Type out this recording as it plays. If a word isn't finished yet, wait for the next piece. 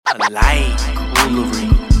A light coolery.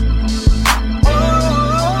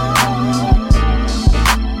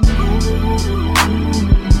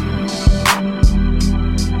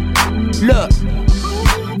 Look,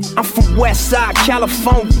 I'm from Westside,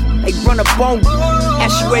 California. They run up on you.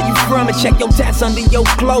 Ask you where you from and check your tats under your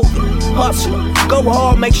clothing. Hustler, go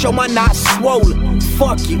hard, make sure my knot's swollen.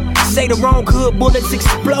 Fuck you, say the wrong hood, bullets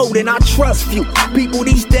explode. And I trust few people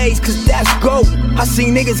these days, cause that's gold. I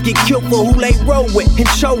seen niggas get killed for who they roll with and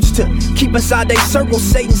chose to keep inside they circle.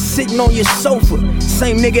 Satan sitting on your sofa.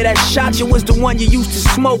 Same nigga that shot you was the one you used to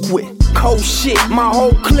smoke with. Cold shit, my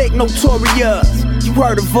whole clique notorious. You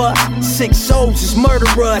heard of us, 6 souls is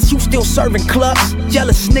murderers. You still serving clubs,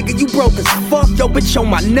 jealous nigga, you broke as fuck. Yo bitch on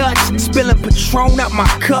my nuts, spilling Patron out my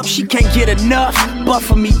cup. She can't get enough,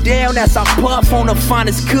 buffing me down as I puff on the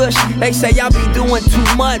finest kush. They say I be doing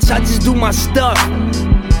too much, I just do my stuff.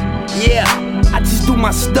 Yeah, I just do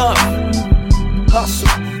my stuff. Hustle,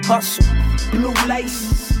 hustle, blue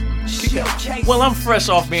laces. Well, I'm fresh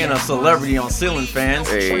off being a celebrity on Ceiling Fans.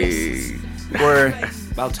 Hey.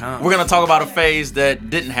 About time. We're gonna talk about a phase that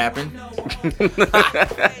didn't happen.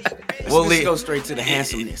 Let's go straight to the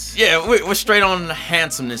handsomeness. Yeah, we're straight on the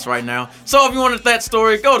handsomeness right now. So if you wanted that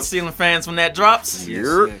story, go to Ceiling Fans when that drops.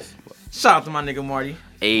 Yes. Shout out to my nigga Marty.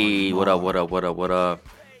 Hey, what up?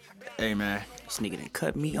 Hey man, This nigga done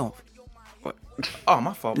cut me off. what? Oh,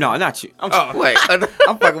 my fault. No, not you. Wait,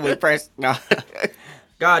 I'm fucking with Press. No,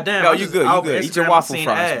 God damn. no, you good. You good. Eat your waffle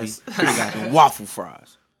fries. Ass. You got them waffle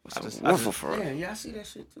fries. Waffle fries. Yeah, I see that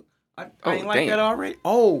shit too. I Oh, ain't like damn. that already.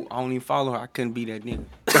 Oh, I don't even follow her. I couldn't be that nigga.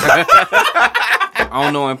 I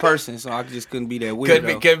don't know in person, so I just couldn't be that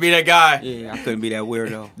weirdo. Could be that guy. Yeah, I couldn't be that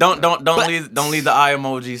weirdo. Don't leave the eye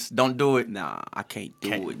emojis. Don't do it. Nah, I can't do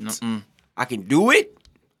Can't- it. mm-mm. I can do it,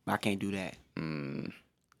 but I can't do that. Do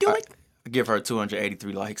it. Give her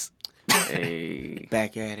 283 likes. Hey.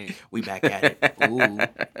 Back at it. We back at it. Ooh.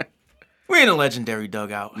 We're in a legendary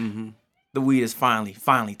dugout. Mm-hmm. The weed is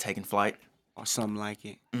finally taking flight. Or something like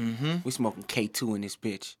it. Mm-hmm. We smoking K2 in this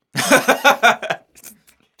bitch.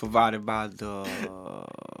 Provided by the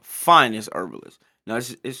finest herbalist. No, it's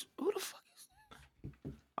who the fuck is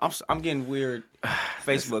that? I'm getting weird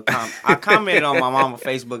Facebook I commented on my mama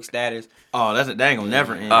Facebook status. Oh, that ain't gonna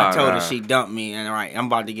never end. I told her God. she dumped me, and right, I'm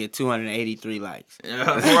about to get 283 likes. Yeah,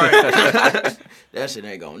 right. That shit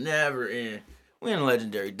ain't gonna never end. We in a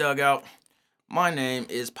legendary dugout. My name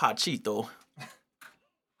is Pachito.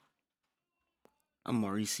 I'm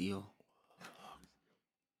Mauricio.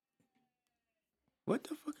 What the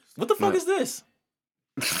fuck is What the fuck is this?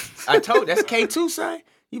 I told that's K2, son.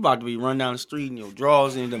 You about to be run down the street in your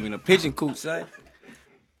drawers and them in a pigeon coop, son.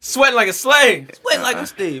 Sweating like a slave. Wait like a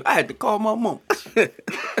Steve. I had to call my mom. Damn,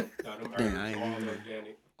 I ain't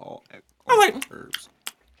even all I'm like, herbs.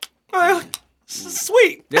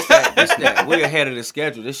 Sweet. This that. We're ahead of the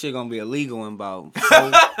schedule. This shit gonna be illegal in about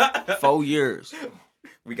 4 years.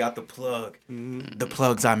 We got the plug. The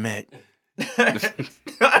plugs I met.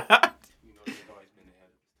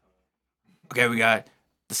 Okay, we got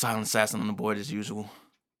the silent assassin on the board as usual.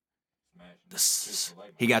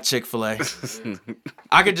 He got Chick-fil-A.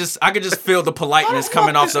 I could just feel the politeness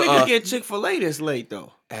coming off the. This nigga get Chick-fil-A this late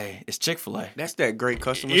though. Hey, it's Chick-fil-A. That's that great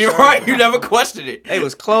customer You're service. right. You never questioned it. They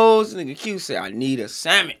was closed. Nigga Q said, "I need a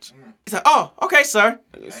sandwich." He's like, oh, okay, sir.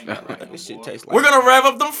 This shit tastes like. We're gonna rev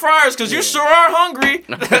up them fryers because you sure are hungry.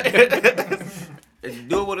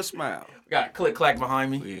 do it with a smile. Got click clack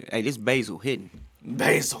behind me. Yeah. Hey, this basil hitting.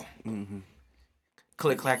 Basil.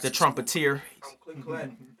 Click clack the trumpeter. Click clack.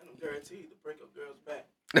 And I'm guaranteed to break up girls' back.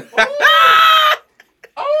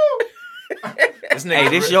 This nigga Hey,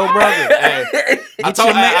 this your brother. Hey,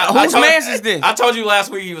 Whose man's is this? I told you last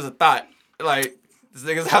week he was a thought. Like this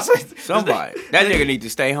nigga's outside. Somebody. That nigga need to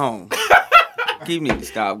stay home. He need to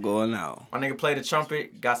stop going out. My nigga played the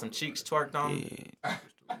trumpet, got some cheeks twerked on him, Yeah.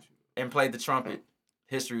 and played the trumpet.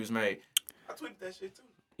 History was made. I tweeted that shit too.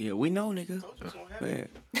 Yeah, we know, nigga. Told you it's gonna happen.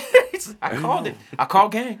 Yeah. I called it. I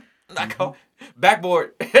called gang. I called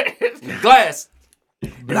backboard. Glass.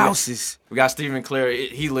 Blouses. We got Stephen Clare.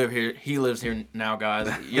 He lives here now,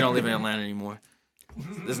 guys. You don't live in Atlanta anymore.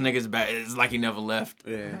 This nigga's back. It's like he never left.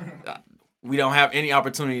 Yeah. We don't have any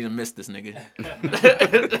opportunity to miss this nigga.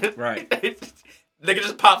 Right. Nigga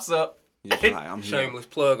just pops up. Just like, I'm here. Shameless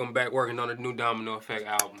plug. I'm back working on the new Domino Effect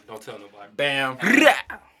album. Don't tell nobody. Bam.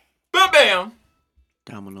 Bam bam.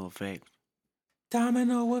 Domino effect.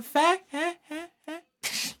 Domino effect.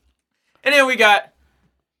 And then we got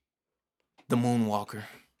the Moonwalker.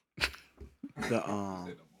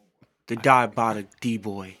 The diabolic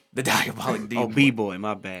D-boy. The Diabolic D. Oh, B-boy,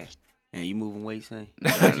 my bad. And you moving weights, ain't You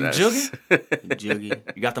jugging? Jugging.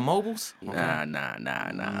 You got the mobiles? Nah,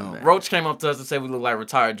 man. Roach came up to us and said we look like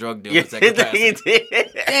retired drug dealers. At capacity.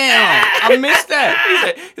 Damn, I missed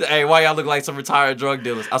that. He said, hey, why y'all look like some retired drug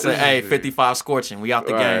dealers? I said, hey, 55 scorching. We out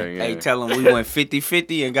the game. Hey, tell him we went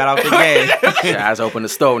 50-50 and got out the game. Yeah, I just opened the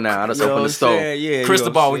store now. I just opened the store. Yeah,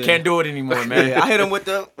 Cristobal, we can't do it anymore, man. Yeah, I hit him with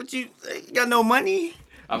what you got no money?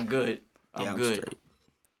 I'm good. Yeah, I'm good. straight.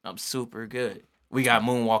 I'm super good. We got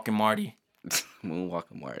Moonwalking Marty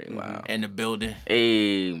Moonwalking Marty. Wow. in the building.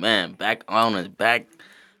 Hey man, back on a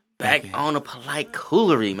polite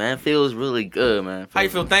coolery, man. Feels really good, man. How you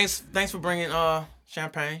feel? Thanks for bringing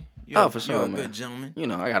champagne. For sure, you're a man. good gentleman. You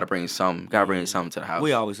know, I gotta bring something to the house.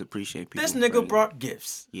 We always appreciate people. This nigga bringing- brought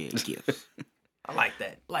gifts. Yeah, gifts. I like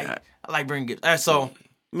that. I like bringing gifts. All right, so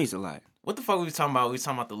Means a lot. what the fuck we was talking about? We was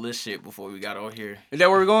talking about the list shit before we got over here. Is that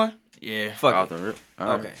where we're going? Yeah. Fuck Off it. the rip. All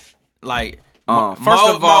right. Okay. Like, First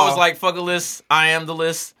Mo of all, was like, fuck a list. I am the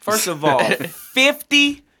list. First of all,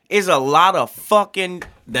 50 is a lot of fucking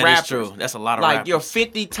That rappers. is true. That's a lot of Like rappers. your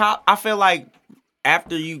 50 top. I feel like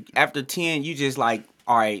after 10, you just like,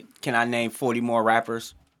 all right, can I name 40 more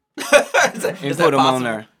rappers Is and that put them on possible?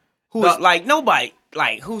 there? Who's like nobody?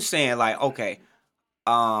 Like who's saying like, okay,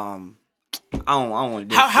 I don't want to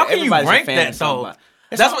do. How can you Everybody's a rank fan that of though? somebody.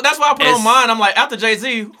 That's why I put it on mine. I'm like, after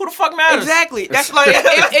Jay-Z, who the fuck matters? Exactly. That's like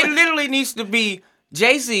it literally needs to be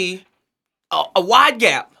Jay-Z, a wide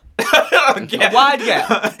gap. A wide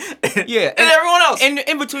gap. Yeah. And everyone else. And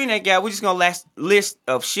in between that gap, we're just gonna list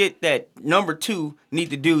of shit that number 2 need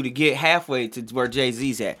to do to get halfway to where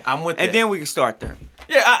Jay-Z's at. I'm with and that. then we can start there.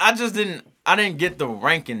 Yeah, I just didn't. I didn't get the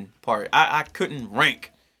ranking part. I couldn't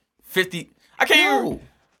rank 50. I can't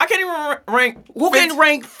even rank. Who 50. can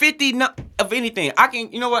rank 50 of anything? I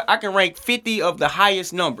can. You know what? I can rank 50 of the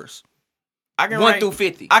highest numbers. I can 1 rank, through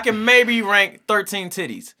 50. I can maybe rank 13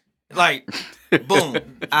 titties. Like, boom.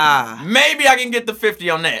 Ah. Maybe I can get the 50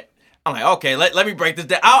 on that. I'm like, okay, let me break this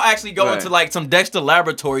down. I'll actually go Right. into like some Dexter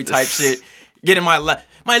Laboratory type shit. Get in my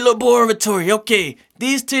laboratory. Okay,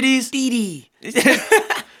 these titties. These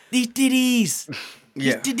titties.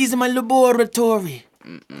 Yeah. These titties in my laboratory.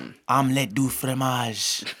 Omelette du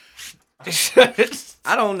fromage.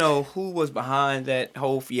 I don't know who was behind that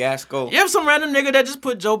whole fiasco. You have some random nigga that just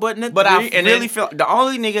put Joe Budden at But I 3 and really then, felt the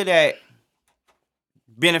only nigga that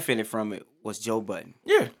benefited from it was Joe Budden.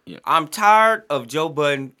 yeah. I'm tired of Joe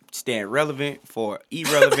Budden staying relevant for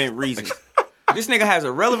irrelevant reasons. This nigga has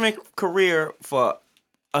a relevant career for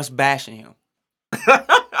us bashing him.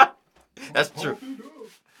 That's true.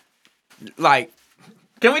 Like,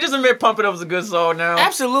 Can we just admit Pump It Up was a good song now?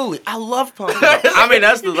 absolutely. I love Pump It Up. I mean,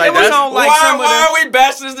 that's the like It was that's on, like, why some of the- are we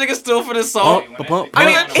bashing this nigga still for this song? I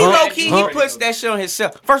mean, he low key he puts that shit on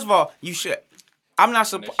himself. First of all, you should. I'm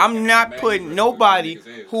not putting nobody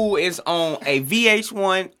who is on a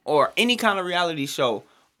VH1 or any kind of reality show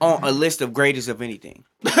on a list of greatest of anything.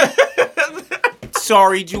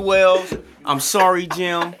 Sorry, Jewels. I'm sorry,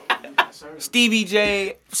 Jim. Stevie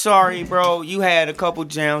J. Sorry, bro. You had a couple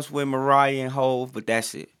jams with Mariah and Hove, but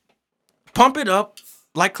that's it. Pump It Up,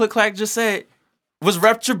 like Click Clack just said, was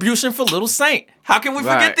retribution for Little Saint. How can we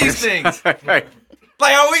forget these things? Right.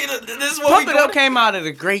 Like, are we? This is what Pump we It Up came out at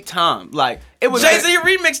a great time. Like it was Jay-Z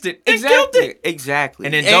remixed it. It killed exactly, it. exactly.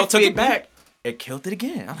 And then Joe took 50. it back. It killed it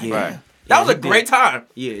again. I'm like, Yeah. yeah. That was Yeah, a he great did. time.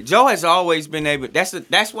 Yeah, Joe has always been able.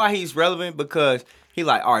 That's why he's relevant, because he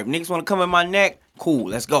like, all right, if niggas want to come in my neck, cool,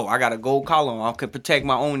 let's go. I got a gold collar on. I can protect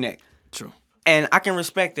my own neck, True. and I can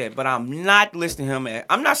respect that. But I'm not listening to him.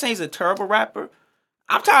 I'm not saying he's a terrible rapper.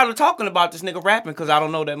 I'm tired of talking about this nigga rapping because I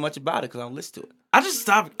don't know that much about it because I don't listen to it. I just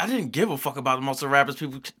stopped. I didn't give a fuck about most of the rappers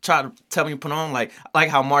people try to tell me to put on. Like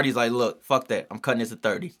how Marty's like, look, fuck that. I'm cutting this to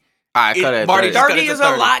 30. All right, cut it. Marty at just 30. 30 cut it is to a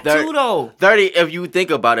 30. lot 30. too, though. 30, if you think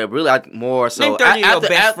about it, really more so. Name 30 of your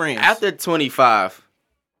best friends. After 25,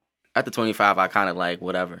 I kind of like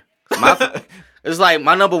whatever. It's like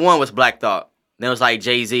my number one was Black Thought. Then it was like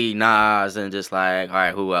Jay-Z, Nas, and just like, all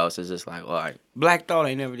right, who else? It's just like, all right. Black Thought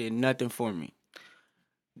ain't never did nothing for me.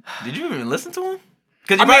 Did you even listen to him?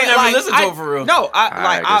 Because you might never listen to him for real. No,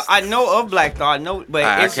 Alright, I know of Black Thought. No,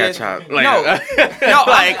 but it's catch just up. no, Like- no.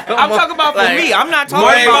 Like, I'm talking about for like- me. I'm not talking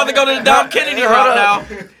Marty about about to go to the Dom Kennedy route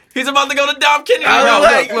now. He's about to go to Dom Kennedy No,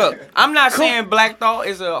 route. look. I'm not saying Black Thought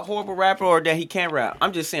is a horrible rapper or that he can't rap.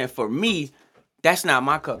 I'm just saying for me, that's not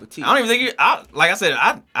my cup of tea. I don't even think you. Like I said,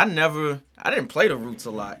 I didn't play the Roots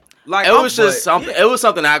a lot. Like It was just but, something. It was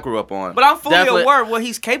something I grew up on. But I'm fully Definitely. aware of what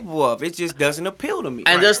he's capable of. It just doesn't appeal to me.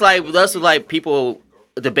 And just like that's what, like people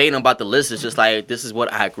debating about the list is just like this is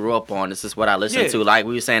what I grew up on. This is what I listened Yeah. to. Like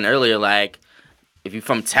we were saying earlier, like if you're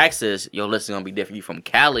from Texas, your list is gonna be different. You from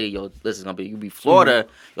Cali, your list is gonna be. You be Florida,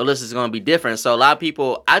 your list is gonna be different. So a lot of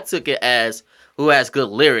people, I took it as who has good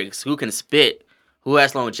lyrics, who can spit, who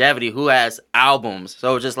has longevity, who has albums.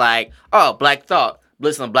 So just like, oh, Black Thought,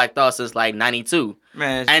 listen to Black Thought since like '92,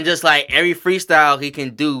 Man, and just like every freestyle he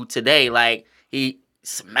can do today, like he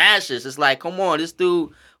smashes. It's like, come on, this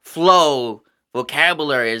dude flow.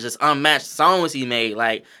 Vocabulary is just unmatched. Songs he made,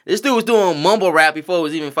 like this dude was doing mumble rap before it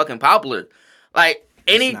was even fucking popular. Like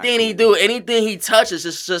anything he do, anything he touches,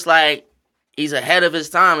 it's just like he's ahead of his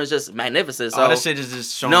time. It's just magnificent. So all this shit is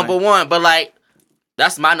just showing. number one, but like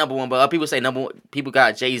that's my number one. But people say number one. People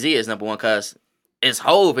got Jay-Z as number one because it's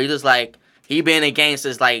Hov. He just like he been in the game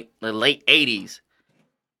since like the late '80s,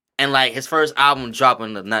 and like his first album dropped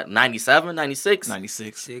in the 97, 96,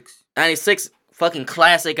 96. Fucking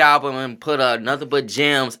classic album and put Nothing But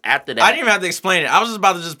Gems after that. I didn't even have to explain it. I was just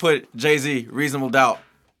about to just put Jay-Z, Reasonable Doubt,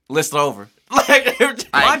 list it over. Like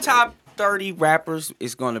My top 30 rappers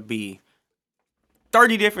is gonna be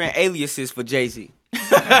 30 different aliases for Jay-Z.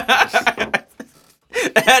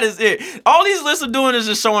 that is it. All these lists are doing is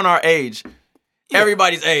just showing our age.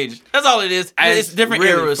 Everybody's age. That's all it is. And It's different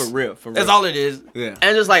really, eras. for real. That's all it is. Yeah.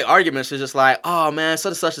 And just like arguments, it's just like, oh man, such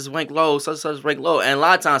and such is ranked low, such and such is ranked low. And a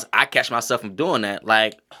lot of times I catch myself from doing that.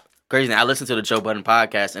 Like, crazy. I listened to the Joe Budden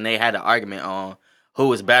podcast and they had an argument on who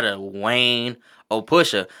was better, Wayne or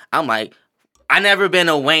Pusha. I'm like, I never been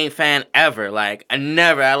a Wayne fan ever. Like, I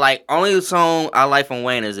like, only song I like from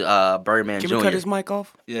Wayne is Birdman Jr. Can we cut his mic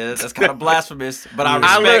off? Yeah, that's kind of blasphemous, but I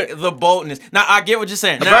respect the boldness. Now, I get what you're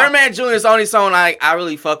saying. Now, Birdman Jr. is the only song I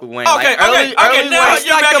really fuck with Wayne. Okay, like, okay, now Wayne,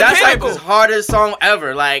 you're back to that's like pinnacle. his hardest song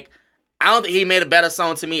ever. Like, I don't think he made a better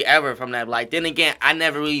song to me ever from that. Like, then again, I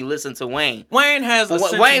never really listened to Wayne. Wayne has a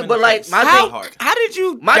Wayne, but like my thing, How did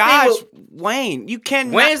you My thing dodge was- Wayne? You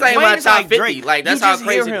can't. Wayne's like in my is top like 50. Drake. Like, that's You how just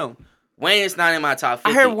crazy. hear him. Wayne is not in my top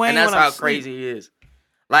 50. I heard Wayne and that's when I'm how asleep. crazy he is.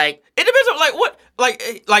 Like, It depends on like what,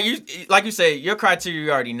 like you say, your criteria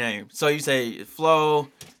you already named. So you say flow,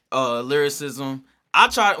 lyricism. I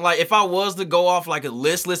try like if I was to go off like a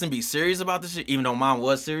list and be serious about this shit, even though mine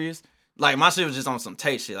was serious. Like my shit was just on some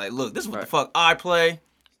taste shit. Like, look, this is what the fuck I play.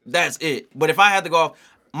 That's it. But if I had to go off,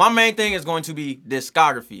 my main thing is going to be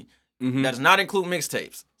discography. That does not include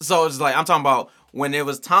mixtapes. So it's like I'm talking about when it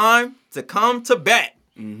was time to come to bat.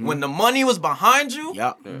 When the money was behind you,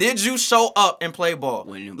 Yup. did you show up and play ball?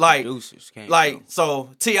 When them like, producers came like through. so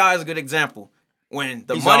T.I. is a good example. When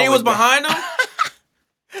the He's money was always been- behind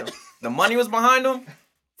him, the money was behind him.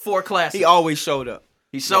 4 classics. He always showed up.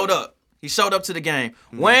 He showed up. He showed up to the game.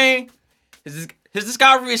 Wayne, his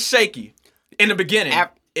discovery is shaky in the beginning.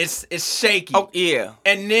 It's shaky. Oh yeah.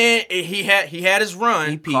 And then he had his run.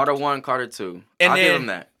 He peaked. Carter 1, Carter 2. And I'll give then- him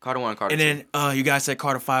that. Carter 1, Carter 2. and then you guys said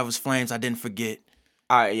Carter 5 was flames. I didn't forget.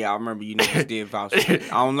 Yeah, I remember you niggas did vouch. I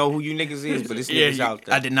don't know who you niggas is, but this niggas out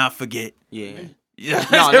there. I did not forget. Yeah. Yeah.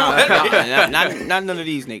 No, not none of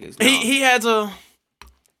these niggas. No. He has a.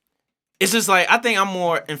 It's just like I think I'm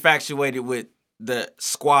more infatuated with the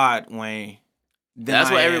squad Wayne. Than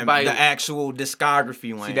That's what I am everybody- the actual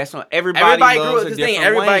discography Wayne. See, that's not everybody. Everybody loves grew up. a This thing, different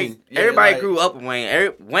everybody, Wayne. everybody like- grew up with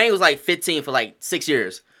Wayne. Wayne was like 15 for like 6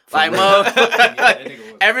 years. Like,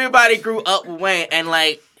 everybody grew up with Wayne, and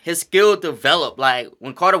like his skill developed. Like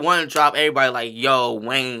when Carter 1 dropped, everybody like, yo,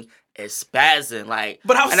 Wayne is spazzing. Like,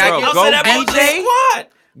 But I was and so get- go upset about the BJ. squad.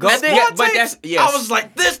 Go, That nigga- yeah, but tapes, that's yes. I was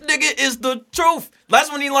like, this nigga is the truth.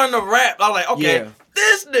 That's when he learned to rap. I was like, okay, Yeah.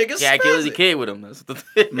 this nigga. yeah, Gilly's a spazzing. kid with him. That's the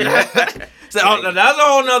thing. So, that's a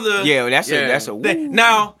whole nother. yeah, that's Yeah. a that's a woo.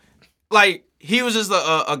 Now, like he was just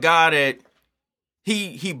a guy that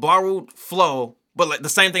he borrowed flow, but like the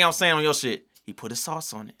same thing I was saying on your shit, he put his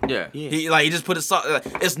sauce on it. Yeah. Yeah. He just put his sauce.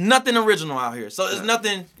 It's nothing original out here, so it's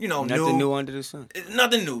nothing Nothing new under the sun. It's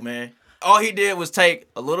nothing new, man. All he did was take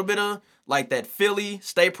a little bit of like that Philly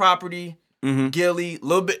State Property, Gilly,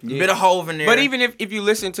 little bit of Hove in there. But even if you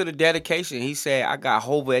listen to the dedication, he said, "I got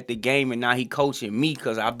Hova at the game, and now he coaching me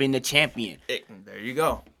because I've been the champion, there you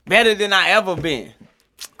go. better than I ever been."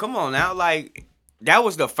 Come on now, like that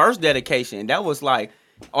was the first dedication. That was like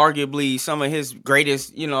arguably some of his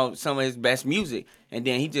greatest, some of his best music, and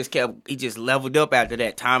then he just leveled up after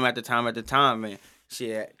that, time after time after time, man.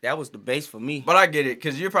 Shit, that was the base for me. But I get it,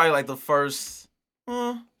 because you're probably like the first.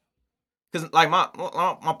 Because like my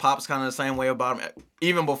pop's kind of the same way about him.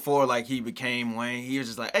 Even before like he became Wayne, he was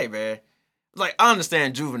just like, hey man, like I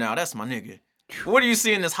understand Juvenile, that's my nigga. What do you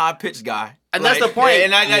see in this high pitched guy? And that's the point.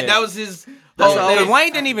 And that was his. That's whole the thing. Because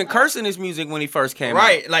Wayne didn't even curse in his music when he first came out.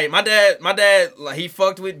 Right, like my dad, like he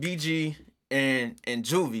fucked with BG. and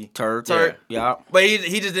Juvie. Turk. Yeah. But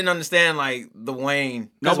he just didn't understand like the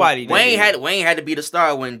Wayne. Nobody did. Wayne had to be the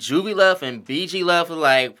star when Juvie left and BG left.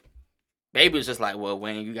 Like, Baby was just like, well,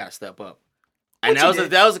 Wayne, you gotta step up. And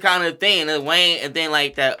that was the kind of thing. And Wayne, and then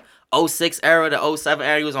like that 06 era, the 07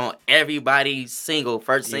 era, he was on everybody's single,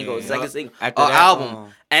 first single, second single,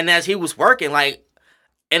 album. And as he was working, like,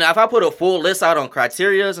 and if I put a full list out on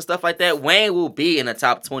criterias and stuff like that, Wayne will be in the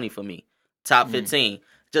top 20 for me, top 15.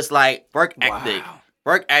 Just like work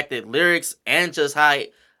ethic, lyrics, and just how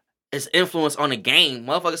his influence on the game.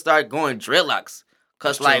 Motherfuckers start going dreadlocks.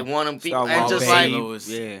 Cause like one of them people, and just like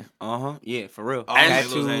yeah, for real.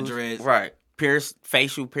 And dreads. Right.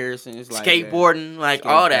 Facial piercings, like skateboarding, like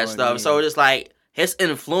all that stuff. Yeah. So it's like his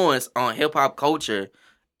influence on hip hop culture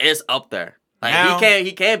is up there. Like now,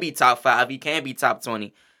 he can't be top 5, he can't be top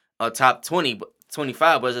 20 or top 20,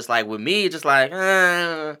 25. But it's just like with me, it's just like,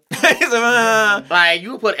 like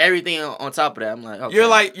you put everything on top of that. I'm like, okay.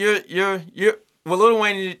 You're what Lil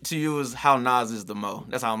Wayne to you is how Nas is the Mo.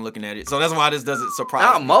 That's how I'm looking at it. So that's why this doesn't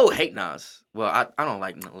surprise me. Mo hate Nas. Well, I don't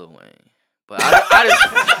like Lil Wayne, but I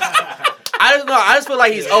just feel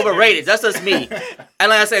like he's overrated. That's just me. And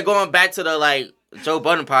like I said, going back to the like Joe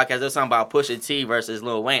Budden podcast, they was talking about Pusha T versus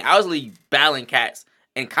Lil Wayne. I was really battling cats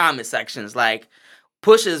in comment sections. Like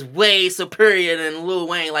Pusha's way superior than Lil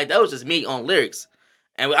Wayne. Like that was just me on lyrics.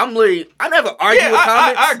 And I never argue with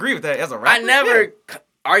comments. I agree with that as a rapper. I never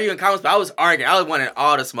argue in comments, but I was arguing. I was wanting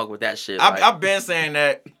all the smoke with that shit. I've been saying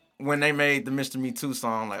that when they made the Mr. Me Too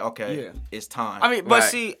song. Like, okay, it's time. I mean, but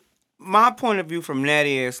see, my point of view from that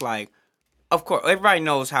is like, of course, everybody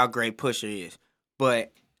knows how great Pusha is,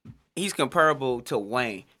 but he's comparable to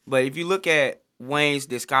Wayne. But if you look at Wayne's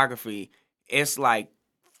discography, it's like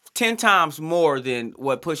 10 times more than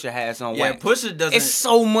what Pusha has on Wayne. Yeah, Pusha doesn't. It's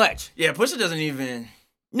so much. Yeah, Pusha doesn't even.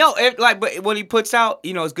 No, but what he puts out,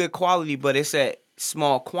 it's good quality, but it's at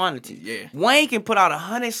small quantity. Yeah. Wayne can put out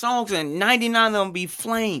 100 songs and 99 of them be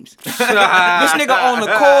flames. This nigga on the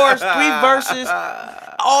chorus, 3 verses,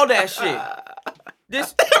 all that shit.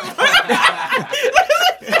 This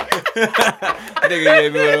nigga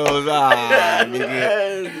gave me one of those.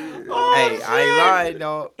 Nigga. Hey, I ain't lying,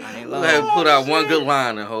 dog. I ain't lying. Put out one good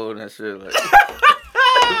line and hold that shit. Like.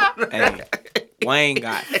 Hey, Wayne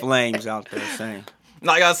got flames out there saying.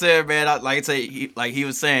 Like I said, man, he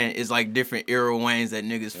was saying, it's like different era Waynes that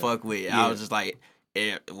niggas fuck with. Yeah. I was just like,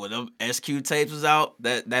 when them SQ tapes was out,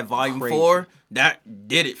 that volume Crazy. 4, that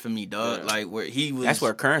did it for me, dog. Yeah. Like where he was. That's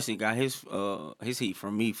where Currency got his heat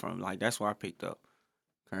from me from. Like that's where I picked up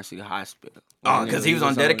Currency Hospital. Oh, because he was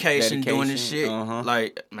on dedication doing this shit.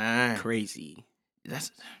 Like, man. Crazy.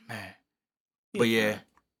 That's, man. But yeah,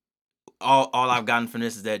 all I've gotten from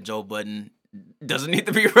this is that Joe Budden doesn't need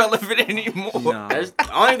to be relevant anymore. No. The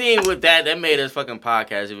only thing with that made his fucking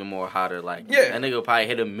podcast even more hotter. Like, that nigga would probably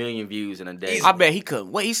hit 1 million views in a day. I bet he could.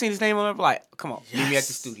 Wait, he seen his name on it? Like, come on, meet me at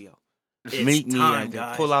the studio. Meet me at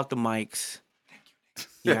the, pull out the mics.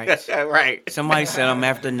 Right. Right. Somebody said I'm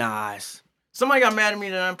after Nas. Somebody got mad at me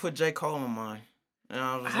that I didn't put J. Cole on mine.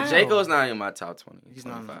 J. Cole's not in my top 20. He's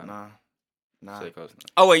not. Nah. J. Cole's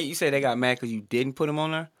not. Oh wait, you said they got mad because you didn't put him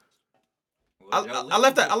on there? I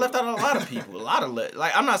left out a lot of people.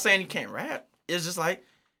 Like I'm not saying he can't rap. It's just like,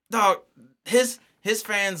 dog, his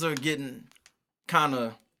fans are getting kind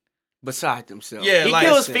of beside themselves. Yeah, he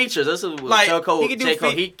kills features. That's what like J. Cole. He can do J.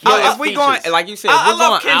 Cole. He kills features. If we going, like you said, I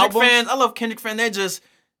love Kendrick fans. I love Kendrick fans. They're just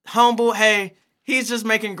humble. Hey, he's just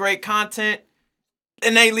making great content,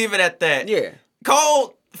 and they leave it at that. Yeah.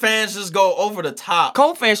 Cole fans just go over the top.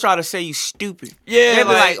 Cole fans try to say you stupid. Yeah, they be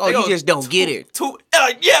like, oh, you just don't get it.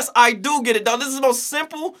 Yes, I do get it, dog. This is the most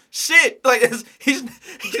simple shit. Like, he's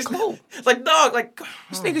cool. Like, dog, like...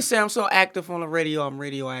 This nigga say I'm so active on the radio, I'm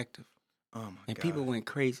radioactive. Oh, my God. And people went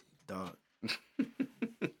crazy. Dog.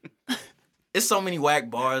 It's so many whack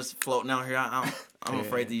bars floating out here. I'm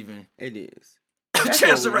afraid to even... It is.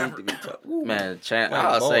 Chance the Rapper. Man, Chance,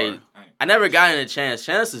 I'll say... I never got into Chance.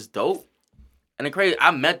 Chance is dope. And the crazy, I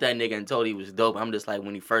met that nigga and told he was dope. I'm just like,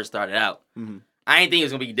 when he first started out, I ain't think it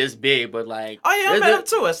was gonna be this big, but like, oh yeah, I met him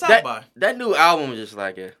too at South by. That new album was just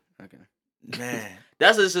like, okay, man.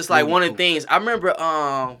 That's just like really one of the things. I remember,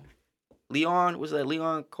 Leon, was that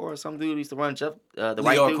Leon Core or some dude who used to run Jeff, the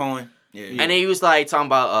white dude? Cohen. Yeah. And then he was like talking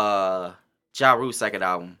about Ja Rule's second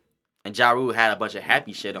album, and Ja Rule had a bunch of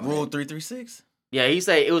happy shit on Rule it. 336. Yeah, he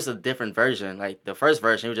said it was a different version. Like the first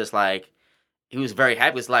version, he was just like. He was very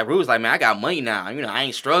happy. It's like, Rue was like, man, I got money now. I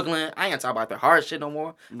ain't struggling. I ain't talking about the hard shit no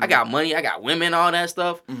more. I got money. I got women, all that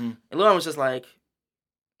stuff. And Lauren was just like,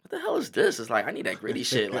 what the hell is this? It's like, I need that gritty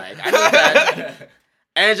shit. Like, I need that.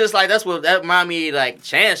 And just like that remind me like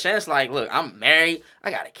Chance. Chance like, look, I'm married,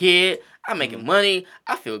 I got a kid, I'm making money,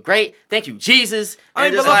 I feel great. Thank you, Jesus. I mean,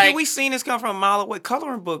 And but just look, like we seen this come from a mile away.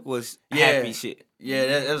 Coloring Book was happy shit. Yeah,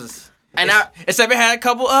 that was. and Except it had a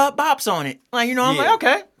couple bops on it. Like, you know, I'm Yeah. like,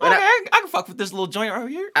 okay, But I can fuck with this little joint right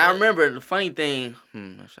here. I remember the funny thing.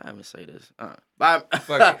 Should I even say this? But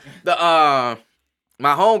Fuck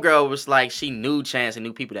my homegirl was like, she knew Chance and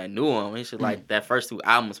knew people that knew him. And she like that first 2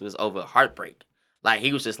 albums was over heartbreak. Like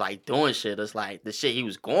he was just like doing shit. It's like the shit he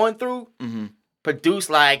was going through produced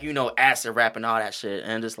like, you know, acid rap and all that shit.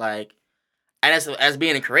 And just like, and as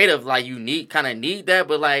being a creative, like you need that,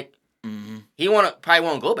 but like he probably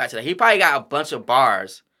won't go back to that. He probably got a bunch of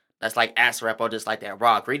bars that's like acid rap or just like that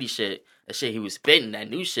raw greedy shit. The shit he was spitting, that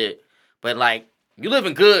new shit. But like you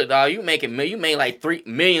living good, dog. You made like $3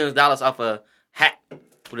 million off a hat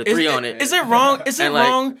with a 3 on it. Is it wrong? Is it And, like-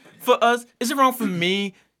 wrong for us? Is it wrong for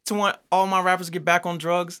me to want all my rappers to get back on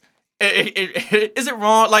drugs? Is it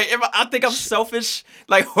wrong? Like, if I think I'm selfish.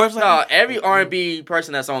 Like, or it's like, No, every R&B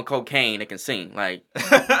person that's on cocaine that can sing, like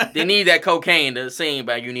they need that cocaine to sing,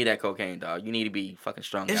 but you need that cocaine, dog. You need to be fucking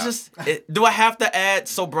strong. it's out. just. Do I have to add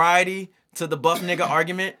sobriety to the buff nigga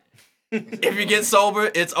argument? If you get sober,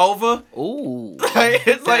 it's over. Ooh, Like,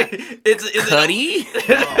 it's like it's Cuddy.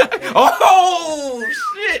 Oh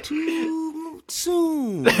shit! Too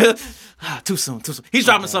soon. Too soon. He's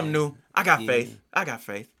dropping something new. I got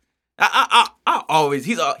faith. I always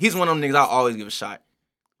he's one of them niggas I always give a shot.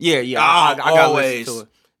 Yeah. I I got always. listen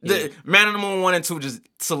to it. The Man on the Moon 1 and 2 just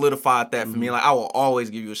solidified that for me. Like I will always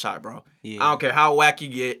give you a shot, bro. Yeah. I don't care how whack you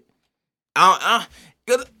get. I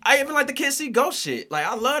even like the Kids See Ghost shit. Like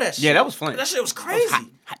I love that shit. Yeah, that was funny. That shit was crazy.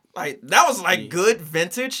 Like that was like good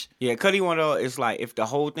vintage. Yeah, Cuddy one though is like if the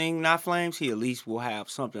whole thing not flames, he at least will have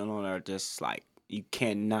something on there that's like you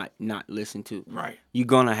cannot not listen to. Right. You're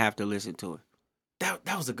gonna have to listen to it.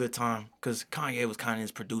 That was a good time because Kanye was kind of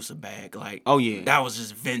his producer bag. Like, Oh yeah, that was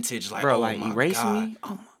just vintage. Like, bro, oh like my erasing God. me. Oh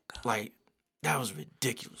my god. Like, that was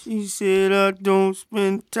ridiculous. He said I don't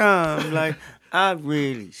spend time like I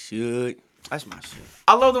really should. That's my shit.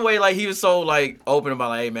 I love the way like he was so like open about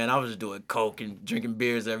like, hey man, I was just doing coke and drinking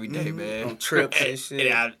beers every day, man. On trips and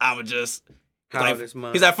shit. I would just. How Like, this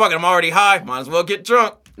month? he's like, fuck it, I'm already high. Might as well get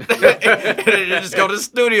drunk. And then just go to the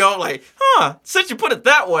studio. Like, since you put it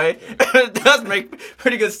that way, it does make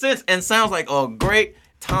pretty good sense and sounds like a great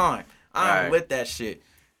time. I'm Right. with that shit.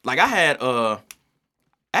 Like, I had a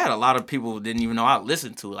lot of people who didn't even know I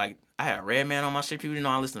listened to. Like, I had Redman on my shit. People didn't know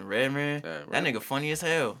I listened to Redman. Yeah, That nigga funny as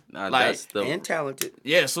hell. Nah, like, that's the And talented.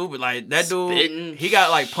 yeah, super. Like, that dude, Spitting. he got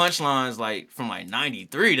like punchlines like from like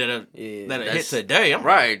 93 that hit that's- today. I'm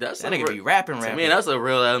right. like, That's that a nigga re- be rapping. I mean, that's a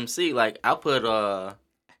real MC. Like I put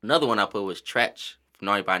another one I put was Tretch from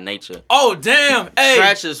Naughty by Nature. Oh damn! Hey,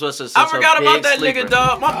 Tretch is such a I forgot about that sleeper. nigga,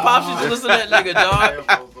 dog. My pops used to listen to that nigga,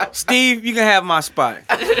 dog. Steve, you can have my spot.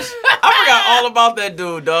 I forgot all about that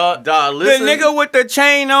dude, dog. Dog, The listen, nigga with the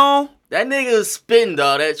chain on, that nigga is spitting,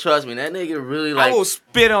 dog. That trust me, that nigga really like. I will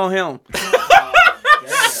spit on him.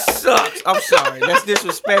 Sucks. I'm sorry. That's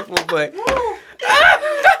disrespectful, but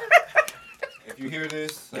If you hear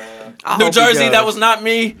this, I New hope he Jersey, that does. was not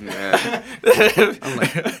me. Yeah.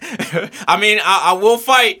 I mean, I will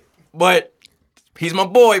fight, but he's my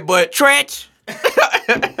boy. But Tretch.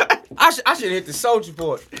 I should hit the soldier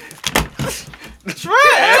boy.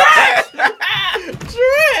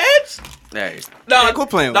 Hey, no, quit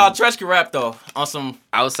playing with no, me. Tresh can rap though on some.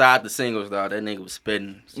 outside the singles, dog, that nigga was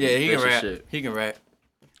spitting. some Yeah, he can vicious rap. Shit. He can rap.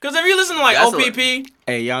 Cause if you listen to like That's a- OPP,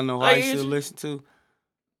 Hey, y'all know who Like, I used to it's- listen to?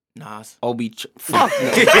 Nas. Fuck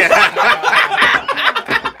no.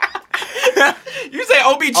 You say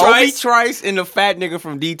OB Obi Trice? Trice and the fat nigga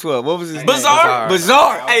from D12. What was his name? Bizarre?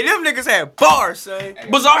 Bizarre. Hey, them niggas had bars, son.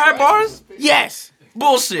 Bizarre had bars? Yes.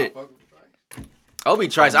 Bullshit. Obi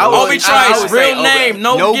Trice. Obi Trice, real name,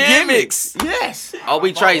 no, No gimmicks. Yes.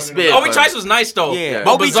 Obi Trice spit. Obi but- Trice was nice though. Yeah.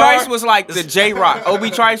 But Obi Bizarre- Trice was like the J Rock.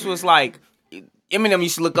 Obi Trice was like Eminem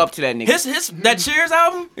used to look up to that nigga. His that Cheers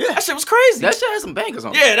album, that shit was crazy. That shit had some bangers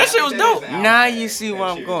on it. Yeah, that shit was dope. Now you see where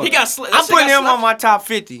I'm going. He got I'm putting him on my top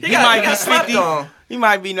 50. He got- might he be got slept 50. on. He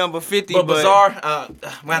might be number 50. But But Bizarre,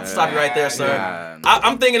 we have to stop you right there, sir. Yeah.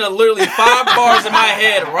 I'm thinking of literally 5 bars in my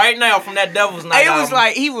head right now from that Devil's Night It was album.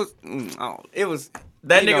 like he was. It was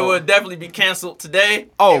that you nigga know. would definitely be canceled today.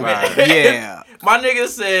 Oh yeah. My nigga Hey,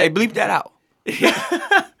 said, bleep that out.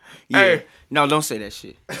 Yeah. Hey. No, don't say that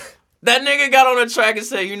shit. That nigga got on the track and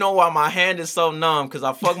said, you know why my hand is so numb? Because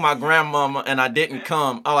I fucked my grandmama and I didn't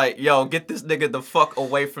come. I'm like, yo, get this nigga the fuck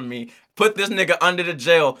away from me. Put this nigga under the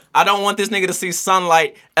jail. I don't want this nigga to see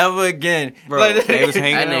sunlight ever again. Bro, Like, they was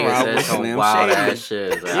hanging That nigga around said with some Slim wild Shady. ass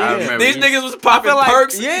shit. Like, I Yeah. remember these he- niggas was popping feel like-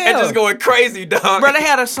 perks yeah. and just going crazy, dog. Bro, they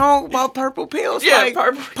had a song about purple pills. Yeah, like,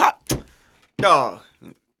 purple. Pop. Dog.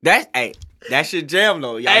 That shit jam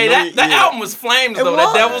though. Y'all Hey, know that yeah. album was flames It though.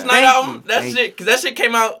 was. That Devil's Night Thank album, you. that Thank shit, cause that shit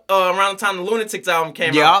came out around the time the Lunatics album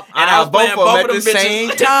came Yup, out, and I was both playing of them both at of them the bitches same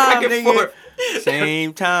back time, and nigga. forth.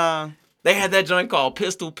 Same time. They had that joint called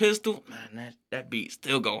Pistol Pistol. Man, that beat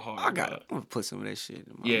still go hard. I got. dog. I'm gonna put some of that shit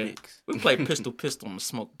in my Yeah, mix. we play Pistol Pistol on the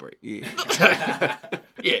smoke break. Yeah,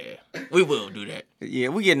 Yeah, we will do that. yeah.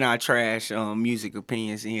 We getting our trash music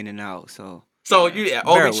opinions in and out. So So yeah,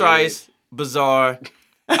 Bear Obi with Trice, Bizarre.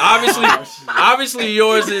 Obviously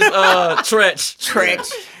yours is Tretch.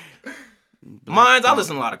 Tretch. Mine's, I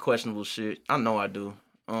listen to a lot of questionable shit. I know I do.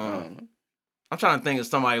 I'm trying to think of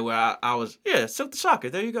somebody where I was, Silk the Shocker.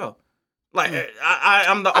 There you go. Like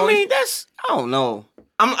I'm the I only. mean, that's. I don't know.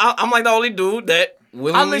 I'm like the only dude that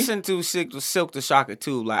willingly. I listened to Silk the Shocker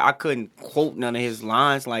too. Like I couldn't quote none of his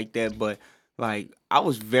lines like that, but like I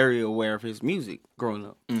was very aware of his music growing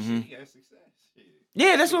up. Mhm.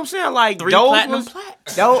 Yeah, that's what I'm saying. Like 3 those platinum was,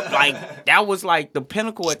 plaques. that was like the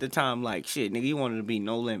pinnacle at the time. Like shit, nigga, you wanted to be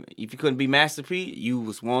No Limit. If you couldn't be Master P, you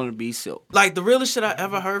was wanting to be Silk. Like the realest shit I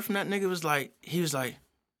ever heard from that nigga was like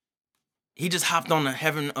he just hopped on the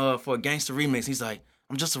Heaven for a Gangster remix. He's like,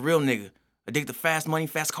 I'm just a real nigga, addicted to fast money,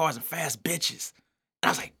 fast cars, and fast bitches. And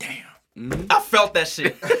I was like, damn. Mm-hmm. I felt that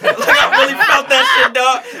shit. Like I really felt that shit,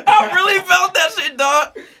 dog. I really felt that shit,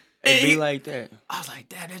 dog. And It be he- like that. I was like,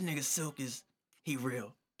 damn, that nigga Silk he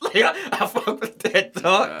real. Like I fuck with that,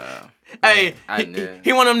 dog. Hey, I knew.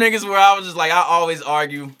 he one of them niggas where I was just like, I always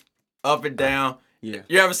argue up and down. Yeah.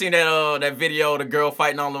 You ever seen that video of the girl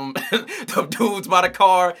fighting all them, them dudes by the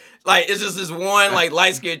car? Like, it's just this one, like,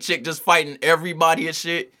 light-skinned chick just fighting everybody and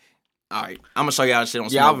shit. All right, I'm gonna show y'all shit on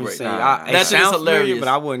Yeah, I Smoke would Break. say That it shit is sounds hilarious. familiar, but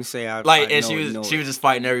I wouldn't say I Like, I and know she it. was just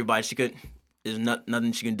fighting everybody. There's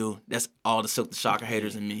nothing she can do. That's all the Silk the Shocker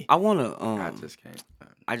haters in me. I wanna I just can't.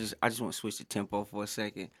 I just want to switch the tempo for a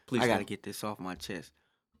second. Please I got to do. get this off my chest.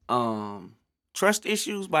 Trust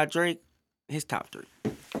Issues by Drake, his top 3.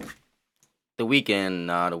 The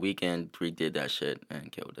Weeknd redid that shit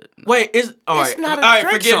and killed it. Wait, all It's right. not a All right,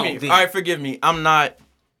 Drake forgive song, me. then. All right, forgive me. I'm not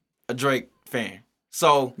a Drake fan,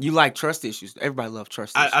 so You like Trust Issues. Everybody loves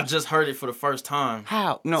Trust Issues. I just heard it for the first time.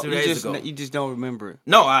 How? No, 2 you days ago. just don't remember it.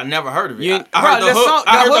 No, I never heard of it. You- I Bro, heard the that hook. song-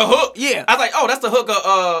 I that heard the hook- hook. yeah. I was like, oh, that's the hook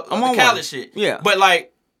of I'm the on Khaled one. shit. Yeah. But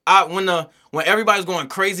like, when everybody was going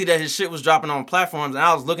crazy that his shit was dropping on platforms, and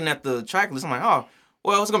I was looking at the track list, I'm like, oh,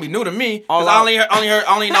 well, it's gonna be new to me. Cause I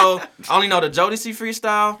only know the Jodeci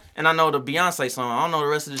freestyle, and I know the Beyonce song. I don't know the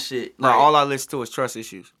rest of the shit. Like, Like, all I listen to is Trust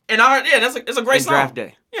Issues. and I heard, it's a great And song. Draft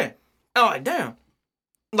Day. Yeah. I'm like, damn.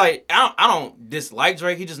 Like, I don't dislike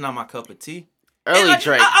Drake. He's just not my cup of tea. And, Early like,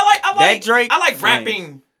 Drake. I like That Drake I like flames.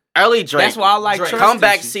 rapping. Early Drake. That's why I like Drake. Trust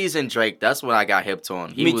Comeback Issues. season Drake. That's when I got hip to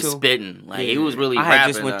him. He Me was too. spitting. Like Yeah. he was really I rapping. had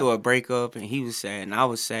just went through a breakup, and he was sad, and I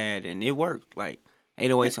was sad, and it worked. Like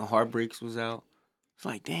 808s and Heartbreaks was out. It's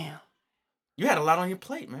like, damn, You had a lot on your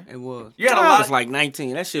plate, man. it was. You had a I lot- was like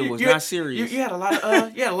 19. That shit was You- not serious. You had a lot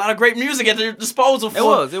of you had a lot of great music at your disposal for, It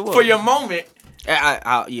was. for your moment.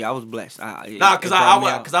 I was blessed. Nah, It cause brought me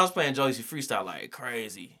out. I was playing Jodeci freestyle like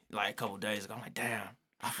crazy like a couple days ago. I'm like, damn,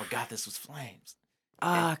 I forgot this was Flames.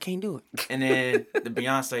 I can't do it. And then the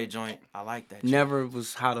Beyonce joint, I like that. joint. Never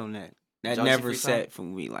was hot on that. That Jodeci never freestyle? set for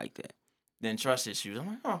me like that. Then Trust Issues. I'm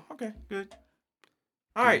like, oh, okay, good.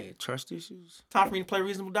 All right, Yeah, Trust Issues. time for me to play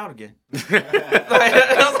Reasonable Doubt again.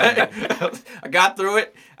 I got through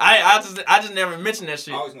it. I just never mentioned that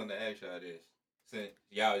shit. I always wanted to ask y'all this. Since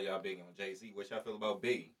y'all big on Jay-Z, what y'all feel about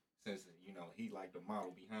Biggie? Since, he like the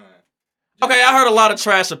model behind. Okay, I heard a lot of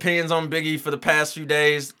trash opinions on Biggie for the past few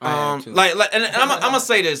days. I have too. And I'm gonna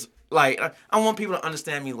say this. Like, I want people to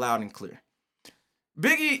understand me loud and clear.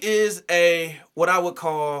 Biggie is what I would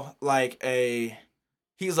call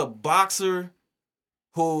he's a boxer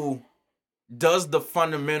who does the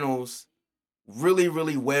fundamentals really,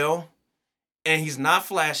 really well, and he's not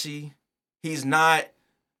flashy. He's not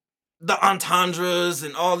the entendres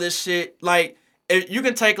and all this shit. Like, if you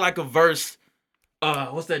can take like a verse.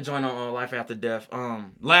 What's that joint on Life After Death?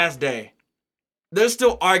 Last Day. There's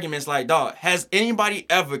still arguments like, dog, has anybody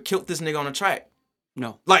ever killed this nigga on a track?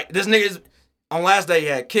 No. Like, this nigga's on Last Day, he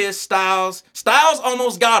had Kiss, Styles. Styles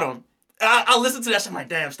almost got him. I listened to that shit, I'm like,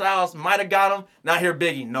 damn, Styles might have got him. Now here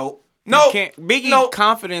Biggie, nope. Biggie Nope.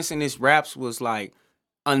 confidence in his raps was like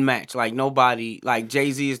unmatched. Like nobody, like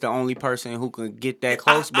Jay-Z is the only person who can get that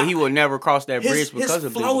close, but he will never cross that bridge because of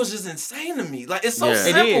his flow Biggie. is just insane to me. Like it's so Yeah. It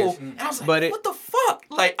simple. is. And I was like, But what the fuck?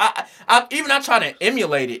 Like I try to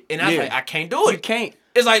emulate it, and I was Yeah. like, I can't do You it. can't.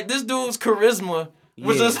 It's like this dude's charisma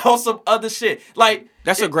was Yeah. just on some other shit. Like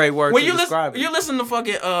That's a great word when to you describe listen, it. you listen to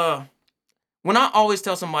fucking when I always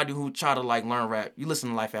tell somebody who try to like learn rap, you listen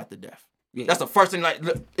to Life After Death. Yeah. That's the first thing. Like,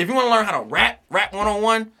 look, if you want to learn how to rap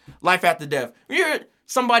 101, Life After Death. When you hear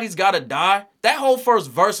somebody's gotta die, that whole first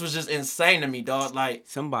verse was just insane to me, dog. Like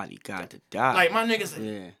Somebody got to die. my nigga said,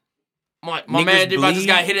 yeah. my Niggas man did. I just bleed.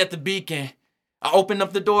 got hit at the beacon. I opened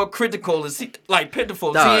up the door. Critical is like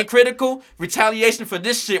pitiful. Dog. Seeing critical retaliation for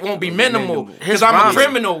this shit won't be minimal. His Because I'm a rhymes-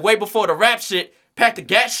 criminal way before the rap shit. Pack the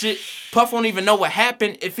gat shit. Puff won't even know what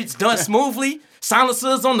happened if it's done smoothly.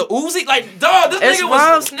 Silencers on the Uzi. Like, dog, this His nigga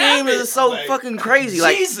rhyme was scheme snapping. is so fucking crazy.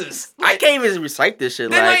 Like Jesus. I can't even recite this shit.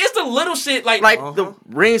 Then like Like it's the little shit. Like the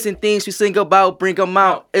rings and things you sing about, bring them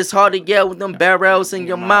out. It's hard to yell with them barrels in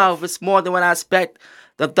your mouth. It's more than what I expect.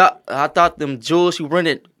 I thought them jewels you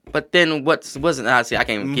rented, but then wasn't? I see. I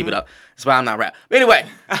can't even keep it up. That's why I'm not rap. But anyway,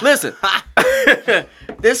 listen.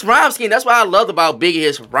 This rhyme scheme. That's what I loved about Biggie.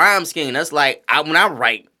 His rhyme scheme. That's like when I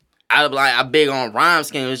write, I'm big on rhyme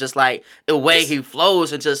scheme. It's just like the way he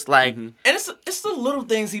flows and just like. And it's the little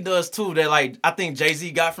things he does too that like I think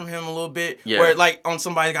Jay-Z got from him a little bit. Yeah. Where like on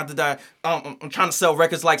somebody got to die. I'm trying to sell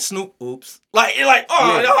records like Snoop. Oops. Like Yeah.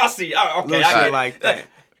 I see. Oh, okay, Little I get shit it. like that.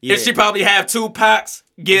 Yeah. And she probably have 2 packs.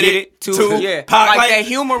 Get it? Two, Two yeah. Pac. Like that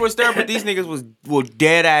humor was there, but these niggas was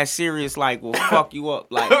dead ass serious. Like, will fuck you up.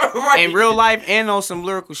 Like Right. in real life and on some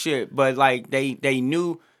lyrical shit. But like they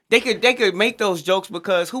knew they could make those jokes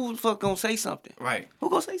because who the fuck gonna say something? Right. Who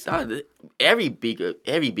gonna say something? Every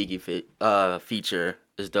Biggie feature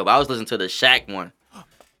is dope. I was listening to the Shaq one.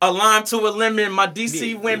 A lime to a lemon. My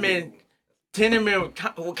DC women. Tenement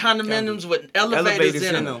condominiums with elevators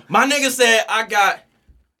in them. My nigga said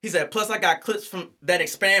he said, plus I got clips from that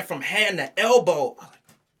expand from hand to elbow.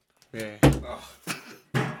 Yeah.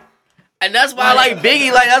 And that's why I like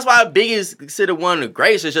Biggie. Like that's why Biggie is considered one of the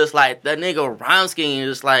greats. It's just like that nigga rhyme scheme is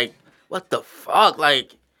just like what the fuck?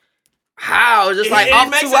 Like how? It's just like it off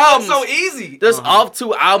makes 2 it look albums. so easy. Just off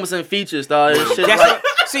 2 albums and features, dog. This shit That's like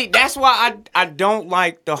see, that's why I don't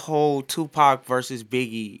like the whole Tupac versus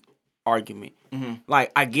Biggie argument.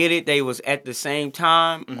 Like I get it, they was at the same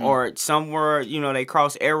time or somewhere, they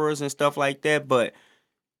cross errors and stuff like that. But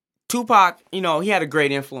Tupac, he had a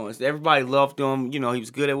great influence. Everybody loved him. He was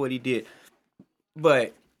good at what he did.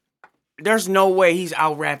 But there's no way he's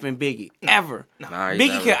out rapping Biggie ever. Nah, he's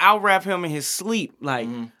Biggie never. can out rap him in his sleep. Like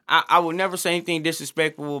I would never say anything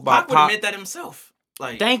disrespectful about Pac would Pac. admit that himself.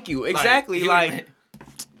 Like, Thank you. Exactly. he would Like, admit-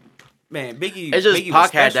 man, Biggie. It's just Biggie Pac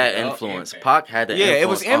was had special, that dog. influence. Impact. Pac had that Yeah, influence. it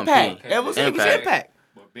was on impact. P. It was Impact. impact.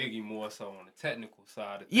 But Biggie more so on the technical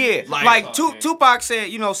side of things. Yeah, Like, Tupac said,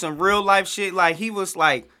 some real life shit. Like he was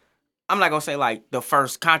like, I'm not gonna say like the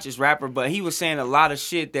first conscious rapper, but he was saying a lot of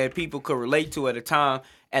shit that people could relate to at a time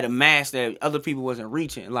at a mass that other people wasn't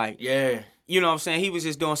reaching. Like, Yeah. you know what I'm saying? He was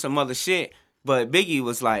just doing some other shit. But Biggie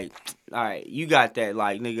was like, all right, you got that.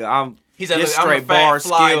 Like, nigga, I'm He said, just "Look, I'm a straight fat, bar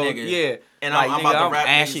fly skill. nigga, Yeah. and like, I'm nigga, about to I'm rap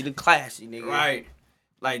ashy niggas." the classy, nigga. Right.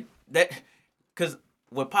 Like that. Because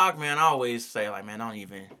with Pac, man, I always say, like, man,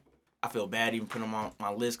 I feel bad even putting him on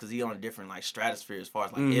my list because he on a different, like, stratosphere as far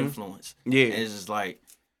as, like, influence. Yeah. And it's just like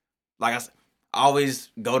I said, I always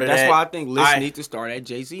go to That's that. why I think lists I- need to start at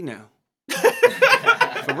Jay-Z now.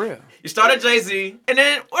 For real. You start at Jay-Z, and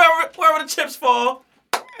then wherever the chips fall,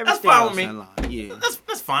 that's fine with me. Yeah.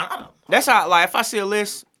 That's fine. I don't, That's how, like, if I see a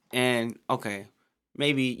list and, okay,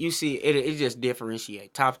 maybe you see it just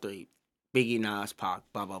differentiate. Top 3, Biggie, Nas, Pac,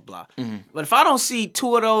 blah, blah, blah. But if I don't see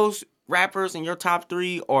 2 of those rappers in your top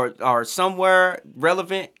 3 or somewhere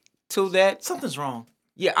relevant to that, something's wrong.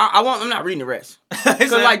 yeah, I'm not reading the rest.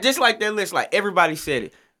 Because, like, just like that list, like, everybody said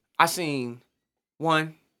it. I seen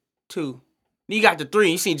 1, 2. Then you got the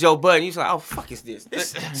 3. You seen Joe Budden. You like, oh, fuck is this?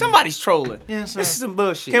 Somebody's trolling. Yeah, sir. This is some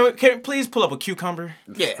bullshit. Can we please pull up a cucumber?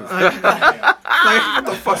 Yeah. Like, what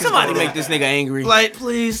the fuck is Somebody going make on? this nigga angry. Like,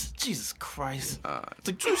 please, Jesus Christ. It's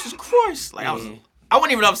like, Jesus Christ. Like, Yeah. I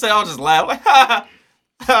wasn't even upset. I was just laughing. Like, ha, ha,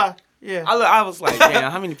 ha. Yeah. I was like, damn,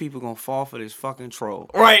 how many people gonna fall for this fucking troll?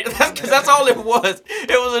 Right. Because that's all it was. It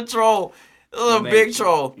was a troll. It was a big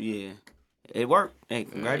troll. Yeah. It worked. Hey,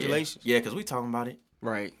 congratulations. Yeah, because we talking about it.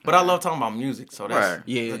 Right. But I love talking about music, so that's Right.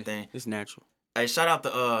 Yeah. a good thing. It's natural. Hey, shout out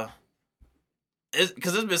to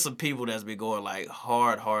because there's been some people that's been going like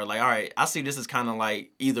hard. Like, all right, I see this as kind of like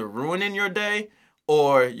either ruining your day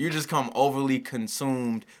or you just come overly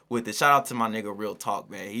consumed with it. Shout out to my nigga Real Talk,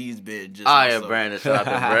 man. He's been just. Oh on yeah, some- Brandon. Shout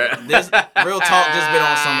out to Brandon. This Real Talk just been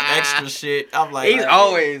on some extra shit. I'm like, He's hey,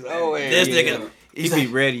 always. this nigga. He He's be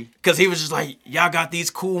like, ready. cause he was just like, y'all got these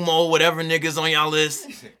cool mo whatever niggas on y'all list.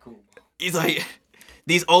 He's like,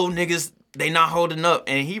 these old niggas, they not holding up,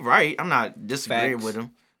 and he right. I'm not disagreeing Facts. with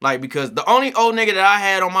him. Like, because the only old nigga that I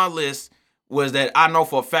had on my list was that I know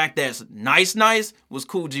for a fact that's nice was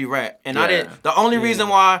Cool G Rap. And I Yeah. didn't. The only reason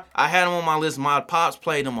why I had him on my list, my pops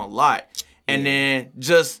played him a lot. And then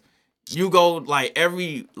just, you go, like,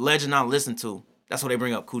 every legend I listen to, that's what they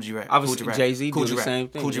bring up, Cool G Rap. Obviously, Cool G Rap, Jay-Z Cool do G the Rap, same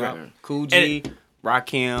thing. Cool G Rap. Cool G,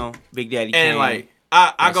 Rakim, Big Daddy Kane. And, like,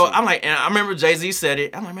 I go, That's it. I'm like, and I remember Jay-Z said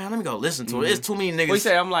it. I'm like, man, let me go listen to it. It's too many niggas. What you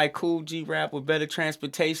say? I'm like Cool G Rap with better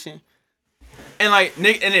transportation. And like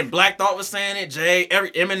Nick, and then Black Thought was saying it. Jay,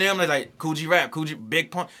 every Eminem, they like Cool G Rap, Cool G, Big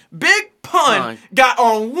Pun. Big Pun got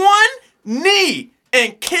on one knee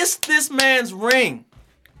and kissed this man's ring,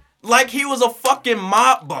 like he was a fucking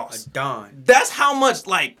mob boss. Don. That's how much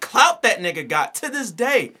like clout that nigga got to this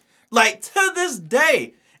day, like to this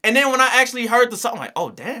day. And then when I actually heard the song, I'm like, oh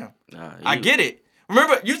damn, I get it.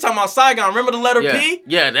 Remember you talking about Saigon? Remember the letter Yeah, P?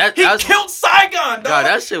 yeah. He That's killed Saigon, dog. God,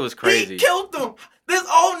 that shit was crazy. He killed them. This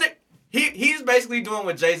old nigga, he's basically doing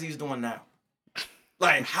what Jay-Z's doing now.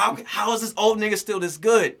 Like, how is this old nigga still this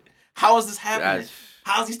good? How is this happening? That's-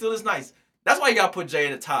 How is he still this nice? That's why you gotta put Jay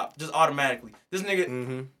at the top, just automatically. This nigga,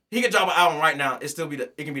 Mm-hmm. he could drop an album right now. It can be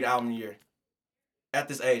the album of the year. At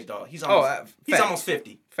this age, dog. He's almost facts. almost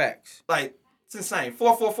 50. Facts. Like, it's insane.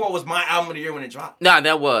 444 was my album of the year when it dropped. Nah,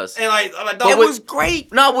 that was. And like, I'm like, dog, It was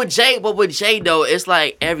great. No, with Jay, but with Jay though, it's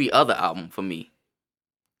like every other album for me.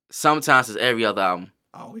 Sometimes it's every other album.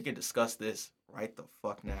 oh, we can discuss this right the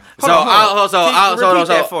fuck now. Repeat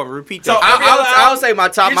that for me. Repeat So, that. every other I would album- say my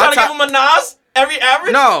top. You My trying to top. give him a Nas? Every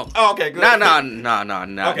average? No. Oh, okay, good. No, Okay,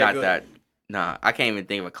 not good. that. Nah, I can't even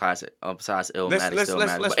think of a classic besides Illmatic. Let's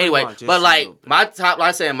But anyway, move on, just but a like little bit. my top, like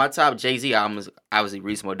I said, my top Jay-Z album is obviously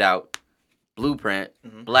Reasonable Doubt, Blueprint,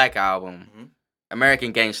 Mhm. Black Album, Mhm.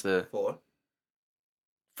 American Gangster, 4,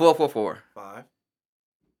 444. 5.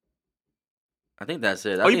 I think that's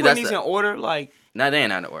it. I Are you think putting that's these in order? Like, No, they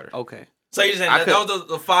ain't out of order. okay. So you're saying I that could- those are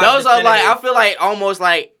the 5 Those are like I definitive- feel like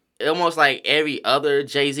almost like every other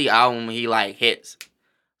Jay-Z album he like hits.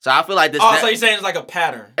 So I feel like this. Oh, so you're saying it's like a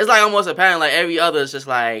pattern. It's like almost a pattern. Like every other is just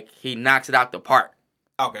like he knocks it out the park.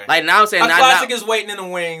 Okay. Like now I'm saying a not. classic is waiting in the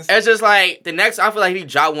wings. It's just like the next. I feel like if he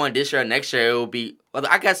drop one this year, next year it will be. Well,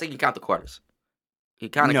 I guess he can count the quarters. He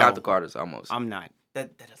kind of No. count the quarters almost. I'm not.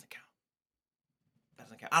 That doesn't count. That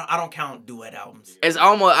doesn't count. I don't count duet albums. It's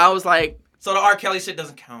almost. I was like, So the R. Kelly shit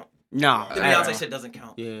doesn't count. No. The I- Beyonce shit doesn't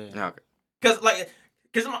count. Yeah. okay.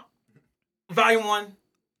 Cause my Volume 1,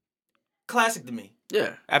 classic to me.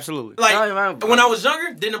 Yeah. Absolutely. Like No, when I was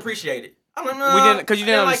younger, didn't appreciate it. I don't know. We didn't, because you I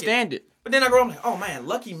didn't like it. understand it. But then I grew up like, oh man,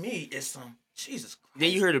 Lucky Me is some Jesus Christ.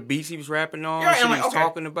 Then you heard the beats he was rapping on, Yeah, shit I'm he like, was okay.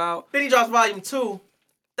 talking about. Then he drops Volume 2.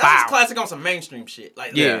 That's Bow. just classic on some mainstream shit.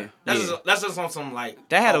 Like Yeah, that's yeah. that's just on some like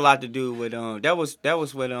That had a lot to do with that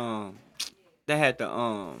was what that had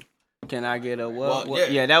the can I get a what? Well,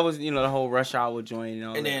 yeah. That was the whole Rush Hour joint and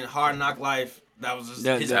all And that. then Hard Knock Life, that was just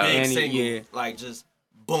The- his the big Annie, single. yeah. Like just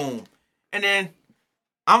boom. And then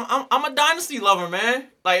I'm a Dynasty lover, man.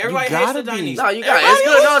 Like everybody hates gotta the be. Dynasty. No, you got. Everybody It's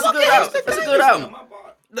good. No, else it's a good fucking album. hates the It's a good Dynasty.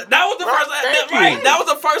 album. That was the first. That was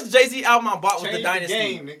the first Jay-Z album I bought was the Change Dynasty.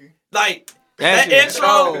 game, nigga. Like That's that it. intro.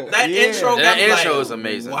 Oh, That yeah. intro. That got me intro like, is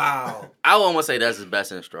amazing. Wow. I would almost say that's his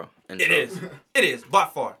best intro. It is. It is by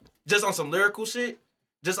far. Just on some lyrical shit.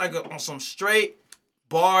 Just like on some straight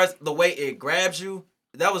bars. The way it grabs you.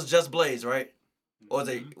 That was Just Blaze, right? Or is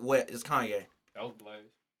it what? It's Kanye. That was Blaze.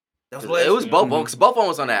 That was Blaze. It was both. Because both of them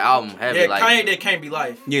was on that album. Heavy. Yeah, like, Kanye did Can't Be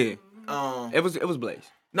Life. Yeah, It it was Blaze.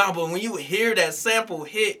 Nah, but when you hear that sample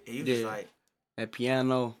hit, you just Yeah. like, That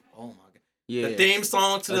piano. oh my god. Yeah. The theme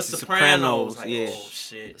song to That's The The Sopranos. Sopranos, Like, yeah. oh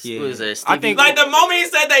shit. Yeah. What is it? I Stevie, think- Like the moment he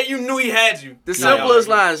said that, you knew he had you. the Like, simplest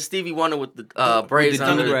oh, line is Stevie Wonder with the braids the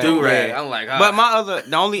under the do-rag. do-rag. Yeah. I'm like, But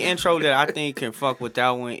the only intro that I think can fuck with that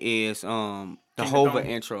one is the King Hova Kong.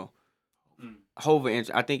 intro. Hova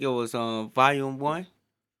intro. I think it was Volume 1.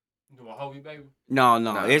 You doing Hobie, baby? No,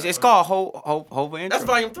 it's called Hova intro. That's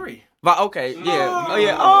volume 3. Okay, yeah. Oh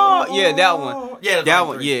yeah. Oh yeah, that one. Yeah, that's That volume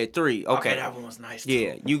one, 3. yeah, 3. Okay. That one was nice too.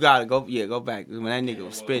 Yeah, you gotta go back. When that nigga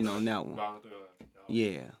was spitting on that one.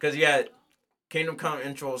 Yeah, Because you had Kingdom Come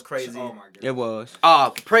intro was crazy. Oh my god. it was.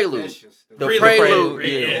 Prelude. That shit's The stupid. Prelude,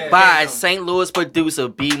 yeah. by St. Louis producer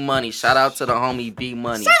B Money. Shout out to the homie B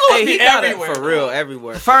Money. Hey, he got it everywhere, for bro. real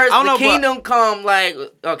everywhere. First, I don't the know, but- Kingdom Come, like,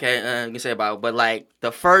 okay, you can say about it, but like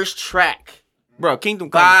the first track Bro, Kingdom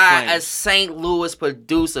Come by is a St. Louis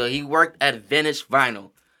producer. He worked at Vintage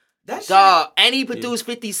Vinyl. That Dog, and he produced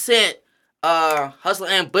 50 Cent, Hustle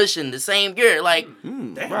and Bushin' the same year. Like,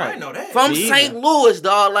 Damn, I right. didn't know that. from Me St. Louis,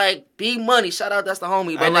 dog. Like, B Money. Shout out, that's the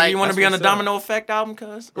homie. But Hey, like, nigga, you want to that's be on the what's up. Domino Effect album,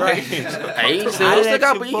 cuz? Right. hey, he still, I he let still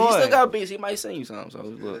got your beats. boy. He still got beats. He might sing you something. So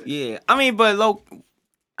look. Yeah, I mean, but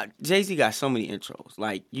Jay-Z got so many intros.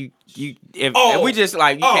 Like if Oh. we just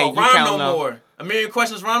like you Oh, can't you Rhyme count No up. More. A Million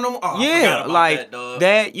Questions, Rhyme No More? Oh, I Yeah, forgot about like that, dog.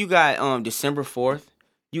 that. You got December 4th.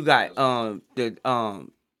 You got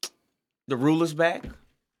the Rulers back.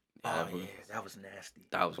 Oh, yeah, that was nasty.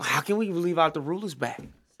 That was. How can we leave out the Rulers back?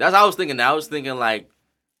 That's what I was thinking. I was thinking like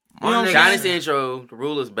You know what I'm Dynasty saying? intro, the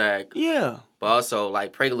Ruler's back, Yeah. but also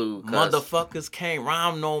like Prelude. 'Cause Motherfuckers can't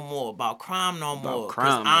rhyme no more about crime no more. 'Cause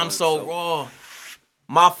crime, I'm man, so so- raw.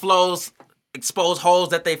 My flows expose holes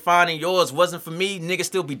that they find in yours. Wasn't for me, niggas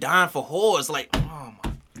still be dying for whores. Like, oh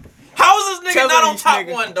my. How is this nigga Telling not on these top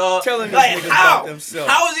niggas- one, dog? telling these Like, niggas how? about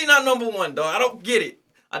themselves. How is he not number one, dog? I don't get it.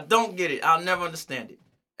 I don't get it. I'll never understand it.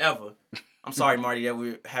 Ever. I'm sorry, Marty, that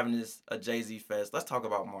we're having this a Jay-Z fest. Let's talk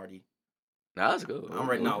about Marty. Nah, that's good. I'm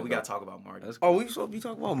ready. No, we gotta talk about Marty. That's Oh, good. we supposed to be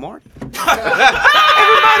talking about Marty? Everybody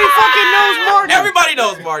fucking knows Marty. Everybody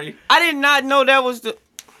knows Marty. I did not know that was the.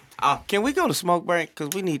 Ah. Can we go to smoke break? Cause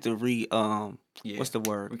we need to Yeah. what's the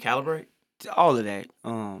word? Recalibrate? All of that.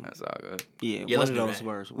 That's all good. Yeah, Yeah, one let's of do those that.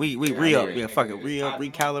 words. We re-up. Yeah, fuck it. Re-up,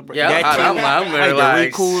 recalibrate. Yeah, that I'm too. ready, Like the like-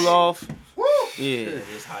 re-cool off. Yeah.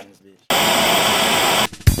 It's hot in this bitch.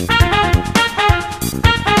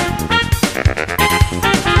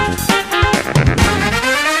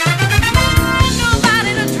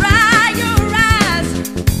 Nobody to dry your eyes,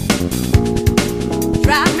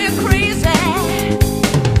 drive me crazy,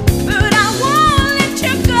 but I won't let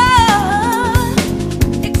you go.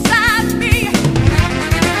 Excite me.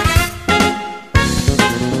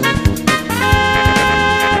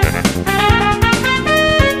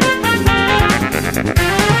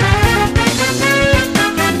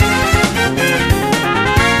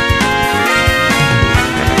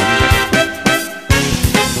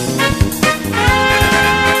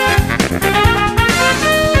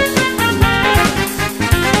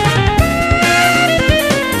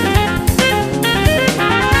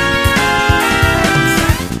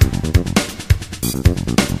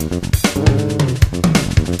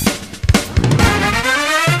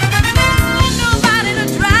 Nobody to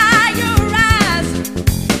dry your eyes,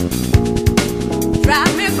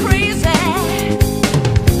 drive me crazy,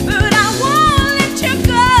 but I won't let you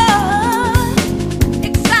go.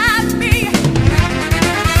 Excite me.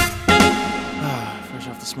 Fresh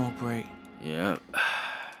off the smoke break. Yeah.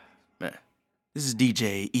 Man. This is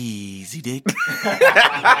DJ Easy Dick.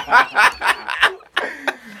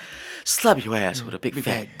 Slap your ass with a big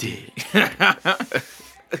fat dick.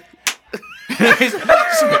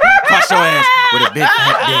 Crush your ass with a big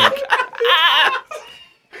fat dick.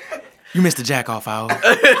 You missed the jack off hour.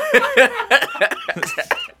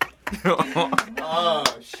 Oh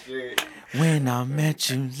shit. When I met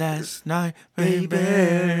you last night, baby.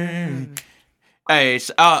 Hey,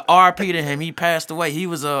 RP to him. He passed away. He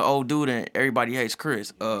was a old dude and Everybody Hates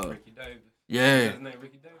Chris. Ricky Davis. Yeah, His name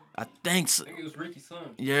Ricky Davis. I think so. I think it was Ricky's son.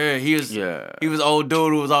 Yeah, he was. Yeah. He was old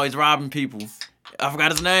dude who was always robbing people. I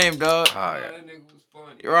forgot his name, dog. Oh, yeah. That nigga was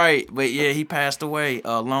funny. Right, but yeah, he passed away.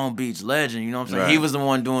 Long Beach legend, you know what I'm saying? Right. He was the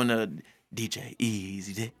one doing the DJ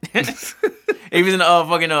Easy Dick. He was in the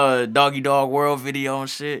fucking Doggy Dog World video and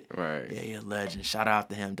shit. Right. Yeah, he a legend. Shout out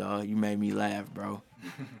to him, dog. You made me laugh, bro.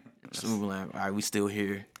 Super laugh. All right, we still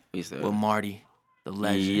here We still. with Marty, the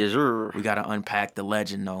legend. Yes, sir. We gotta unpack the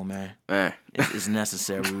legend, though, man. Man. It's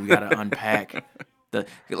necessary. We gotta unpack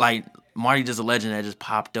Marty just a legend that just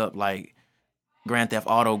popped up like Grand Theft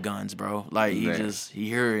Auto guns, bro. Like he Man. heard it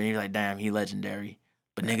and he's like, damn, he legendary.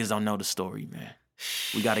 But niggas don't know the story, man.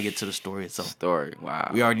 We gotta get to the story itself. Story.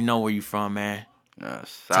 Wow. We already know where you from, man.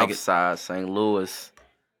 South it. Side, St. Louis,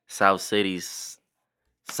 South Cities,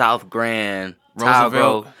 South Grand,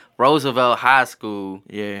 Roosevelt. Roosevelt High School,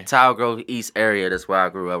 Yeah, Tower Grove East area. That's where I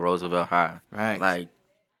grew up, Roosevelt High. right. Like,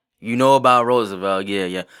 you know about Roosevelt,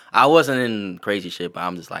 yeah. I wasn't in crazy shit, but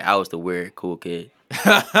I'm just like, I was the weird, cool kid.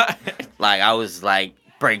 Like, I was like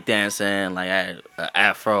breakdancing, like I had an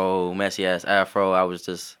afro, messy ass afro. I was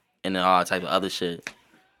just into all type of other shit.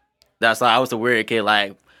 That's like, I was the weird kid.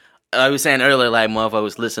 Like I was saying earlier, like motherfucker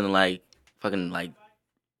was listening to like fucking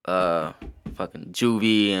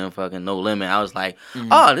Juvie and fucking No Limit. I was like,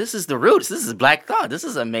 oh, this is the Roots. This is Black Thought. This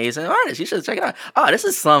is amazing artist. You should check it out. Oh, this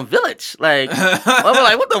is Slum Village. Like, I'm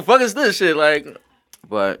like, what the fuck is this shit? Like,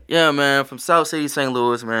 but yeah, man, from South City, St.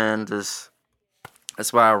 Louis, man, just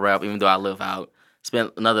that's why I rap. Even though I live out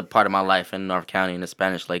spent another part of my life in North County in the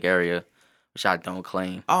Spanish Lake area, which I don't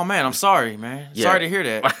claim. Oh man, I'm sorry, man. Yeah. Sorry to hear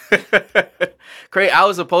that. Crazy. I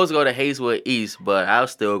was supposed to go to Hazelwood East, but I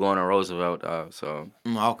was still going to Roosevelt. So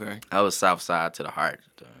Okay. I was South Side to the heart.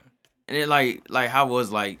 And then like how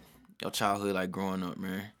was like your childhood like growing up,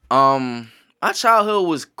 man? My childhood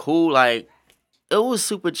was cool. Like, it was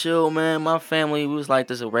super chill, man. My family was like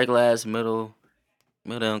this a regular ass middle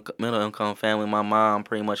income family. My mom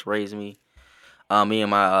pretty much raised me. Me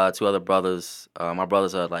and my two other brothers. My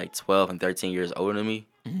brothers are like 12 and 13 years older than me.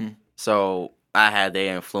 Mm-hmm. So I had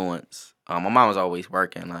their influence. My mom was always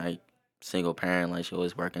working, like single parent, like she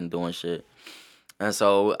always working, doing shit. And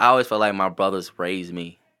so I always felt like my brothers raised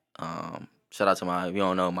me. Shout out to if you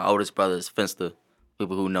don't know, my oldest brother is Finster.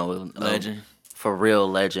 People who know, Legend. For real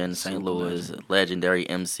legend, St. Super Louis, legend. legendary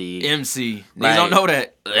MC. MC. Niggas Like, don't know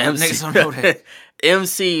that. Niggas don't know that.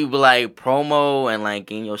 MC, like promo and like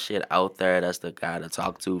getting your shit out there. That's the guy to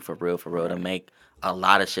talk to for real, to make a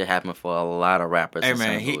lot of shit happen for a lot of rappers. Hey in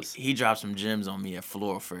man, St. Louis. he dropped some gems on me at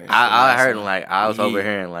Floor Fresh. I heard him, like I was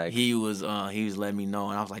overhearing like he was letting me know,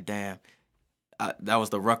 and I was like, damn. That was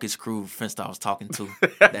the Ruckus crew Finsta I was talking to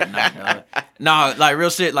that night. No, like real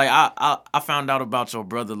shit. Like I found out about your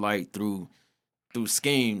brother like through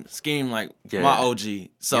Scheme like Yeah. my OG.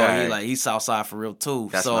 So Yeah. he's Southside for real too.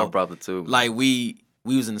 that's so my brother too. like we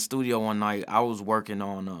was in the studio one night. I was working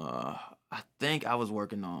on I think I was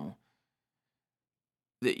working on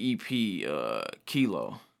the EP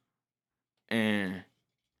Kilo, and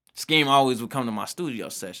Scheme always would come to my studio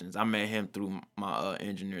sessions. I met him through my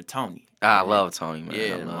engineer Tony. I love Tony, man.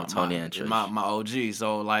 Yeah, I love Tony and Trish. my OG.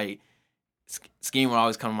 So like, Scheme would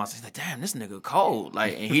always come to my session. Like, damn, this nigga cold.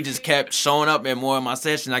 Like, and he just kept showing up at more of my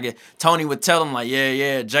sessions. Tony would tell him like,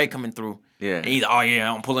 yeah, Jay coming through. Yeah. And he's, oh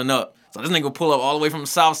yeah, I'm pulling up. So this nigga would pull up all the way from the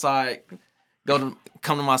south side, come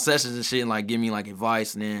to my sessions and shit, and like give me like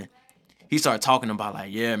advice. And then he started talking about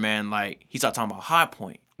like, yeah, man, like he started talking about High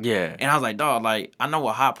Point. Yeah. And I was like, dog, like, I know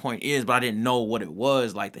what High Point is, but I didn't know what it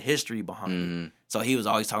was, like the history behind it. So he was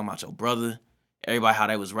always talking about your brother, everybody, how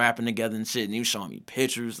they was rapping together and shit. And he was showing me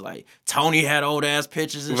pictures. Like, Tony had old ass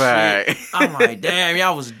pictures and shit. I'm like, damn,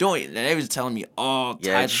 y'all was doing it. And they was telling me all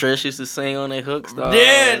Yeah, types. Trish used to sing on their hooks, dog.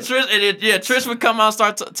 Yeah, Trish would come out and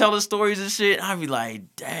start telling stories and shit. I'd be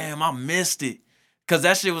like, damn, I missed it. Because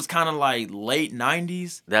that shit was kind of like late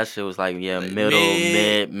 90s. That shit was like, yeah, mid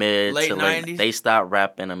late to late. 90s. They stopped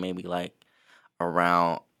rapping and maybe like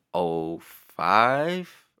around 05.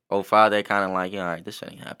 05, they kind of like, yeah, all right, this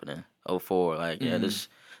shit ain't happening. 04, like, yeah, this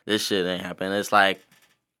shit ain't happening. It's like,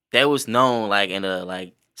 they was known like in the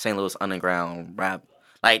like St. Louis underground rap.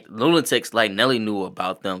 Like Lunatics, like Nelly knew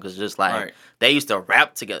about them because just like they used to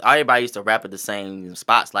rap together. Everybody used to rap at the same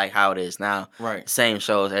spots, like how it is now. Right. Same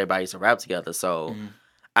shows, everybody used to rap together. So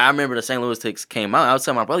I remember the St. Louis Ticks came out. I was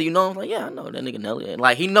telling my brother, you know him? Like, yeah, I know that nigga Nelly.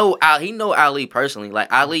 Like he know Ali personally.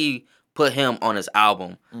 Like Ali put him on his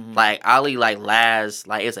album. Like Ali, like last,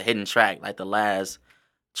 like it's a hidden track. Like the last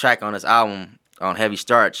track on his album on Heavy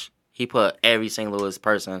Starch, he put every St. Louis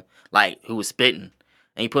person like who was spitting.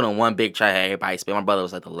 And he put on one big track, everybody spit. My brother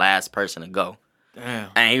was like the last person to go. Damn.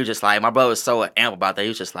 And he was just like, my brother was so amped about that. He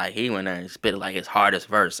was just like, he went there and spit like his hardest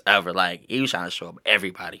verse ever. Like, he was trying to show up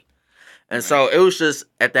everybody. And so it was just,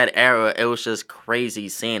 at that era, it was just crazy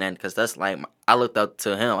seeing that. Because that's like, I looked up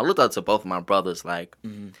to him. I looked up to both of my brothers. Like,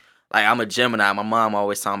 like I'm a Gemini. My mom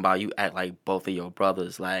always talking about you act like both of your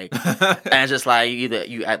brothers. Like, and it's just like, either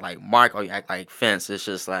you act like Mark or you act like Fence. It's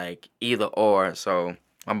just like either or. So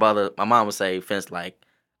my mom would say Fence like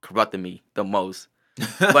corrupted me the most.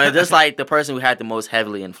 But just like the person who had the most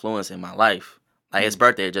heavily influence in my life. Like his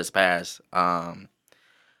birthday just passed. Happy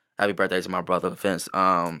birthday to my brother Fence.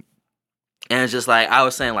 And it's just like I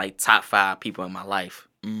was saying like top 5 people in my life.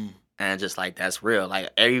 And just like that's real.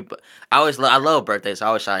 Like I love birthdays. So I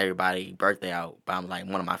always shout everybody birthday out. But I'm like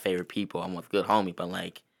one of my favorite people. I'm a good homie. But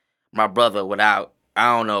like my brother I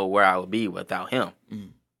don't know where I would be without him.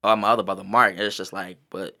 Or my other brother Mark. It's just like,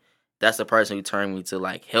 but that's the person who turned me to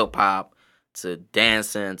like hip hop, to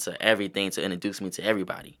dancing, to everything, to introduce me to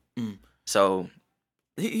everybody. So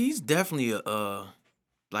He's definitely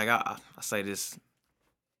like I say this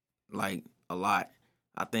like a lot.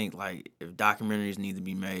 I think like if documentaries need to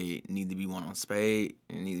be made, need to be one on Spade,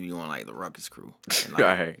 and need to be one like the Ruckus crew. And, like,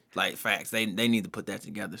 right. like facts, they need to put that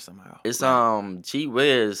together somehow. It's G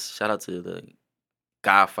Wiz. Shout out to the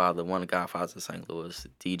Godfather, one of the Godfathers of St. Louis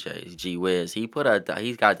DJs, G Wiz. He's got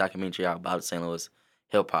a documentary out about St. Louis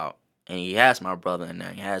hip hop, and he has my brother in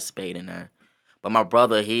there. He has Spade in there, but my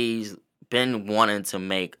brother, he's been wanting to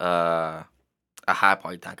make a High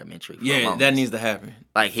Party documentary. Yeah, that needs to happen.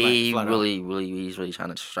 Like Flat he's out. really trying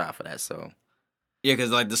to strive for that. So Yeah,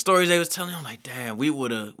 because like the stories they was telling, I'm like, damn, we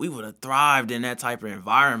would have thrived in that type of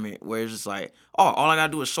environment where it's just like, oh, all I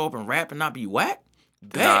gotta do is show up and rap and not be whack.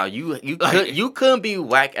 Bet. Nah, you couldn't be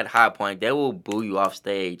whack at High Point. They will boo you off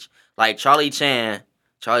stage. Like Charlie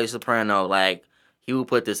Soprano, like he would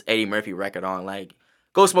put this Eddie Murphy record on, like,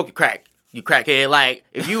 go smoke your crack, you crackhead. Like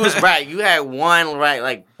if you was right, you had one right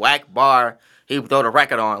like whack bar. He would throw the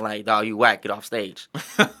record on, like, dog, you whack, get off stage.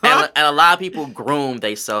 and a lot of people groomed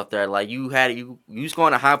themselves there. Like, you was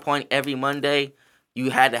going to High Point every Monday,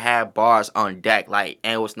 you had to have bars on deck, like,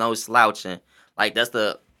 and it was no slouching. Like, that's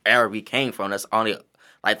the era we came from. That's only,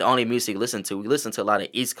 like, the only music we listened to. We listened to a lot of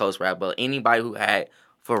East Coast rap, but anybody who had,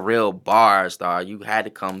 for real, bars, dog, you had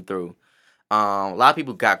to come through. A lot of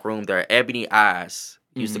people got groomed there. Ebony Eyes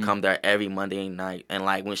used to come there every Monday night. And,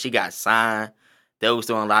 like, when she got signed, they was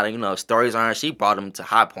doing a lot of, stories on her. She brought them to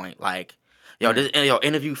High Point. Like,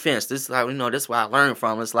 interview Fence. This is like, this is where I learned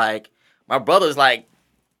from. It's like, my brother's like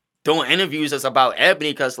doing interviews that's about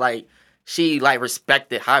Ebony because like she like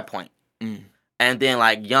respected High Point. And then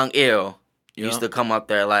like Young Ill used to come up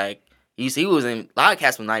there. Like, he was in, a lot of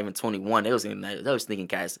cats were not even 21. They was sneaking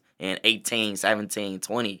cats in 18, 17,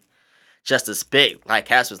 20 just to spit. Like,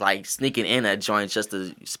 cats was like sneaking in that joint just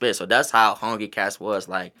to spit. So that's how hungry cats was.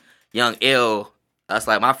 Like, Young Ill, that's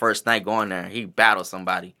like my first night going there. He battled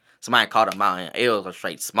somebody. Somebody called him out and Ill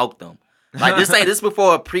straight smoked them. Like, this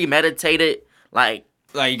before a premeditated, like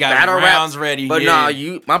you got battle rounds rap. ready. But yeah.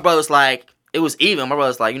 no, my brother's like, it was even. My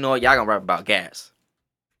brother's like, you know what, y'all gonna rap about gas.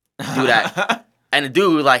 Do that. And the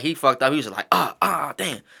dude, like, he fucked up. He was just like,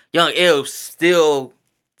 damn. Young Ill still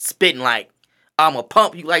spitting like, I'm gonna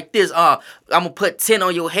pump you like this. I'm gonna put 10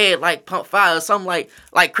 on your head like pump 5 or something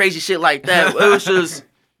like crazy shit like that. It was just,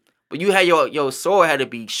 but you had your sword had to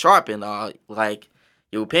be sharpened, like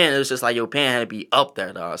your pen. It was just like your pen had to be up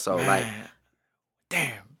there, dog. So man, like,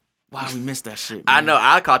 damn, why we missed that shit? Man? I know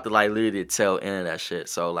I caught the like literally tail end of that shit.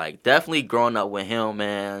 So like, definitely growing up with him,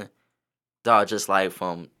 man, dog. Just like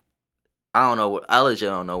from, I legit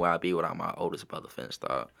don't know where I'd be without my oldest brother Finch,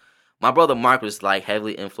 dog. My brother Mark was like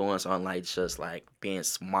heavily influenced on like just like being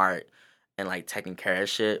smart and like taking care of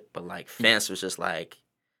shit, but like Finch was just like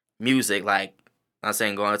music, like. I'm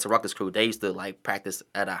saying going to Ruckus Crew, they used to like practice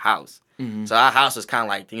at a house. So our house was kind of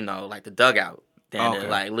like, like the dugout. Then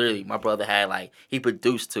like literally my brother had like, he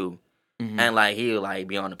produced too. And like he would like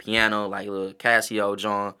be on the piano, like little Casio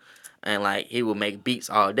John. And like he would make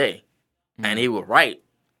beats all day. And he would write.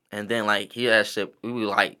 And then like he had shit, he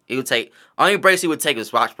would take, only breaks he would take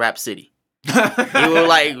was watch Rap City. He would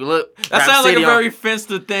like look. That sounds like a very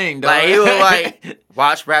Finster thing, though. Like he would like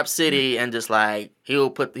watch Rap City and just like he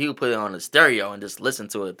would put it on the stereo and just listen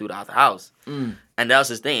to it throughout the house. And that was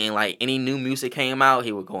his thing. Like any new music came out,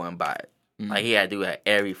 he would go and buy it. Like he had to do that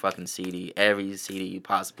every fucking CD, every CD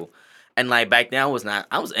possible. And like back then, I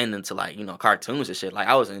was into like cartoons and shit. Like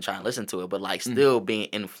I wasn't trying to listen to it, but like still being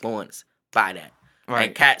influenced by that. Right.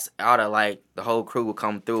 And cats out of like the whole crew would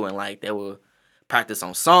come through and like they would practice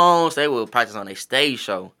on songs. They would practice on their stage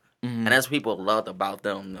show. And that's what people loved about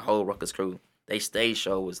them, the whole Ruckus Crew. Their stage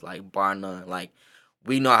show was like bar none. Like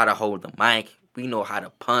we know how to hold the mic. We know how to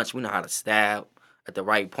punch. We know how to stab at the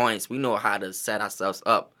right points. We know how to set ourselves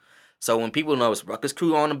up. So when people know it's Ruckus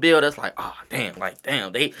Crew on the bill, that's like, oh damn,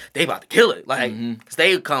 they about to kill it. Like, cause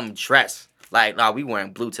they come dressed. Like, nah, we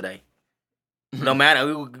wearing blue today. No matter,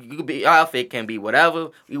 you could be, our outfit can be whatever.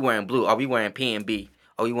 We wearing blue. Or we wearing P&B.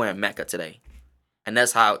 Or we wearing Mecca today. And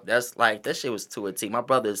that's like, that shit was to a T. My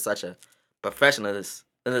brother is such a professionalist.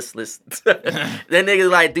 That nigga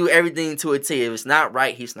like do everything to a T. If it's not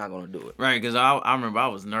right, he's not gonna do it. Right, because I remember I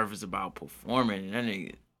was nervous about performing, and that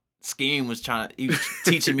nigga Scheme was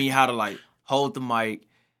teaching me how to like hold the mic,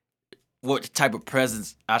 what type of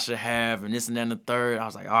presence I should have, and this and that and the third. I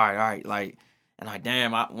was like, all right, like, and like,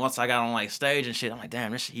 damn. Once I got on like stage and shit, I'm like,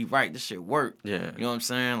 damn, this shit, he right, this shit worked. Yeah, you know what I'm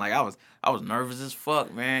saying? Like I was nervous as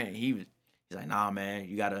fuck, man. He's like, nah, man,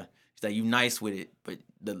 you gotta. He's like, you nice with it, but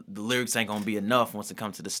the lyrics ain't gonna be enough once it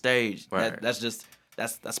comes to the stage. Right.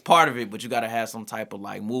 That's part of it, but you gotta have some type of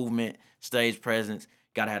like movement, stage presence.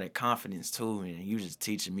 Gotta have that confidence too, and you just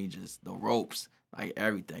teaching me just the ropes, like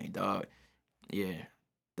everything, dog. Yeah.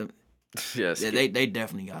 Yes. Yeah, they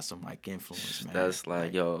definitely got some like influence, man. That's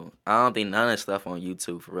like, yo, I don't think none of that stuff on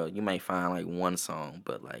YouTube for real. You may find like one song,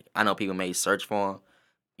 but like I know people may search for them.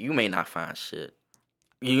 You may not find shit.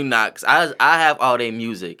 You not, cause I have all their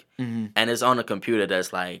music, and it's on a computer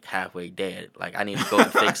that's like halfway dead. Like I need to go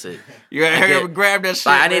and fix it. You gotta grab that shit.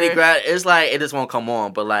 Like, I need to grab. It's like it just won't come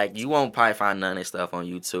on. But like you won't probably find none of this stuff on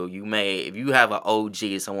YouTube. You may, if you have an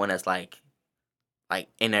OG, someone that's like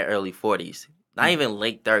in their early 40s, not even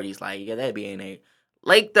late 30s. Like that'd be in their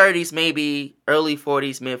late 30s, maybe early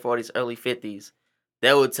 40s, mid 40s, early 50s,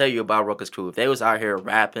 they would tell you about Ruckus Crew. If they was out here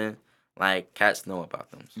rapping, like cats know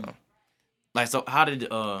about them. So, Like, so how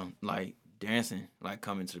did like dancing like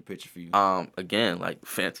come into the picture for you? again, like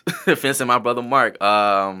Fence, Fence and my brother Mark.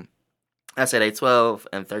 I say they 12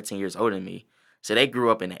 and 13 years older than me, so they grew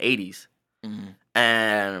up in the 80s,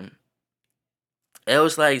 and it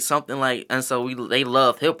was like something like, and so they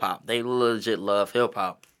love hip hop. They legit love hip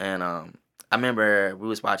hop, and I remember we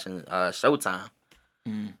was watching Showtime,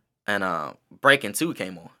 and Breaking 2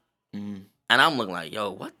 came on, and I'm looking like,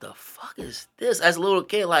 yo, what the fuck is this? As a little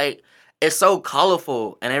kid, like, it's so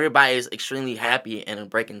colorful, and everybody is extremely happy in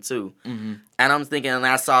Breaking 2. And I'm thinking, and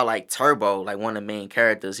I saw like Turbo, like one of the main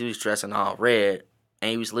characters. He was dressing all red,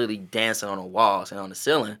 and he was literally dancing on the walls and on the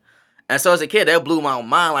ceiling. And so as a kid, that blew my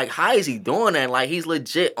mind. Like, how is he doing that? Like, he's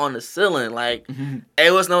legit on the ceiling. Like,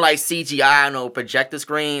 it was no like CGI, no projector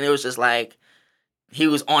screen. It was just like he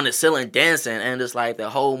was on the ceiling dancing, and just like the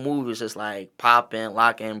whole movie was just like popping,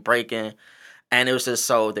 locking, breaking. And it was just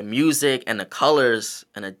so the music and the colors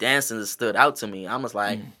and the dancing just stood out to me. I was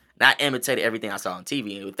like, I imitated everything I saw on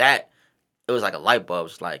TV. And with that, it was like a light bulb. It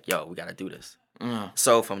was like, yo, we got to do this.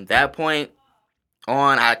 So from that point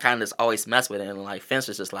on, I kind of just always mess with it. And like Fence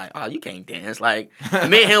was just like, oh, you can't dance. Like,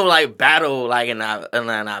 me and him like battle like in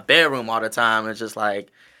our bedroom all the time. And just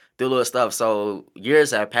like do little stuff. So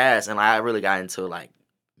years have passed, and I really got into like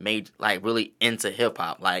really into hip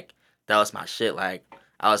hop. Like, that was my shit. Like,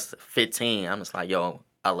 I was 15. I'm just like, yo,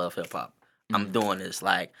 I love hip hop. I'm doing this.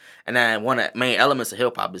 Like, and then one of the main elements of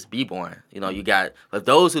hip hop is b-boying. You know, you got, for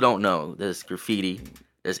those who don't know, there's graffiti,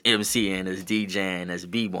 there's MCing, there's DJing, there's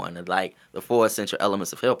b-boying. There's like the 4 essential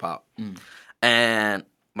elements of hip hop. And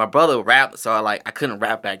my brother rapped, so I couldn't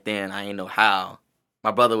rap back then. I didn't know how.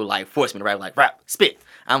 My brother would like force me to rap, like, rap, spit.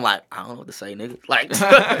 I'm like, I don't know what to say, nigga. Like,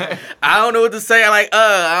 I don't know what to say. Like,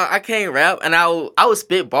 I can't rap. And I would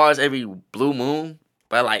spit bars every blue moon.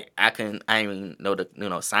 But like I didn't even know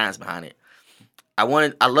the science behind it. I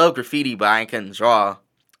love graffiti, but I couldn't draw.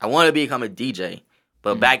 I wanted to become a DJ,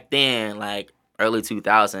 but back then, like early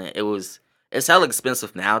 2000, it's hella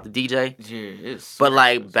expensive now to DJ. Yeah, it's. But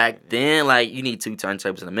like back then, like you need 2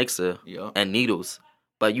 turntables and a mixer and needles.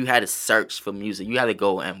 But you had to search for music. You had to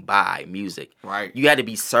go and buy music. Right. You had to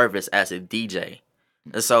be serviced as a DJ.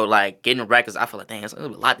 And so like getting records, I feel like, dang, it's a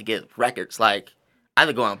lot to get records. Like I had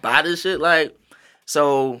to go and buy this shit. Like.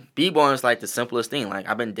 So b-boying is like the simplest thing. Like,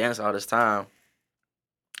 I've been dancing all this time.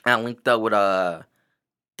 And I linked up with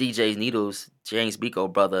DJ Needles, James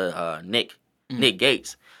Biko brother, Nick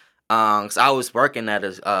Gates. So I was working at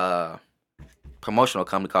a promotional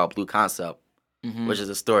company called Blue Concept, which is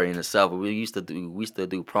a story in itself. We used to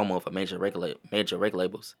do promo for major record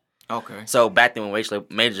labels. Okay. So back then when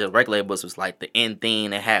major record labels was like the end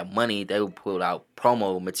thing, they had money, they would put out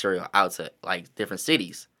promo material out to like different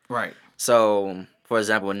cities. Right. So, for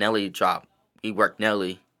example, when Nelly dropped, we worked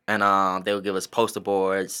Nelly, and they would give us poster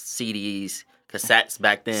boards, CDs, cassettes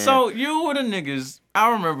back then. So you were the niggas.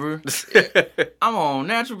 I remember. I'm on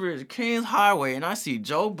Natural Bridge, Kings Highway, and I see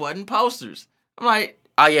Joe Budden posters. I'm like,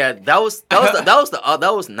 oh yeah, that was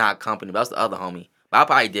not company. That was the other homie. But I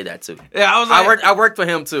probably did that too. Yeah, I was like, I worked for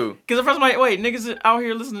him too. Cause at first I'm like, wait, niggas out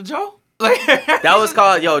here listening to Joe? Like that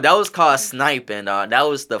was called sniping. That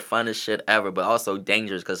was the funnest shit ever, but also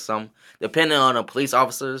dangerous because depending on the police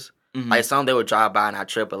officers, like some they would drive by and I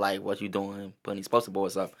trip, but like, what you doing putting these poster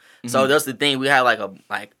boards up? So that's the thing. We had like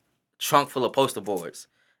a trunk full of poster boards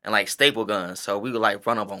and like staple guns. So we would like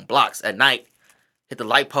run up on blocks at night, hit the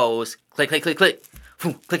light poles, click, click, click, click,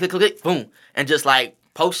 boom, click, click, click, click, boom, and just like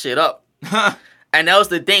post shit up. And that was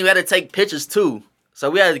the thing. We had to take pictures too.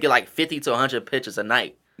 So we had to get like 50 to 100 pictures a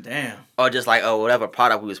night. Damn. Or just like, whatever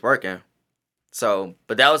product we was working. So,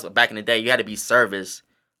 but that was back in the day. You had to be serviced,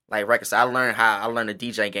 like records. So I learned the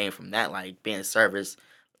DJ game from that, like being serviced.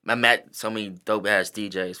 I met so many dope ass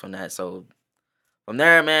DJs from that. So from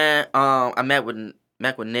there, man, I met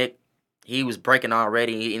with Nick. He was breaking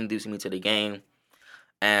already. He introduced me to the game,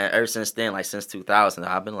 and ever since then, like since 2000,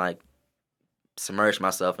 I've been like submerged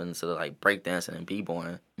myself into like breakdancing and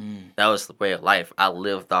b-boying. That was the way of life. I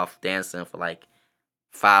lived off dancing for like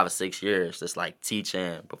 5 or 6 years, just like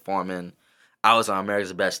teaching, performing. I was on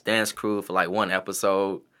America's Best Dance Crew for like 1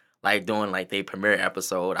 episode, like doing like their premiere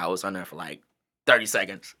episode. I was on there for like 30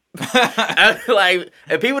 seconds. Like,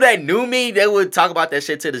 and people that knew me, they would talk about that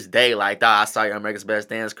shit to this day. Like, dawg, I saw you on America's Best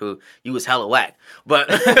Dance Crew. You was hella whack. But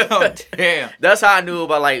oh, damn. That's how I knew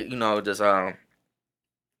about like, just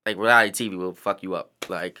like reality TV will fuck you up.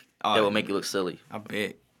 Like, they will make you look silly. I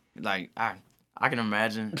bet. Like, I can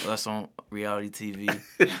imagine us on reality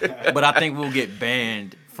TV, but I think we'll get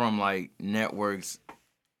banned from like networks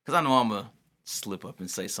Cause I know I'm gonna slip up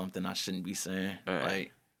and say something I shouldn't be saying.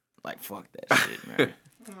 Right. Like fuck that shit, man.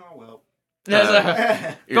 Oh well.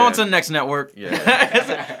 Go on to the next network.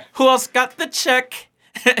 Yeah. Who else got the check?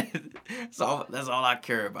 That's all I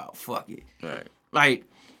care about. Fuck it. Right.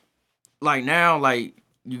 Like now, like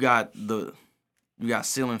you got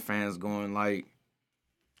ceiling fans going. Like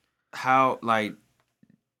how like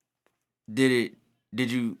did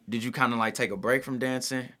you kind of like take a break from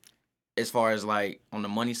dancing, as far as like on the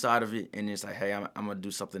money side of it, and it's like, hey, I'm gonna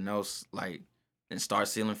do something else, like, and start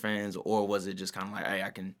ceiling fans, or was it just kind of like, hey, I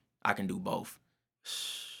can do both?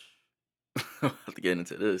 I have to get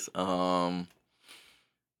into this. So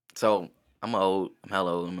I'm old. I'm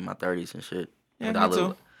hella old. I'm in my 30s and shit. Yeah, I me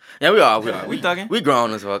too. Yeah, we are. We thugging. We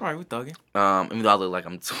grown as fuck. All right, we thugging. Even though I look like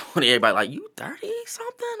I'm 20, everybody like, you 30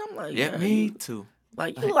 something? I'm like, Yeah, me too.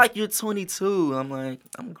 Like, you look like you're 22. I'm like,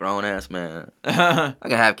 I'm a grown ass man. I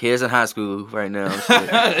can have kids in high school right now.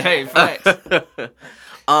 Hey, facts.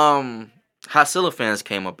 How Ceiling Fans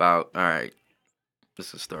came about. All right, this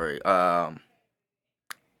is a story. I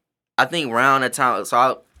think around that time,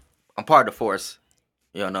 so I'm part of the Force.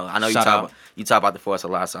 You know, I know you Shout talk out. about the Force a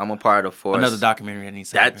lot, so I'm a part of the Force. Another documentary that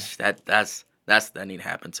needs to happen. That need to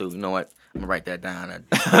happen too. You know what? I'm gonna write that down.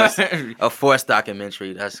 A Force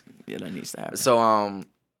documentary. That needs to happen. So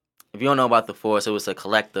if you don't know about the Force, it was a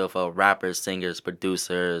collective of rappers, singers,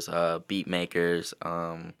 producers, beat makers,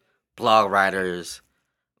 blog writers,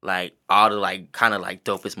 like all the like kind of like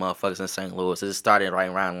dopest motherfuckers in St. Louis. It started right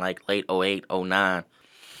around like late 08, 09.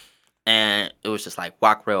 And it was just like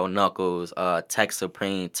Walkrell Knuckles, Tech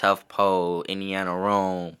Supreme, Tough Poe, Indiana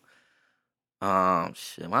Rome.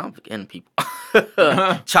 Shit, why am I forgetting people?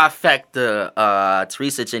 Trifecta,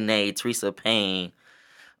 Teresa Janae, Teresa Payne.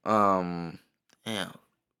 Damn,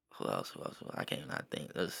 who else? I can't not think.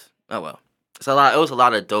 Oh well, it's a lot. It was a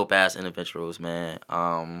lot of dope ass individuals, man.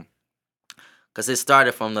 Cause it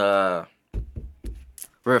started from the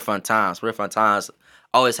Riverfront Times. Riverfront Times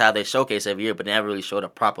always have their showcase every year, but they never really showed a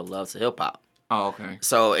proper love to hip hop. Oh, okay.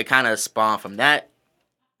 So it kind of spawned from that.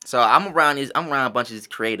 So I'm around a bunch of these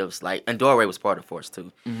creatives, like, and Doorway was part of Force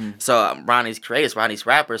too. Mm-hmm. So I'm around these creatives, around these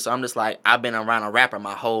rappers. So I'm just like, I've been around a rapper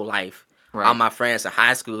my whole life. Right. All my friends in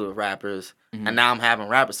high school were rappers, Mm-hmm. and now I'm having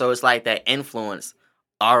rappers. So it's like that influence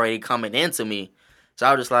already coming into me. So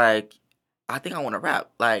I was just like, I think I want to rap,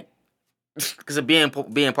 like, because of being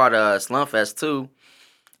part of Slumfest too.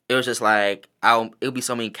 It was just like, it'll be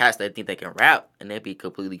so many cats that think they can rap, and they'd be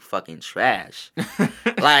completely fucking trash.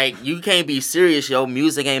 Like, you can't be serious. Your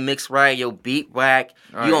music ain't mixed right. Your beat whack.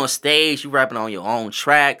 Right. You on stage, you rapping on your own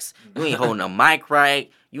tracks. You ain't holding a mic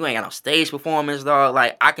right. You ain't got no stage performance, dog.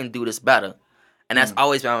 Like, I can do this better. And that's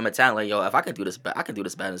always been my mentality. Like, yo, if I can do this better, I can do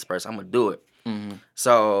this better than this person. I'm going to do it. Mm-hmm.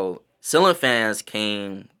 So, Ceiling Fans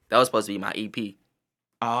came, that was supposed to be my EP.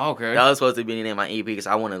 Oh, okay. That was supposed to be the name of my EP because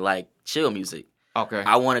I wanted, like, chill music. Okay.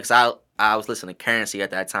 I wanted, because I was listening to Currency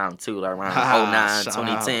at that time too, like around 09, Shout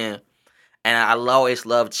 2010. And I always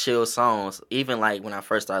loved chill songs. Even like when I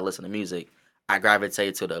first started listening to music, I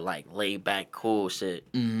gravitated to the like laid back cool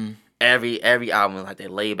shit. Mm-hmm. Every album like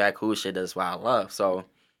that laid back cool shit. That's what I love. So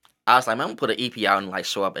I was like, man, I'm gonna put an EP out and like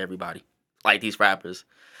show up everybody, like these rappers.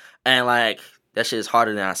 And like that shit is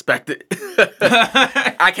harder than I expected.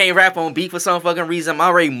 I can't rap on beat for some fucking reason. I'm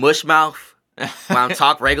already mush mouth. When I'm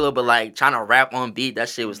talk regular, but like trying to rap on beat, that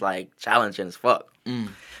shit was like challenging as fuck.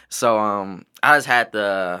 So I just had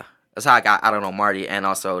that's how I got I don't know Marty and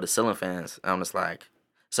also the Ceiling Fans. I'm just like,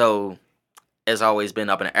 so it's always been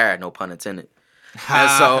up in the air, no pun intended.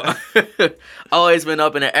 And so always been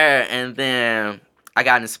up in the air, and then I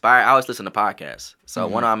got inspired. I always listen to podcasts. So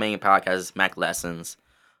one of our main podcasts is Mac Lessons.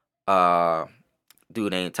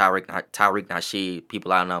 Dude named Tariq Nasheed.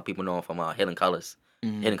 People I know, people know him from Hidden Colors.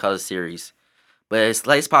 Hidden Colors series. But his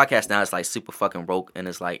latest podcast now is like super fucking broke and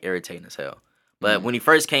it's like irritating as hell. But when he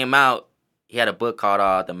first came out, he had a book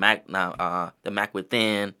called The Mac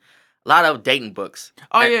Within. A lot of dating books.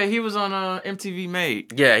 Oh yeah, he was on MTV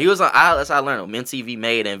Made. Yeah, he was on. That's how I learned him. MTV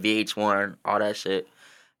Made and VH1, all that shit.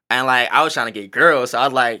 And like I was trying to get girls, so I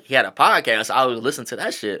was like, he had a podcast, so I would listen to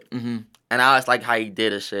that shit. Mm-hmm. And I was like how he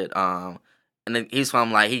did his shit. And then he's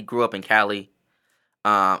from like he grew up in Cali.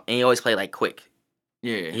 And he always played like Quick.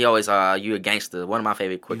 Yeah. He always You a Gangster, one of my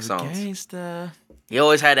favorite Quick songs. Gangsta. He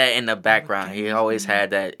always had that in the background. He always had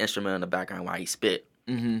that instrument in the background while he spit.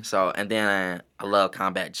 Mm-hmm. So and then I love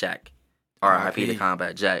Combat Jack. R.I.P. to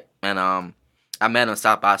Combat Jack. And I met him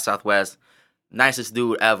South by Southwest. Nicest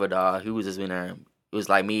dude ever, dog. He was just in there. It was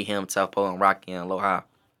like me, him, Tough Poe, and Rocky and Aloha.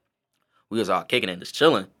 We was all kicking it, just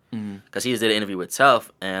chilling. Because he just did an interview with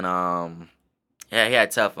Tough. And yeah, he had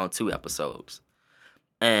Tough on 2 episodes.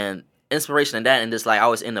 And inspiration in that, and just like I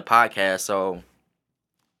was in the podcast, so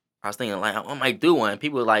I was thinking like I might do one.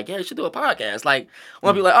 People were like, yeah, you should do a podcast. Like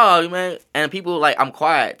one people like, oh man, and people like I'm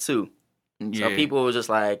quiet too. Yeah. So people were just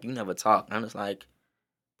like, you never talk. I'm just like,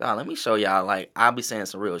 dawg, let me show y'all. Like I'll be saying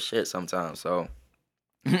some real shit sometimes. So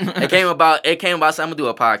it came about. So I'm gonna do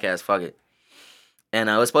a podcast. Fuck it. And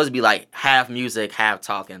it was supposed to be like half music, half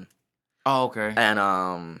talking. Oh, okay. And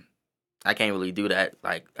I can't really do that.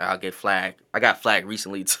 Like I'll get flagged. I got flagged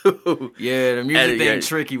recently too. Yeah, the music And, thing yeah.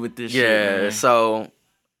 tricky with this Yeah. shit, man. So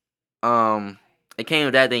it came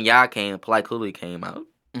with that. Then y'all came. Polite Cooley came out.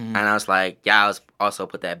 Mhm. And I was like, y'all also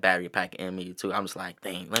put that battery pack in me too. I'm just like,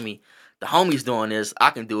 dang, the homies doing this,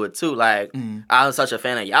 I can do it too. Like, Mhm. I was such a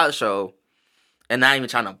fan of y'all show, and not even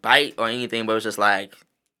trying to bite or anything, but it was just like,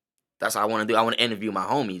 that's what I want to do. I want to interview my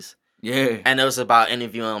homies. Yeah. And it was about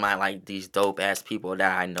interviewing my, like, these dope-ass people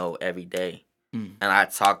that I know every day. Mm. And I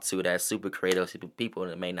talk to that super creative people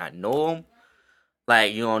that may not know them.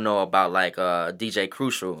 Like, you don't know about, like, DJ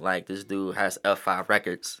Crucial. Like, this dude has F5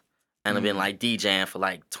 Records. And I've been, like, DJing for,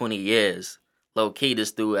 like, 20 years. Low-key,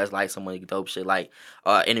 this dude has, like, some really dope shit. Like,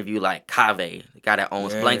 interview, like, Kave, the guy that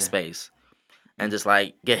owns Yeah. Blank Space. And just,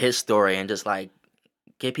 like, get his story and just, like,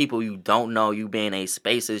 get people you don't know. You been in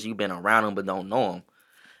spaces, you been around them but don't know them.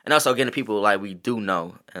 And also getting people, like, we do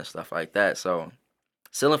know and stuff like that. So,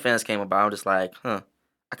 Ceiling Fans came about. I'm just like, I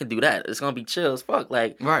can do that. It's going to be chill as fuck.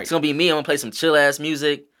 Like, Right. it's going to be me. I'm going to play some chill-ass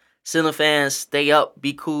music. Ceiling Fans, stay up,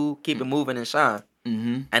 be cool, keep it moving and shine.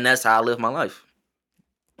 Mm-hmm. And that's how I live my life.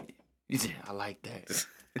 Yeah, I like that.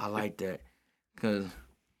 I like that. Cause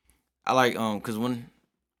I like cause when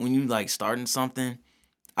you like starting something,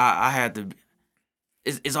 I had to.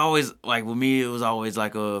 It's always like with me. It was always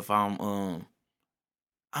like if I'm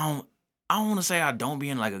I don't want to say I don't be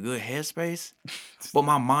in like a good headspace, but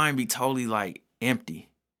my mind be totally like empty,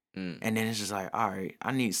 Mm. and then it's just like, all right,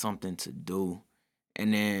 I need something to do,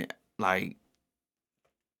 and then like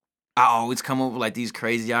I always come up with like these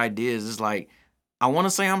crazy ideas. It's like I want to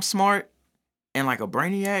say I'm smart and like a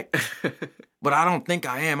brainiac, but I don't think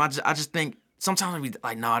I am. I just think sometimes I be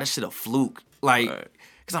like, nah, this shit a fluke. Like, Right.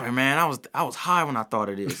 cause I'm like, man, I was high when I thought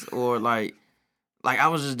of this, or like I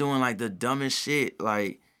was just doing like the dumbest shit.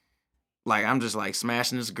 Like I'm just like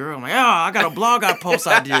smashing this girl. I'm like, oh, I got a blog I post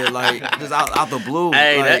idea, like just out the blue.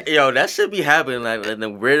 Hey, like, that should be happening like in the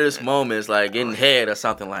weirdest moments, like getting head or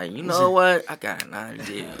something. Like, you know what? I got an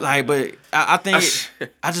idea. Like, but I think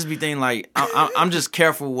I just be thinking like I'm just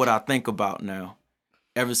careful what I think about now.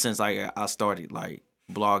 Ever since like I started like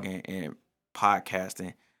blogging and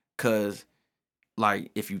podcasting, cause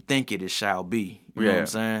like if you think it shall be. You know what Yeah. I'm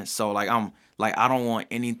saying? So like I don't want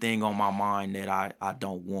anything on my mind that I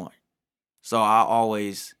don't want. So I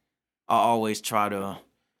always try to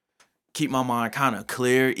keep my mind kind of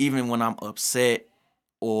clear, even when I'm upset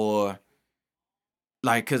or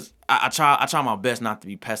like, cause I try my best not to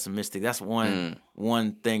be pessimistic. That's one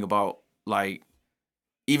thing about like,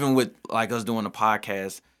 even with like us doing the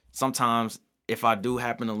podcast. Sometimes if I do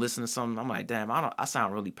happen to listen to something, I'm like, damn, I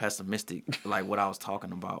sound really pessimistic. Like what I was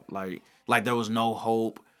talking about, like there was no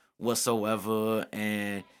hope whatsoever,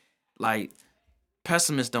 and like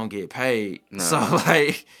pessimists don't get paid. No. So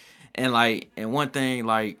and one thing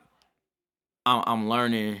like I'm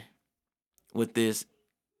learning with this,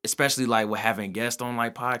 especially like with having guests on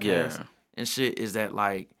like podcasts Yeah. and shit, is that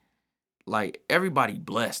like everybody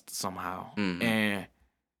blessed somehow. Mhm. And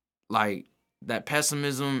like that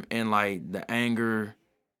pessimism and like the anger,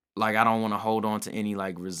 like I don't want to hold on to any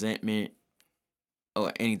like resentment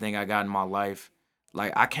or anything I got in my life.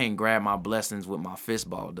 Like I can't grab my blessings with my fist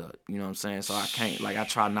balled up. You know what I'm saying? So I can't, like I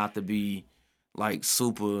try not to be like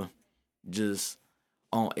super just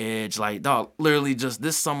on edge. Like dog, literally just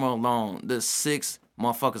this summer alone, there's 6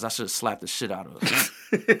 motherfuckers I should have slapped the shit out of.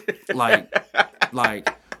 like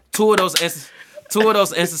two of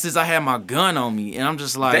those instances I had my gun on me, and I'm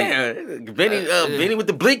just like, Damn, Benny with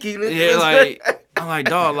the blinky. yeah, like I'm like,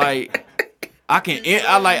 dog, like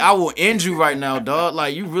I will end you right now, dog.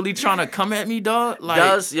 Like you really trying to come at me, dog? Like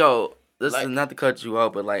This is not to cut you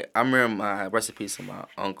off, but like I remember my recipes from my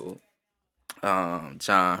uncle,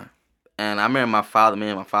 John, and I remember my father. Me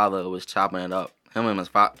and my father was chopping it up. Him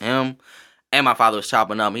and my father was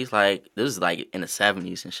chopping up. He's like, this is like in the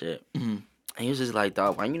 70s and shit. Mhm. And he was just like,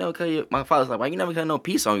 dog, why you never cut my father's like, why you never cut no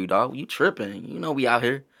piece on you, dog? You tripping? You know we out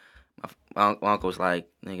here. My uncle was like,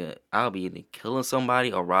 nigga, I'll be either killing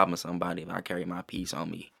somebody or robbing somebody if I carry my piece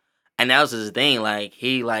on me. And that was his thing. Like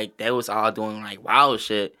he they was all doing like wild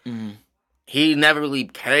shit. Mhm. He never really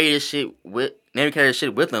carried his shit with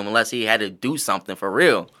him unless he had to do something for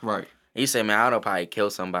real. right. He said, man, I'd probably kill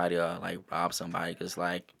somebody or like rob somebody because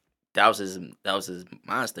like that was his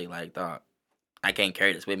mind state. Like, dog, I can't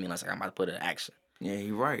carry this with me unless I'm about to put it in action. Yeah,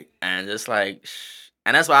 you're right. And just like,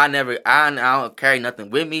 and that's why I don't carry nothing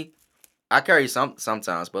with me. I carry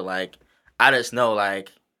sometimes, but like, I just know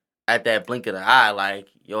like, at that blink of the eye, like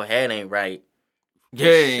your head ain't right. Yeah,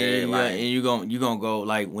 Shit, and like- you gonna go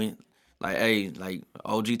like when, like, hey, like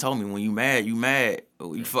OG told me, when you mad, you mad.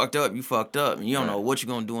 You fucked up, you fucked up, and you don't know what you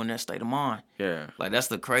gonna do in that state of mind. Yeah. Like that's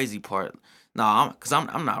the crazy part. Nah,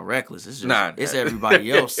 I'm not reckless. It's just Nah. it's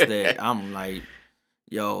everybody else that I'm like,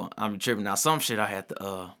 yo, I'm tripping. Now some shit I had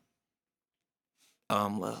to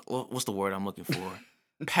what's the word I'm looking for?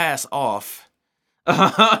 Pass off.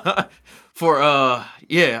 For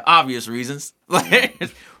obvious reasons.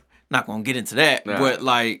 Like not gonna get into that, Nah. but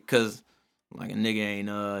like, cause like a nigga ain't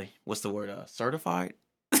what's the word, certified.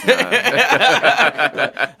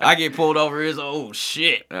 I get pulled over, is oh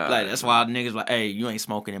shit. Like that's why niggas like, hey, you ain't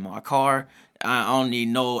smoking in my car. I don't need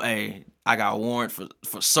no, hey, I got a warrant for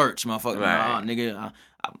search, motherfucker. Right. Nah, nigga,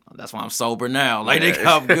 that's why I'm sober now. Like Yeah. nigga,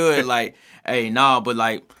 I'm good. Like, hey, nah, but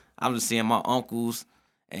like I'm just seeing my uncles,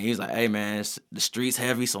 and he's like, hey man, the streets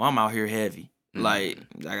heavy, so I'm out here heavy. Like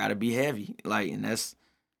I gotta be heavy. Like, and that's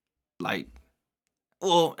like,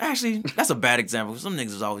 well, actually, that's a bad example. Some niggas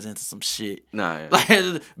is always into some shit. Nah, yeah.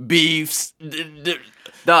 Like beefs,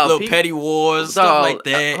 Dog, little people- petty wars, stuff Dog, like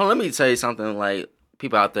that. Let me tell you something. Like,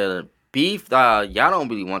 people out there, beef, y'all don't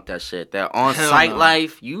really want that shit. That on-site no.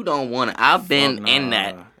 life, you don't want to. I've been Fuck in nah.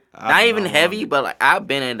 that. I Not do even not heavy, want it. but like I've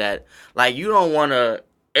been in that. Like, you don't want to.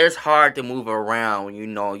 It's hard to move around when you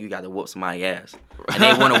know you got to whoop somebody's ass, and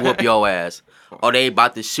they want to whoop your ass, or they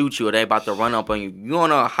about to shoot you, or they about to run up on you. You don't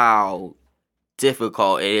know how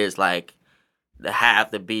difficult it is, like, to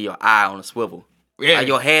have to be your eye on a swivel. Yeah. Like,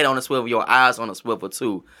 your head on a swivel, your eyes on a swivel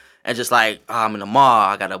too. And just like, oh, I'm in the mall,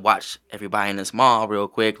 I gotta watch everybody in this mall real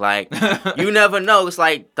quick. Like, you never know. It's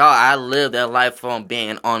like, dog, I live that life from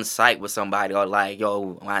being on site with somebody, or like, yo,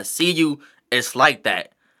 when I see you, it's like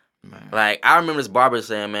that. Man. Like, I remember this barber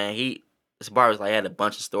saying, man, this barber's like had a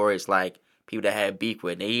bunch of stories, like people that had beef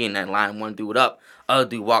with. He in that line, one dude up, other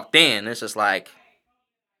dude walked in. It's just like,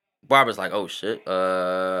 barber's like, oh shit,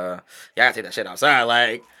 yeah, I gotta take that shit outside.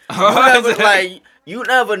 Like, you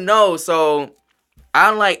never know. So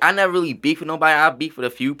I never really beef with nobody. I beef with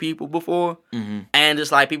a few people before, and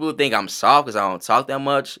just like people think I'm soft because I don't talk that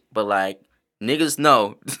much, but like niggas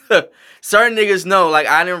know, certain niggas know. Like,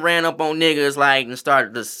 I done ran up on niggas like and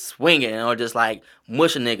started just swinging or just like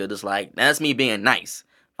mush a nigga. Just like, that's me being nice.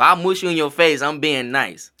 If I mush you in your face, I'm being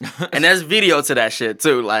nice, and there's video to that shit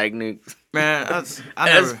too. Like, niggas. Man,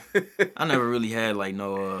 I never really had like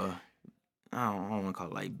no I don't want to call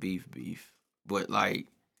it like beef, but like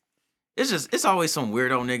it's always some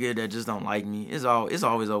weirdo nigga that just don't like me. It's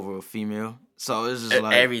always over a female, so it's just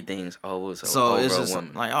like everything's over. so over it's a just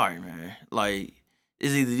woman. like, all right, man, like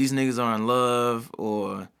it's either these niggas are in love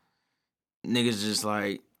or niggas just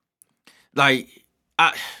like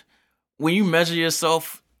when you measure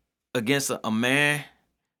yourself against a man,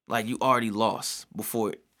 like you already lost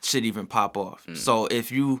before shit even pop off. So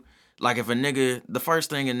if you like, if a nigga, the first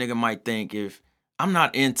thing a nigga might think, if I'm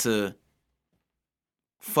not into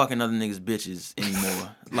fucking other niggas bitches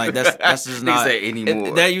anymore, like that's just Niggas not say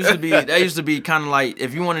anymore. That used to be kind of like,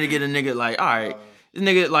 if you wanted to get a nigga like, all right, this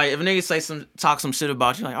nigga, like if a nigga talk some shit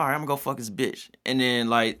about you, like, all right, I'm gonna go fuck his bitch, and then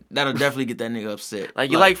like that'll definitely get that nigga upset. Like,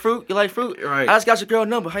 you like fruit? You like fruit? Right. I just got your girl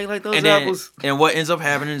number. How you like those And then, apples? and what ends up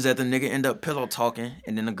happening is that the nigga end up pillow talking,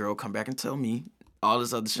 and then the girl come back and tell me all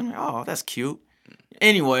this other shit. I'm like, oh, that's cute.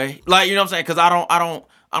 Anyway, like, you know what I'm saying? Because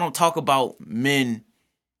I don't talk about men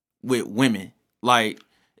with women. Like,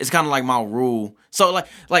 it's kind of like my rule. So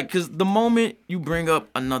like, because the moment you bring up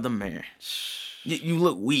another man, you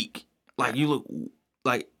look weak. Like, you look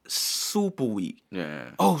like super weak. Yeah.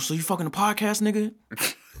 Oh, so you fucking a podcast, nigga?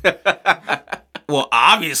 Well,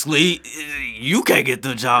 obviously, you can't get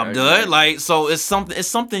the job done. Like, so it's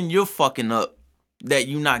something you're fucking up that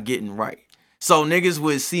you not getting right. So niggas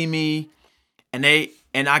would see me, and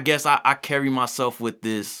I guess I carry myself with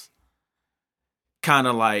this kind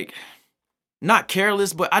of like, not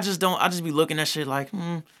careless, but I just be looking at shit like,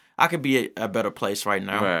 I could be at a better place right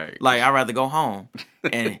now. Right. Like, I'd rather go home.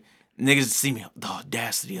 And niggas see me, the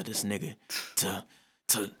audacity of this nigga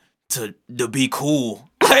to be cool.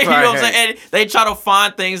 Like, you know what I'm saying? And they try to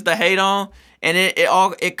find things to hate on, and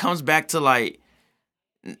it comes back to like,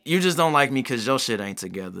 you just don't like me because your shit ain't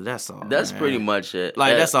together. That's all. That's man. pretty much it.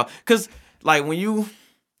 Like, that's all. Because, like,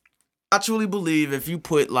 I truly believe if you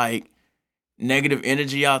put, like, negative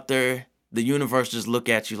energy out there, the universe just look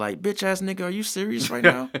at you like, bitch ass nigga, are you serious right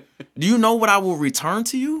now? Do you know what I will return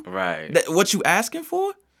to you? Right. What you asking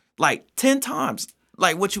for? Like, 10 times.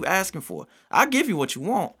 Like, what you asking for? I'll give you what you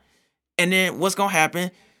want. And then what's gonna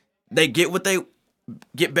happen? They get what they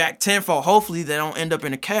get back tenfold. Hopefully they don't end up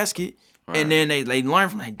in a casket. Right. And then they learn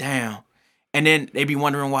from like, damn. And then they be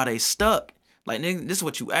wondering why they stuck. Like, nigga, this is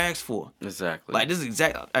what you asked for. Exactly. Like, this is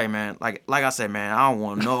exactly. Hey, man. Like I said, man, I don't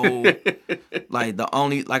want no. Like the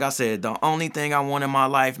only thing I want in my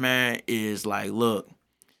life, man, is like, look,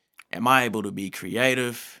 am I able to be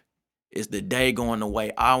creative? Is the day going the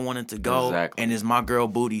way I want it to go? Exactly. And is my girl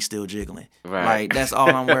booty still jiggling? Right. Like, that's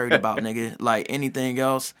all I'm worried about, nigga. Like, anything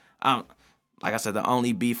else, like I said, the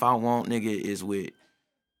only beef I want, nigga, is with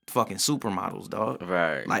fucking supermodels, dog.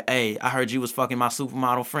 Right. Like, hey, I heard you was fucking my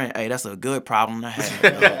supermodel friend. Hey, that's a good problem to have,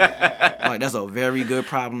 dog. Like, that's a very good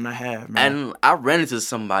problem to have, man. And I ran into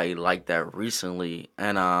somebody like that recently,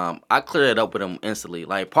 and I cleared it up with him instantly.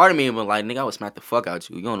 Like, part of me was like, nigga, I would smack the fuck out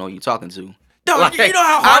you. You don't know who you talking to. Dog, Like, you know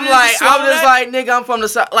how hard I'm it is like, to swallow I'm just that? like, nigga, I'm from the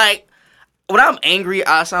side. Like, when I'm angry,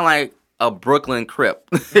 I sound like a Brooklyn Crip.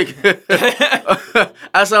 I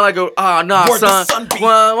sound like Where the sun be.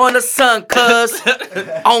 when the sun, cuz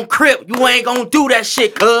on Crip, you ain't gonna do that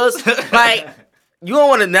shit, cuz. Like, you don't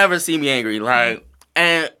want to never see me angry. Like,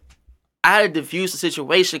 and I had to diffuse the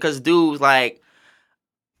situation because dude was like,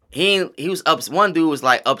 he was upset. One dude was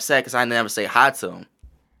like upset because I never say hi to him.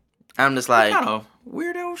 I'm just like, What kind of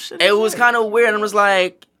weirdo shit. it was kind of weird. I'm just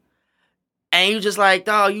like, and you just like,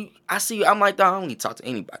 dog, I see you. I'm like, dog, I don't need to talk to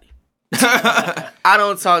anybody. I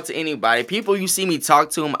don't talk to anybody. People you see me talk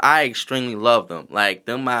to them, I extremely love them. Like,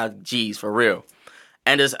 them my G's for real.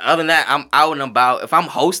 And just other than that, I'm out and about. If I'm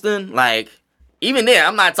hosting, like, even there,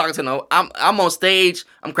 I'm not talking to no. I'm on stage.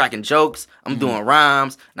 I'm cracking jokes. I'm doing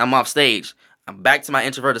rhymes, and I'm off stage. I'm back to my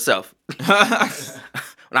introverted self.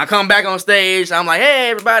 When I come back on stage, I'm like,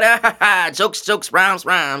 hey, everybody, jokes, rhymes.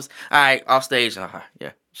 All right, off stage,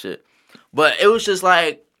 yeah, shit. But it was just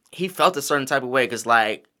like, he felt a certain type of way because,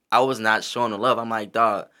 like, I was not showing the love. I'm like,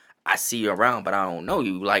 dog, I see you around, but I don't know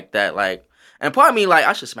you like that. Like, and part of me, like,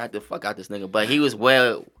 I should smack the fuck out this nigga. But he was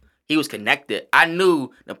connected. I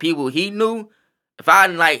knew the people he knew. If I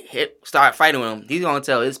didn't, like, start fighting with him, he's going to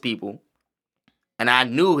tell his people. And I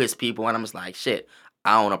knew his people, and I'm just like, shit,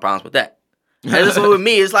 I don't have no problems with that. And this one with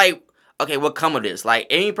me, it's like, okay, what come of this? Like,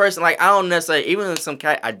 any person, like, I don't necessarily, even some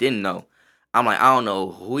cat I didn't know, I'm like, I don't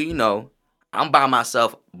know who you know. I'm by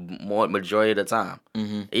myself majority of the time.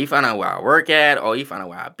 Mm-hmm. He find out where I work at, or he find out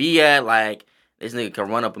where I be at. Like, this nigga can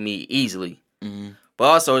run up on me easily. Mm-hmm. But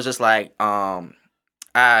also, it's just like, I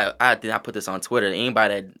put this on Twitter.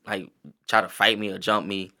 Anybody that like try to fight me or jump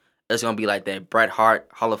me, it's gonna be like that Bret Hart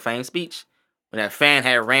Hall of Fame speech when that fan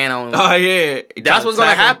had ran on. Oh yeah, That's what's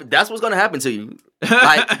gonna happen. That's what's gonna happen to you.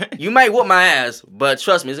 Like, you might whoop my ass, but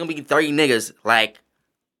trust me, it's gonna be 30 niggas like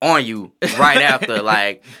on you right after.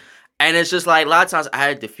 Like, and it's just like a lot of times I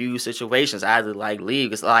had to diffuse situations. I had to like leave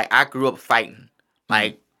because like I grew up fighting.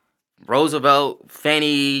 Like Roosevelt,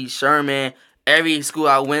 Fannie, Sherman, every school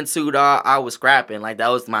I went to, dog, I was scrapping. Like, that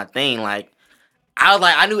was my thing. Like,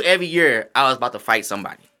 I knew every year I was about to fight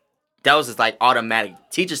somebody. That was just like automatic.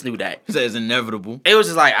 Teachers knew that. It's inevitable. It was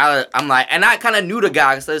just like, I'm like, and I kind of knew the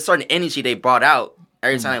guy because there's a certain energy they brought out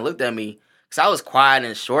every time they looked at me. Because I was quiet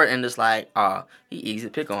and short and just like, he easy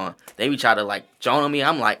to pick on. They be try to like joan on me.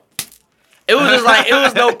 I'm like, it was just like, it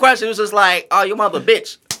was no question. It was just like, oh, your mother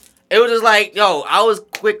bitch. It was just like, yo, I was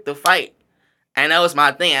quick to fight. And that was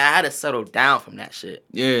my thing. I had to settle down from that shit.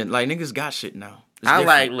 Yeah, like, niggas got shit now. It's I'm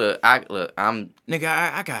different. like, look, I'm... Nigga,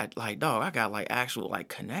 I got, like, dog, I got, like, actual, like,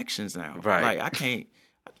 connections now. Right. Like, I can't,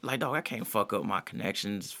 like, dog, I can't fuck up my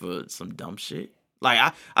connections for some dumb shit.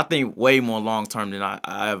 Like, I think way more long-term than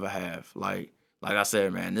I ever have. Like I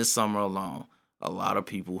said, man, this summer alone, a lot of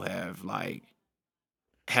people have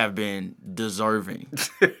been deserving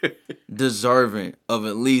of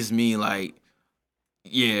at least me, like,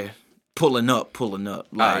 yeah, pulling up.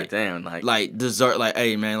 Like, damn, like desert, like,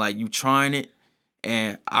 hey, man, like, you trying it,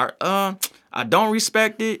 and I don't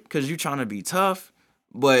respect it because you trying to be tough,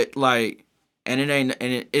 but like, and it ain't,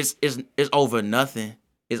 and it's over nothing.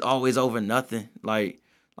 It's always over nothing. Like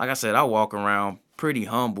I said, I walk around pretty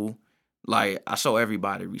humble. Like, I show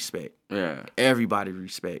everybody respect. Yeah. Everybody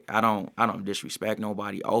respect. I don't disrespect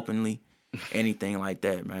nobody openly, anything like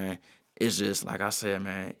that, man. It's just, like I said,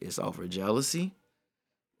 man, it's over jealousy,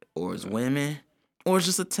 or it's women, or it's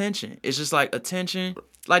just attention. It's just like attention.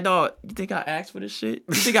 Like, dog, you think I asked for this shit?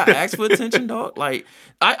 You think I asked for attention, dog? Like,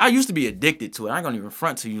 I used to be addicted to it. I ain't gonna even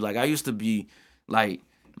front to you. Like, I used to be, like,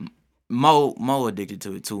 Mo addicted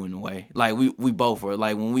to it too, in a way. Like, we both were.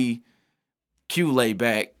 Like, when Q lay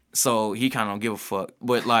back, so he kind of don't give a fuck.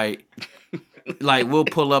 But like we'll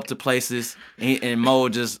pull up to places and Mo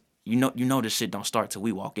just, you know this shit don't start till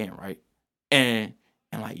we walk in, right? And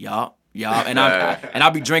and like y'all, and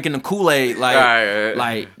I'll be drinking the Kool-Aid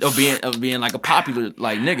like of being like a popular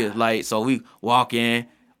like nigga. Like so we walk in,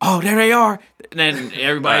 oh there they are, and then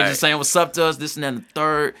everybody just saying what's up to us, this and that and the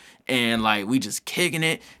third, and like we just kicking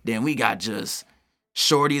it. Then we got just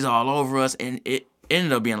shorties all over us, and it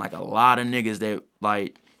ended up being like a lot of niggas that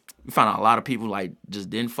like. We found out a lot of people like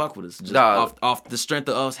just didn't fuck with us just off the strength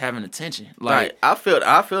of us having attention. Like I feel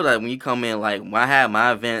that when you come in, like when I have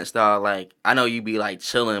my events, dog, like I know you be like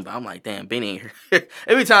chilling, but I'm like, damn, Benny in here.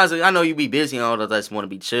 Every time I know you be busy and all that, I just want to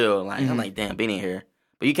be chill. Like I'm like, damn, Benny in here.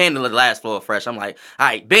 But you came to the last floor fresh. I'm like, all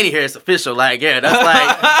right, Benny here, it's official. Like, yeah, that's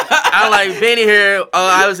like, I'm like, Benny here.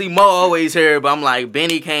 Obviously, Mo always here, but I'm like,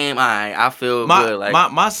 Benny came. All right, I feel good.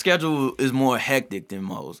 Like my schedule is more hectic than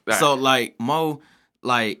Mo's. Right. So like Mo.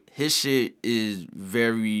 Like his shit is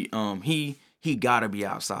very he gotta be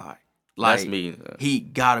outside. Like that's me. He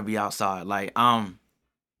gotta be outside. Like I'm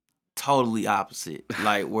totally opposite.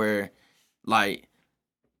 Like where like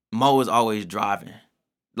Mo is always driving.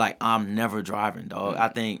 Like I'm never driving, dog. I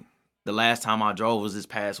think the last time I drove was this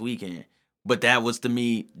past weekend. But that was to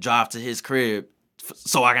me drive to his crib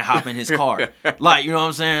so I can hop in his car. Like, you know what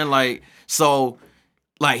I'm saying? Like so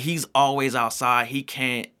like he's always outside. He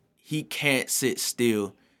can't sit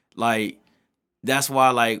still. Like that's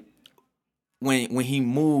why like when he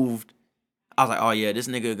moved, I was like, oh yeah, this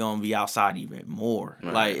nigga gonna be outside even more.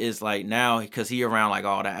 Right. Like it's like now because he around like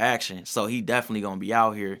all that action, so he definitely gonna be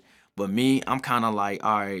out here. But me, I'm kind of like,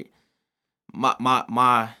 all right,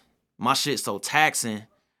 my shit's so taxing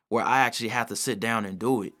where I actually have to sit down and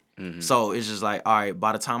do it. Mm-hmm. So it's just like, all right,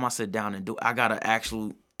 by the time I sit down and do it, I gotta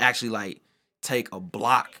actually like take a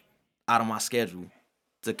block out of my schedule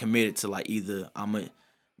to commit it to like either I'm gonna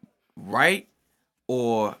write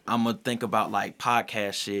or I'm gonna think about like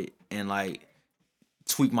podcast shit and like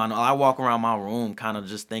tweak my. I walk around my room kind of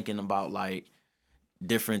just thinking about like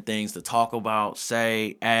different things to talk about,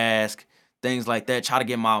 say, ask, things like that. Try to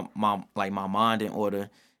get my mind in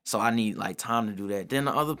order. So I need like time to do that. Then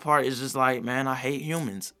the other part is just like, man, I hate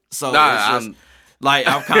humans. So it's just like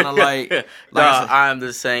I'm kind of like I'm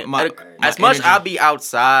the same. As much I'll be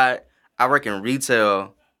outside. I work in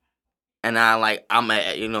retail, and I'm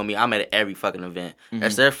at, you know me, I'm at every fucking event. Mm-hmm.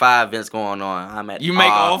 If there are 5 events going on, I'm at You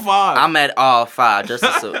make all 5? I'm at all 5, just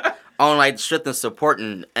on like strength and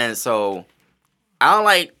supporting. And so,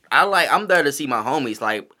 I'm there to see my homies,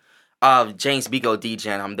 like, James Biko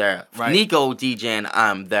DJing, I'm there. Right. Nico DJing,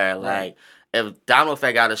 I'm there. Right. Like, if Domino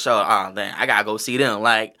Effect got a show, then I gotta go see them.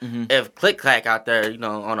 Like, if Click Clack out there, you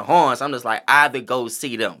know, on the horns, I'm just like, I have to go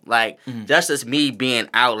see them. Like, that's just me being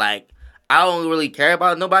out, like, I don't really care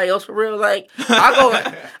about nobody else for real. Like, I go,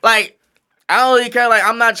 like, I don't really care. Like,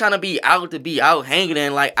 I'm not trying to be out hanging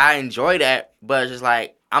and, like, I enjoy that. But it's just,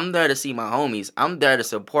 like, I'm there to see my homies. I'm there to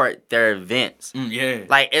support their events. Yeah.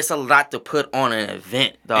 Like, it's a lot to put on an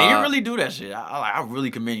event, dog. And you really do that shit. I really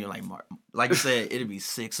commend you. Like you said, it'd be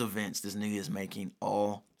 6 events. This nigga is making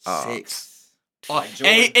all 6.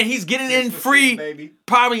 And he's getting in free, baby.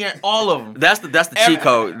 Probably in all of them. That's the cheat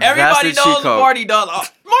code. Everybody knows Marty does.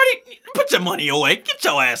 Marty, put your money away. Get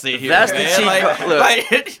your ass in here. That's the cheat code.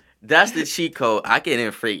 Look, that's the cheat code. I get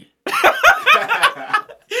in free.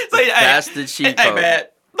 That's the cheat code. Hey, man,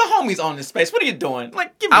 the homie's on this space. What are you doing?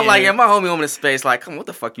 Like, give me. I'm like, yeah, my homie on this space. Like, come on, what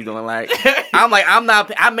the fuck you doing? Like,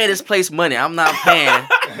 I made this place money. I'm not paying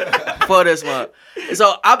for this one.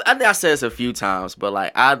 So I think I said this a few times, but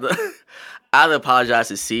like I'd apologize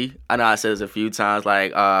to C. I know I said this a few times,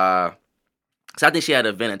 like, cause I think she had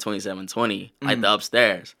an event in 2720, like the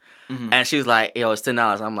upstairs. Mm-hmm. And she was like, yo, it's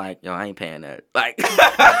 $10. I'm like, yo, I ain't paying that. Like,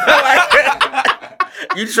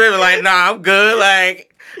 you tripping, like, nah, I'm good.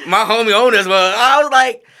 Like, my homie owned this, but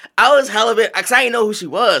I was hella bit, cause I didn't know who she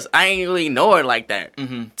was. I ain't really know her like that.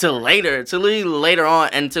 Till later on,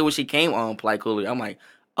 until when she came on Polite Cooler, I'm like,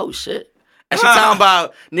 oh shit. And she talking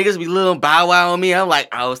about niggas be little bow wow on me. I'm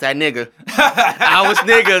like, I was that nigga. I was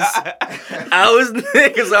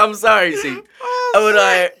niggas. I'm sorry, see.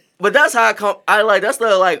 But that's how I come. That's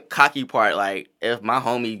the like cocky part. Like, if my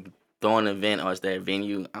homie throwing an event or it's their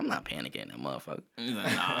venue, I'm not paying to get in that motherfucker.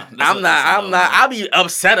 Nah, I'm not. I'll be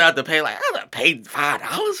upset I have to pay. Like, I gotta pay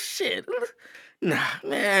 $5. Shit. Nah,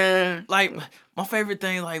 man. Like, my favorite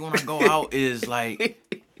thing, like, when I go out is like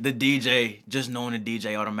the DJ, just knowing the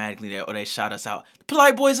DJ automatically or they shout us out.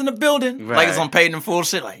 Polite Boys in the building. Right. Like, it's on Paid in Full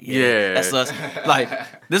shit. Like, yeah, that's us. Like,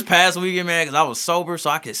 this past weekend, man, because I was sober, so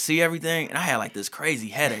I could see everything. And I had, like, this crazy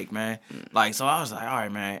headache, man. Like, so I was like, all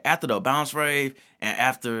right, man. After the bounce rave and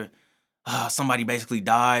after somebody basically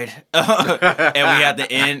died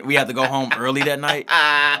and we had to go home early that night.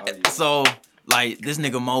 So, like, this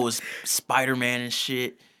nigga Mo was Spider-Man and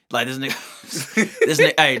shit. Like this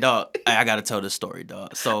nigga, hey dog, hey, I gotta tell this story,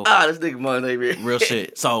 dog. So This nigga Mo, real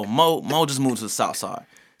shit. So Mo just moved to the south side.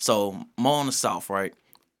 So Mo on the south, right?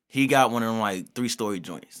 He got one of them like 3-story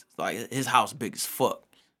joints. Like his house big as fuck.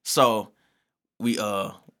 So we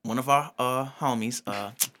one of our homies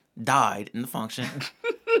died in the function.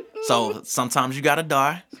 So sometimes you gotta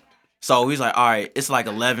die. So he's like, all right, it's like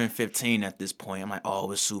 11:15 at this point. I'm like,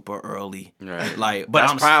 oh, it's super early. Right. Like, but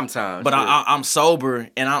That's I'm prime time. But shit. I'm sober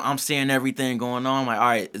and I'm seeing everything going on. I'm like, all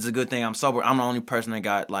right, it's a good thing I'm sober. I'm the only person that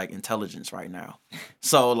got like intelligence right now.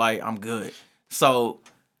 So like, I'm good. So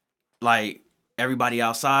like everybody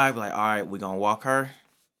outside, like, all right, we're gonna walk her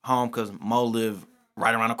home because Mo lived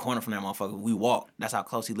right around the corner from that motherfucker. We walked. That's how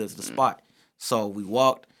close he lives to the spot. So we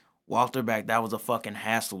walked her back. That was a fucking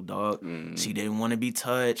hassle, dog. She didn't want to be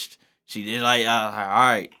touched. She did like, all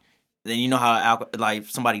right. Then you know how like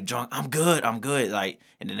somebody drunk, I'm good. Like,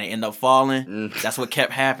 and then they end up falling. That's what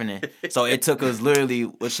kept happening. So it took us literally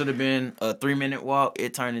what should have been a 3-minute walk.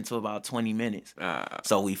 It turned into about 20 minutes.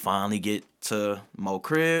 So we finally get to Mo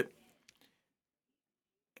crib.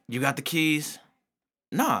 You got the keys?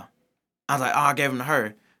 Nah. I was like, I gave them to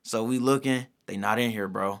her. So we looking, they not in here,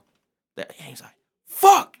 bro. He's like,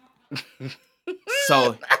 fuck.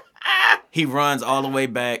 So he runs all the way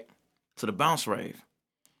back to the bounce rave.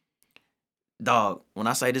 Dog, when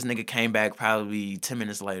I say this nigga came back probably 10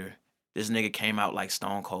 minutes later, this nigga came out like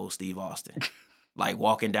Stone Cold Steve Austin. Like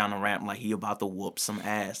walking down the ramp like he about to whoop some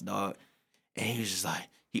ass, dog. And he was just like,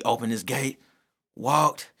 he opened his gate,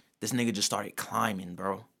 walked. This nigga just started climbing,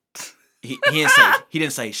 bro. He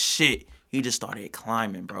didn't say shit. He just started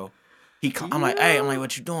climbing, bro. I'm like,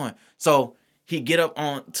 what you doing? So he get up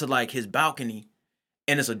on to like his balcony,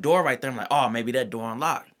 and there's a door right there. I'm like, oh, maybe that door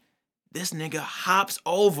unlocked. This nigga hops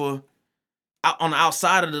over out on the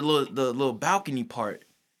outside of the little balcony part,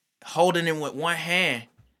 holding it with one hand,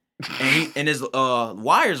 and his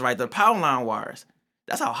wires right there, power line wires.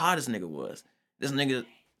 That's how hot this nigga was. This nigga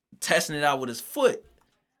testing it out with his foot.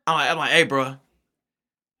 I'm like, hey, bro.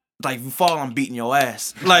 Like, if you fall, I'm beating your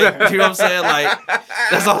ass. Like, you know what I'm saying? Like,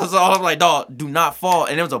 that's all I'm like, dog, do not fall.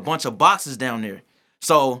 And there was a bunch of boxes down there.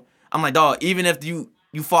 So, I'm like, dog, even if you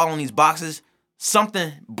fall on these boxes,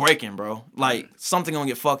 something breaking, bro. Like, something gonna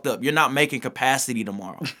get fucked up. You're not making capacity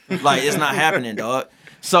tomorrow. Like, it's not happening, dog.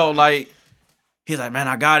 So, like, he's like, man,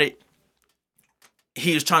 I got it.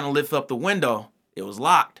 He was trying to lift up the window. It was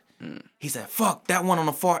locked. He said, fuck, that one on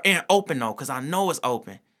the far end open, though, because I know it's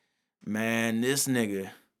open. Man, this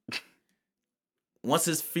nigga... Once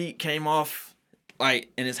his feet came off,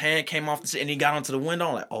 like, and his hand came off the shit, and he got onto the window,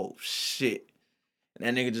 I'm like, oh, shit. And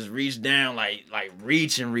that nigga just reached down, like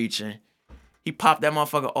reaching. He popped that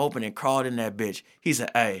motherfucker open and crawled in that bitch. He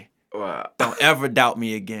said, hey, don't ever doubt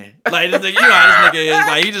me again. Like, this nigga, you know how this nigga is.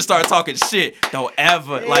 Like, he just started talking shit. Don't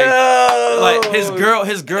ever. Like his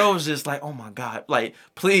girl was just like, oh, my God. Like,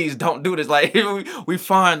 please don't do this. Like, we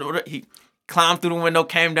find, he climbed through the window,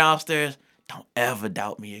 came downstairs. Don't ever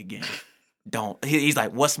doubt me again. Don't. He's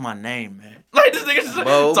like, what's my name, man? Like, this nigga's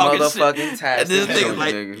talking motherfucking shit. And this nigga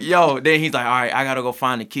like, yo. Then he's like, all right, I gotta go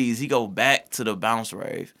find the keys. He go back to the bounce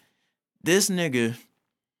rave. This nigga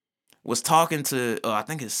was talking to, I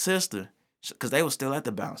think his sister, because they were still at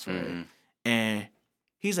the bounce rave. And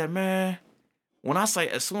he's like, man, when I say,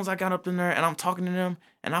 as soon as I got up in there and I'm talking to them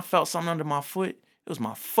and I felt something under my foot, it was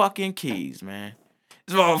my fucking keys, man.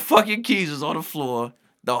 My fucking keys was on the floor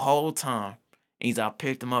the whole time. And I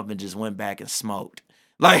picked him up and just went back and smoked.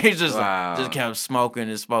 Like, he just kept smoking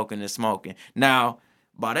and smoking and smoking. Now,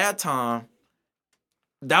 by that time,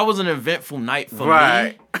 that was an eventful night for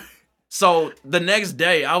me. So, the next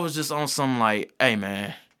day, I was just on some like, hey,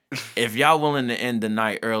 man, if y'all willing to end the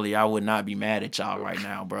night early, I would not be mad at y'all right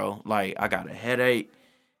now, bro. Like, I got a headache.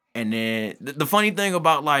 And then, the funny thing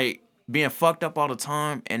about, like, being fucked up all the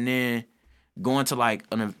time and then going to, like,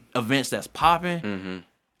 events that's popping,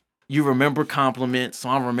 you remember compliments, so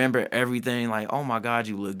I remember everything. Like, oh my God,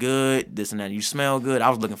 you look good, this and that. You smell good. I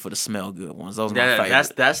was looking for the smell good ones. Those are my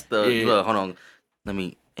favorite. That's the look. Hold on, let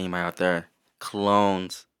me anybody out there.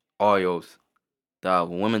 Colognes, oils.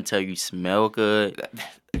 Dog, when women tell you smell good,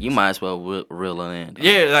 you might as well reel it in. Dog.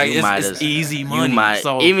 Yeah, like it's easy money.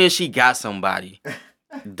 Even if she got somebody,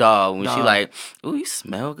 dog, when she like, ooh, you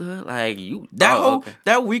smell good, like you.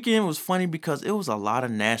 That weekend was funny because it was a lot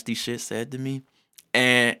of nasty shit said to me.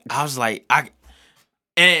 And I was like,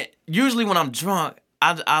 and usually when I'm drunk,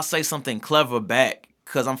 I'll say something clever back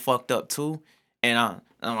because I'm fucked up too. And I'm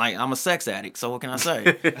like, I'm a sex addict, so what can I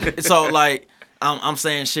say? So like, I'm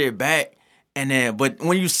saying shit back, and then, but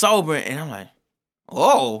when you sober, and I'm like,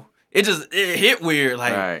 oh, it hit weird.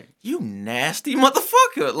 Like, you nasty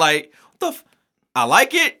motherfucker. Like, I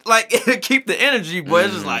like it. Like it'll keep the energy, but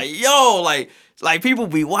it's just like, yo, like people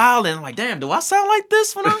be wild and like, damn, do I sound like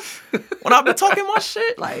this when I be talking my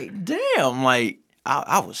shit? Like, damn, like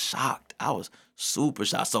I was shocked. I was super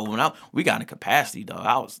shocked. So when we got in capacity, though,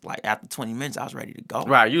 I was like, after 20 minutes, I was ready to go.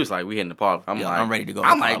 Right, you was like, we hitting the parlor. I'm ready to go.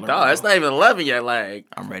 I'm like, dog, it's not even 11 yet. Like,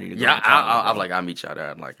 I'm ready to go. yeah, I'm like, I'll meet y'all there.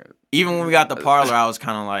 I'm like, even when we got the parlor, I was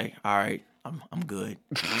kind of like, all right, I'm good.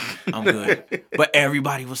 I'm good. But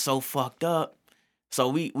everybody was so fucked up. So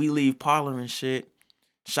we leave parlor and shit.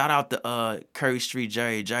 Shout out to Curry Street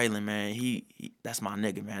Jerry Jalen, man. He that's my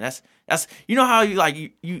nigga, man. That's you know how you like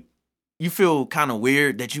you feel kind of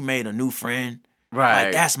weird that you made a new friend. right.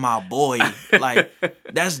 Like that's my boy. Like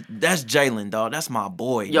that's Jalen, dog. That's my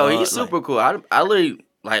boy. Yo, dog. he's super cool. I literally,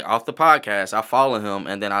 like, off the podcast, I follow him,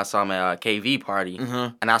 and then I saw him at a KV party,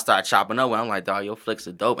 and I started chopping up with him. I'm like, dog, your flicks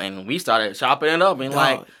are dope. And we started chopping it up, and, Dog.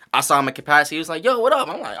 like, I saw him at capacity. He was like, yo, what up?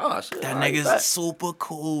 I'm like, oh, shit. That all right, nigga's bet. super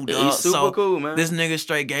cool, dog. Yeah, he's super cool, man. This nigga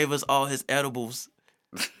straight gave us all his edibles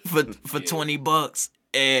for $20.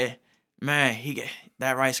 And man, he get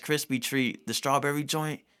that Rice Krispie treat, the strawberry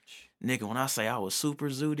joint. Nigga, when I say I was super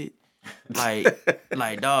zooted,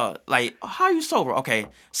 like dog, like how you sober? Okay,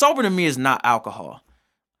 sober to me is not alcohol.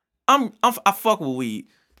 I fuck with weed,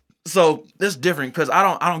 so that's different because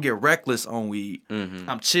I don't get reckless on weed.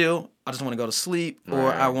 I'm chill. I just want to go to sleep,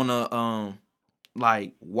 or I want to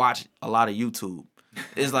like watch a lot of YouTube.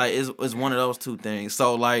 It's like it's one of those two things.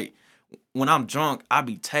 So like when I'm drunk, I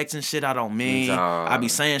be texting shit I don't mean. I be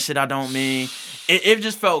saying shit I don't mean. It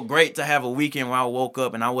just felt great to have a weekend where I woke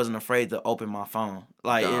up and I wasn't afraid to open my phone.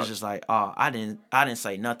 Like it's just like, oh, I didn't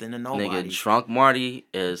say nothing to nobody. Nigga, drunk Marty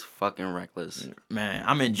is fucking reckless. Man,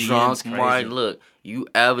 I'm in DMs Drunk crazy. Marty, look, you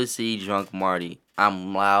ever see Drunk Marty?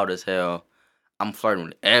 I'm loud as hell. I'm flirting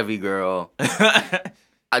with every girl.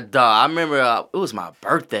 I remember it was my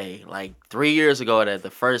birthday, like 3 years ago at the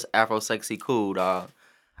first Afro Sexy Cool, dog.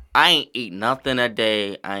 I ain't eat nothing that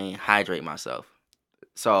day. I ain't hydrate myself.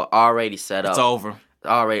 So already set up. It's over.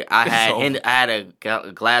 Already, I over. had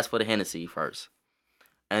a glass full of Hennessy first.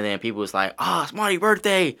 And then people was like, oh, it's Marty's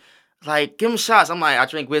birthday. Like, give him shots. I'm like, I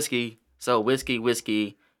drink whiskey. So whiskey.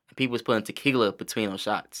 And people was putting tequila between those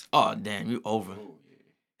shots. Oh, damn, you over.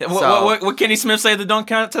 So- What Kenny Smith say at the dunk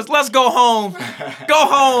contest? Let's go home. Go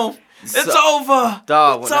home. It's over.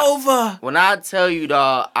 Dog, It's over. When I tell you,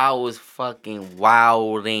 dog, I was fucking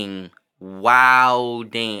wilding.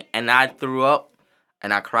 And I threw up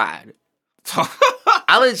and I cried.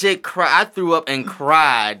 I legit cried. I threw up and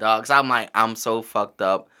cried, dog. Cause I'm like, I'm so fucked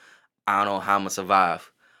up. I don't know how I'm gonna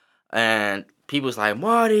survive. And people was like,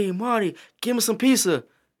 Marty, give me some pizza.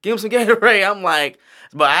 Give him some Gatorade. I'm like,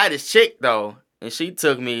 but I had this chick though, and she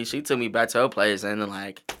took me back to her place, and then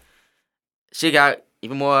like, she got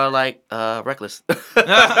even more like reckless,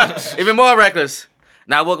 even more reckless.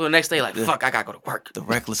 Now I woke up the next day like, fuck, I gotta go to work. The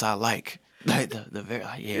reckless I like. Like the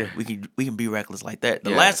very we can be reckless like that. The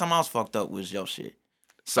Yeah. last time I was fucked up was your shit.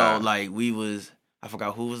 So like I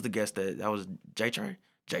forgot who was the guest that was J Trey.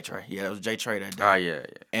 Yeah, it was J Trey that day. Oh yeah.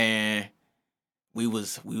 And we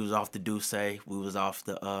was off the Douce, we was off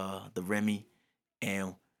the Remy,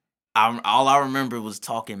 and all I remember was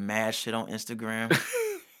talking mad shit on Instagram.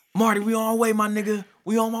 Marty, we on our way, my nigga.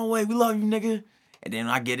 We on my way. We love you, nigga. And then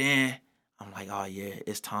I get in, I'm like, oh yeah,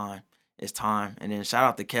 it's time. And then shout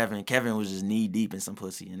out to Kevin. Kevin was just knee deep in some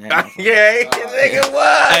pussy. And that Yeah, nigga,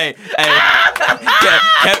 what? Hey,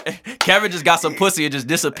 Kevin just got some pussy. It just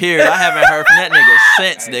disappeared. I haven't heard from that nigga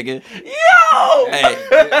since, nigga.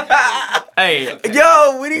 Hey,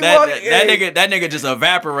 Yo, when he walked that nigga just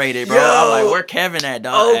evaporated, bro. I'm like, where Kevin at,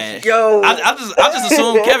 dog? Oh, And yo. I just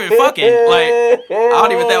assumed Kevin fucking. Like, I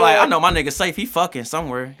don't even think, like, I know my nigga safe. He fucking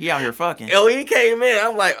somewhere. He out here fucking. Yo, he came in.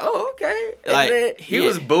 I'm like, oh, okay. And Like, then he yeah.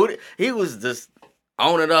 was booted. He was just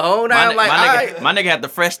owning the whole My, night. ni- I'm like, my, all nigga, right. my nigga had the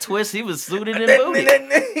fresh twist. He was suited and booted.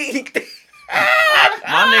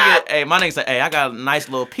 My nigga said, hey, I got a nice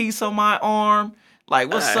little piece on my arm. Like,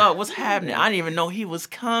 what's up? What's happening? I didn't even know he was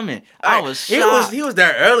coming. I was shocked. He was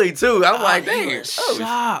there early too. I'm like, I damn. was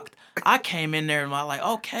shocked. I came in there and I'm like,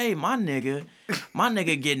 okay, my nigga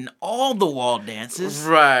getting all the wall dances.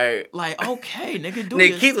 Right. Like, okay, nigga, do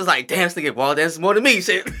Nigga this. Keith was like, damn, this nigga ball dances more than me.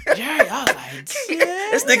 Shit. Jerry, I was like,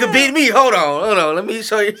 This nigga beat me. Hold on. Let me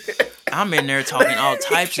show you. I'm in there talking all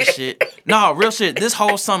types of shit. No, real shit. This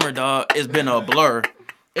whole summer, dog, it's been a blur.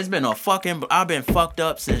 It's been a fucking. I've been fucked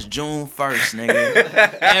up since June 1st,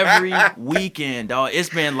 nigga. Every weekend, dog. It's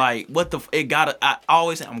been like, what the? It gotta. I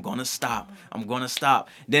always say, I'm gonna stop.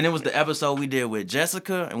 Then it was the episode we did with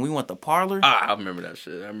Jessica, and we went to Parlor. I remember that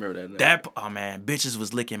shit. I remember that. Oh man, bitches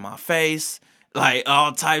was licking my face, like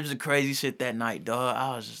all types of crazy shit that night, dog.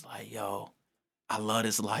 I was just like, yo, I love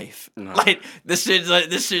this life. No. Like this shit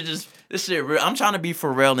real. I'm trying to be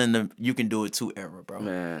Pharrell in the You Can Do It Too era, bro.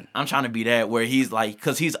 Man. I'm trying to be that where he's like,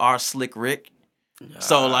 cause he's our Slick Rick.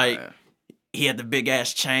 So like he had the big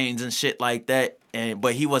ass chains and shit like that.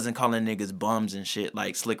 But he wasn't calling niggas bums and shit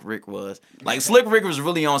like Slick Rick was. Like Slick Rick was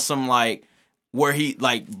really on some like where he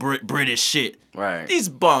like British shit. Right. These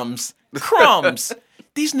bums, crumbs.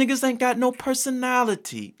 These niggas ain't got no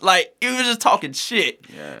personality. Like he was just talking shit.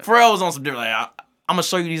 Yeah. Pharrell was on some different. Like, I'm gonna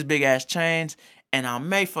show you these big ass chains, and I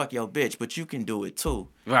may fuck your bitch, but you can do it too.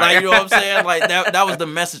 Right. Like you know what I'm saying? Like that was the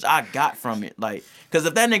message I got from it. Like, cause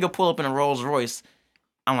if that nigga pull up in a Rolls Royce,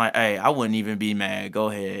 I'm like, hey, I wouldn't even be mad. Go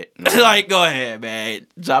ahead. Like, go ahead, man.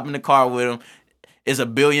 Drop in the car with him. It's a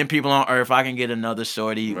billion people on earth. I can get another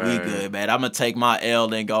shorty. Right. We good, man. I'm gonna take my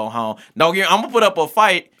L and go home. No, I'm gonna put up a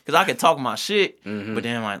fight because I can talk my shit. Mm-hmm. But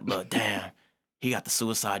then I'm like, look, damn, he got the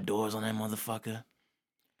suicide doors on that motherfucker.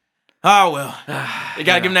 Oh well, you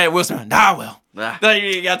gotta give him that Wilson. Ah well,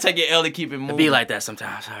 you gotta take your L to keep it moving. Be like that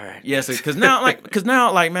sometimes. All right. Yes, because now,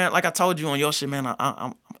 man, like I told you on your shit, man,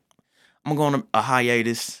 I'm going on a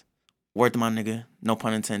hiatus. Word to my nigga, no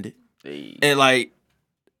pun intended. Hey. And like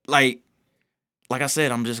I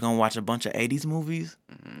said, I'm just gonna watch a bunch of 80s movies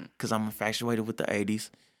because I'm infatuated with the 80s.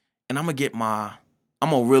 And I'm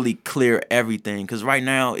gonna really clear everything. Cause right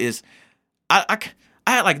now I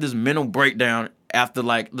had like this mental breakdown after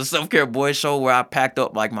like the Self-Care Boys show where I packed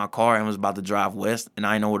up like my car and was about to drive west and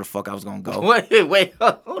I didn't know where the fuck I was gonna go. Wait,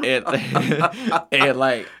 hold And, and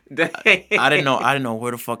like on. I didn't know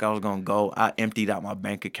where the fuck I was gonna go. I emptied out my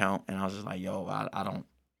bank account and I was just like, yo,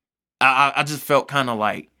 I just felt kind of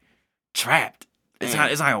like trapped. It's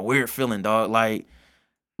like a weird feeling, dog. Like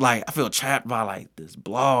I feel trapped by like this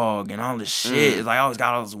blog and all this shit. It's like I always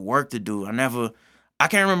got all this work to do. I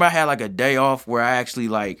can't remember I had like a day off where I actually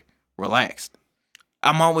like relaxed.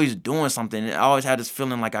 I'm always doing something. I always had this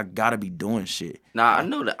feeling like I gotta be doing shit. Nah, I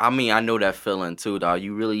know that. I mean, I know that feeling too, dog.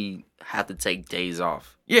 You really have to take days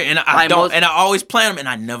off. Yeah, and I Like don't, and I always plan them, and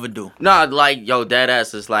I never do. No, like yo, dead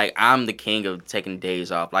ass is like I'm the king of taking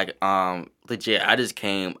days off. Like legit, I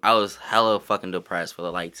was hella fucking depressed for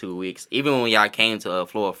like 2 weeks. Even when y'all came to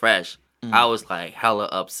Florida Fresh, I was like hella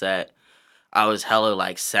upset. I was hella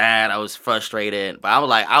like sad. I was frustrated, but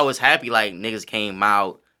I was happy like niggas came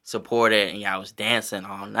out, supported, and I was dancing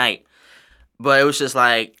all night. But it was just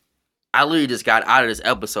like I literally just got out of this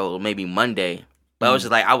episode maybe Monday. But it was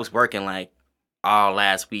just like I was working like all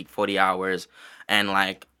last week, 40 hours, and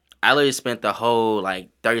like I literally spent the whole like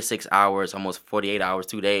 36 hours, almost 48 hours,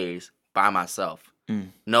 2 days by myself.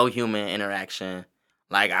 No human interaction.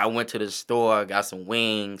 Like I went to the store, got some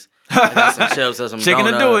wings, I got some chips or some Chicken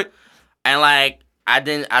donut. to do it. And like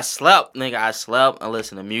I slept, nigga. I slept and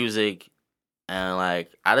listened to music. And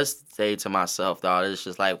like I just say to myself, dog, it's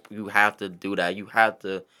just like you have to do that. You have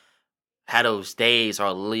to have those days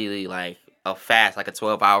or literally like a fast, like a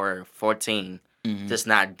 12-hour, 14, just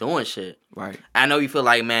not doing shit. Right. I know you feel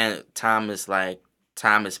like, man, time is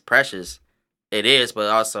precious. It is, but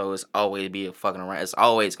also it's always around. It's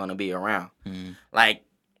always gonna be around. Like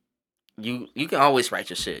you can always write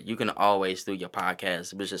your shit. You can always do your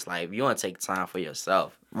podcast. But it's just like if you want to take time for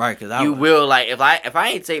yourself, Right, because will. Like if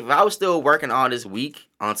I was still working all this week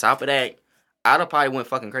on top of that, I'd have probably went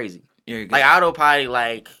fucking crazy. Like I'd have probably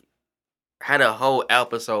like had a whole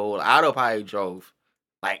episode. I'd have probably drove.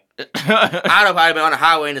 Like I'd have probably been on the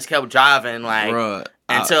highway and just kept driving like Bruh,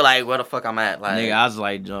 until like where the fuck I'm at. Like nigga, I was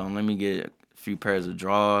like, John, let me get a few pairs of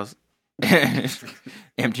drawers,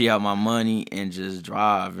 empty out my money, and just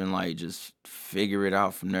drive and like just figure it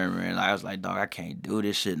out from there, man. I was like, dog, I can't do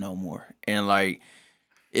this shit no more. And like,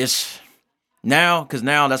 it's now, cause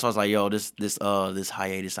now that's why I was like, yo, this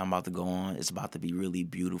hiatus I'm about to go on, it's about to be really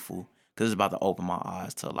beautiful, cause it's about to open my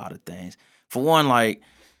eyes to a lot of things. For one, like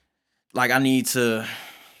I need to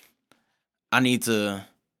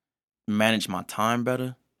manage my time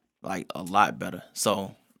better, like a lot better.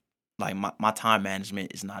 So like my time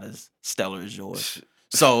management is not as stellar as yours.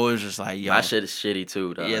 So it was just like, yo, my shit is shitty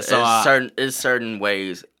too, though. Yeah, so it's certain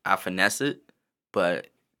ways I finesse it, but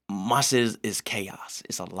my shit is chaos.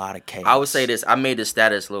 It's a lot of chaos. I would say this. I made this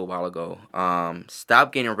status a little while ago.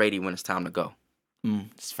 Stop getting ready when it's time to go.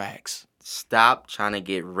 It's facts. Stop trying to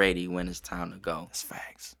get ready when it's time to go. It's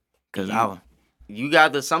facts. Cause you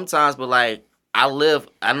got to sometimes, but like I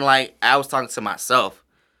was talking to myself,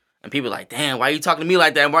 and people like, damn, why are you talking to me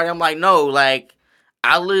like that, Marty? I'm like, no, like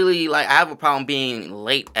I literally like I have a problem being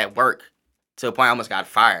late at work to a point I almost got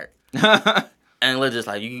fired. And they're just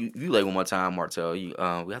like, you late one more time, Martel. We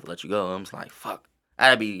have to let you go. I'm just like, fuck. I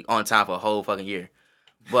had to be on time for a whole fucking year.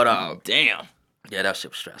 But damn. Yeah, that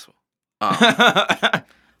shit was stressful. But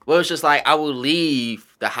Well, it's just like I would leave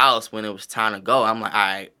the house when it was time to go. I'm like, all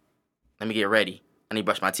right, let me get ready. I need to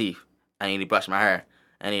brush my teeth. I need to brush my hair.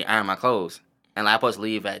 I need to iron my clothes. And like, I'm supposed to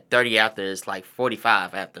leave at 30 after. It's like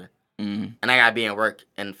 45 after. And I got to be in work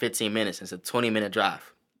in 15 minutes. It's a 20-minute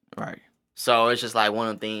drive. Right. So it's just like one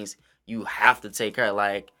of the things you have to take care of.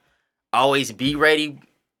 Like, always be ready.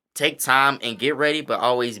 Take time and get ready, but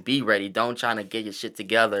always be ready. Don't try to get your shit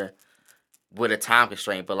together with a time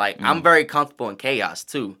constraint. But like, I'm very comfortable in chaos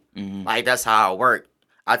too. Like, that's how I work.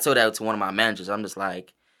 I told that to one of my managers. I'm just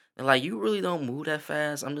like, they're like, you really don't move that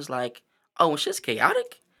fast? I'm just like, oh, when shit's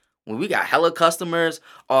chaotic, when we got hella customers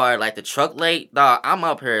or like the truck late, dog, I'm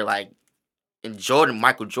up here like in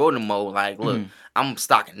Michael Jordan mode. Like, look, I'm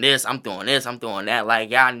stocking this, I'm doing this, I'm doing that.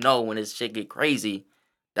 Like, y'all know when this shit get crazy,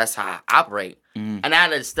 that's how I operate. And I had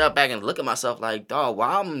to step back and look at myself like, dog,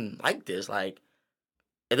 why I'm like this? Like,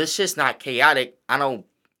 if this shit's not chaotic, I don't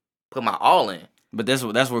put my all in. But that's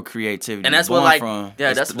where creativity And that's born what, like, from.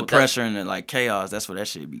 yeah, That's that's the what- pressure and the like chaos. That's where that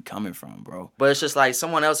shit be coming from, bro. But it's just like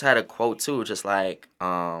someone else had a quote too, just like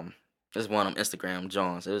this one on Instagram,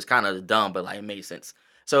 Jones. It was kind of dumb, but like it made sense.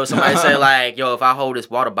 So somebody said like, yo, if I hold this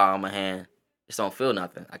water bottle in my hand, just don't feel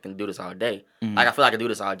nothing. I can do this all day. Like, I feel like I can do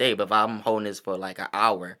this all day, but if I'm holding this for like an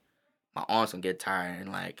hour, my arms gonna get tired.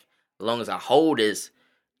 And like, as long as I hold this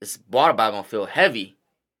water bottle gonna feel heavy.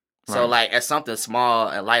 So Right. like, as something small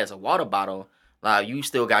and light as a water bottle, like, you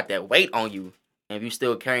still got that weight on you. And if you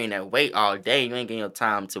still carrying that weight all day, you ain't getting your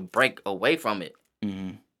time to break away from it.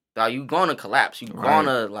 Dog, you gonna collapse. You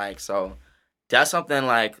gonna like, so that's something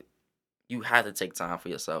like you have to take time for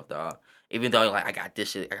yourself, dog. Even though you're like, I got this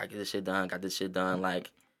shit done,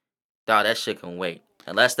 like, dog, that shit can wait.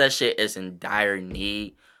 Unless that shit is in dire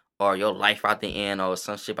need or your life about to end or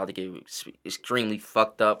some shit about to get extremely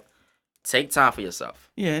fucked up, take time for yourself.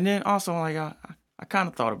 Yeah, and then also like I kind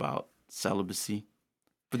of thought about celibacy,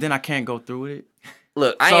 but then I can't go through with it.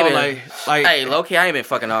 Look, I So, ain't been, like- hey, low-key, I ain't been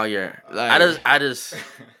fucking all year. Like- I don't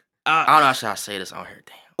know how should I say this on here,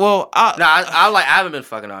 damn. Well, I haven't been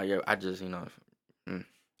fucking all year. I just,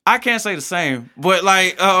 I can't say the same, but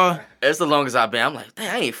like it's the longest I've been. I'm like, dang,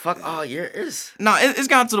 I ain't fuck all year. It's it's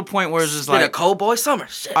gotten to the point where it's just been a like cold boy summer.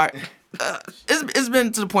 Shit. all right, it's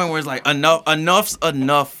been to the point where it's like enough's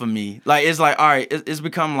enough for me. Like, it's like, all right, it's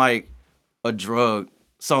become like a drug.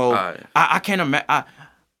 So Right. I can't imagine.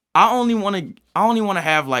 I only want to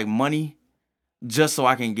have like money just so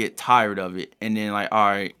I can get tired of it, and then like, all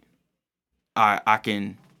right, I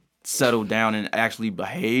can settle down and actually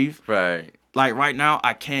behave. Right. Like, right now,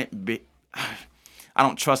 I can't be. I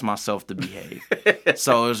don't trust myself to behave.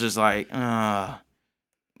 So it's just like,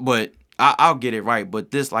 but I'll get it right.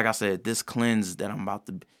 But this, like I said, this cleanse that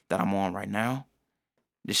I'm on right now,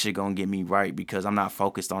 this shit gonna get me right because I'm not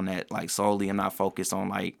focused on that like solely. I'm not focused on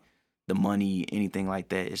like the money, anything like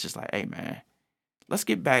that. It's just like, hey man, let's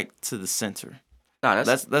get back to the center. No,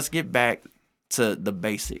 Let's get back to the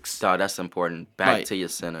basics. dog, that's important. Back Like- to your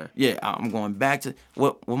center. Yeah, I'm going back to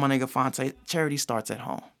what my nigga Fonte. Charity starts at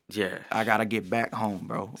home. Yeah. I gotta get back home,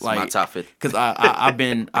 bro. It's my top 50. Cause I've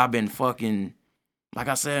been fucking, like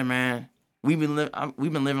I said, man. We've been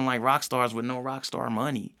living like rock stars with no rock star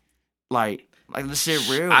money. Like this shit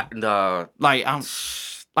real. Like I'm,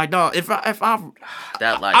 like dog. If I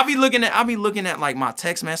that life. I be looking at like my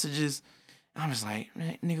text messages. I'm just like,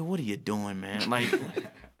 man, nigga, what are you doing, man? Like,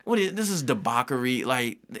 this is debauchery.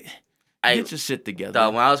 Like, get your shit together.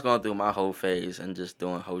 Dog, when I was going through my whole phase and just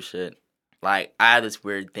doing whole shit, like, I had this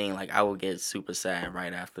weird thing. Like, I would get super sad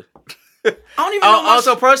right after. I don't even know.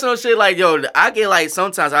 Also, personal shit, like, yo, I get, like,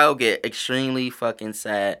 sometimes I will get extremely fucking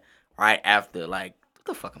sad right after. Like, what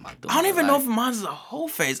the fuck am I doing? I don't even know Like, if mine's a whole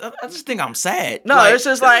phase. I just think I'm sad. No, it's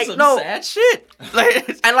just this like, is some no. sad shit. Like,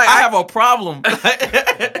 And, like, I have a problem.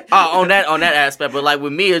 on that aspect, but like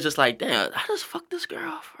with me, it's just like, damn, I just fucked this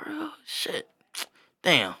girl for real. Shit,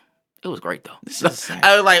 damn, it was great though. This is sad.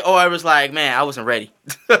 I was like, man, I wasn't ready.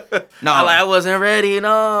 No. I wasn't ready.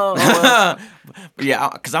 No. But yeah,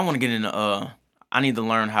 because I want to get into. I need to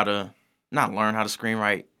learn how to not learn how to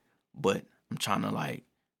screenwrite, but I'm trying to like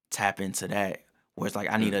tap into that where it's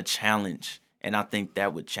like I need a challenge. And I think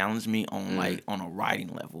that would challenge me on like on a writing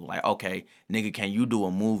level. Like, okay, nigga, can you do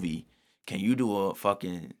a movie? Can you do a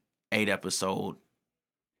fucking 8-episode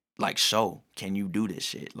like show? Can you do this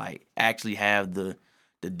shit? Like, actually have the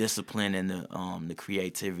discipline and the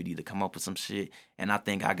creativity to come up with some shit. And I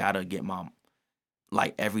think I gotta get my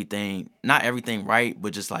like everything, not everything right,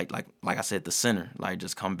 but just like I said, the center. Like,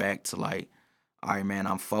 just come back to like, all right, man,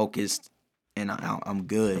 I'm focused and I'm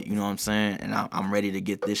good. You know what I'm saying? And I'm ready to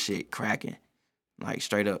get this shit cracking. Like,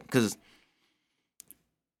 straight up. Cause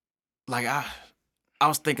like I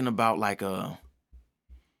was thinking about like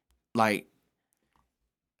like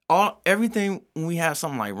everything when we have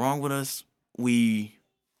something like wrong with us, we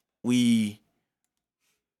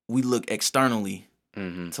look externally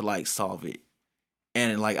to like solve it.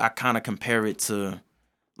 And like I kind of compare it to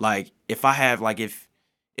like if I have like if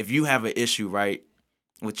you have an issue, right,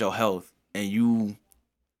 with your health and you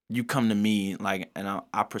come to me like and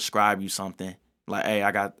I prescribe you something like, hey,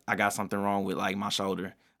 I got something wrong with like my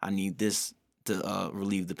shoulder. I need this to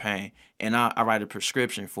relieve the pain. And I write a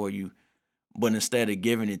prescription for you, but instead of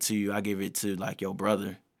giving it to you, I give it to like your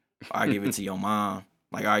brother or I give it to your mom.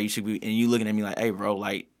 Like, all right, you should be, and you looking at me like, hey, bro,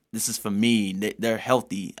 like, this is for me. They're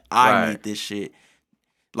healthy. I need this shit.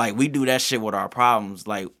 Like, we do that shit with our problems.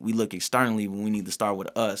 Like, we look externally when we need to start with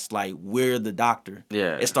us. Like, we're the doctor.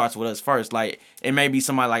 Yeah. It starts with us first. Like, it may be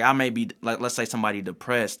somebody, like, I may be, like, let's say somebody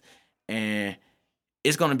depressed, and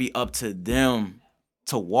it's going to be up to them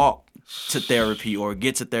to walk to therapy or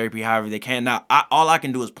get to therapy however they can. Now, all I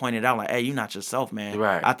can do is point it out, like, hey, you're not yourself, man.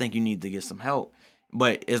 Right. I think you need to get some help.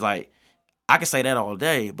 But it's like, I can say that all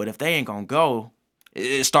day, but if they ain't going to go,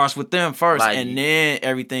 it starts with them first, like, and then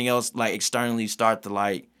everything else, like, externally start to,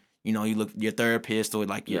 like, you know, you look your therapist or,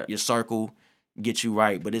 like, your circle get you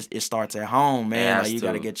right. But it starts at home, man. Like, you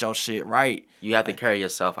got to get your shit right. You have to carry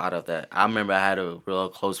yourself out of that. I remember I had a real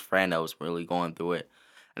close friend that was really going through it.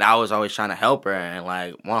 And I was always trying to help her. And,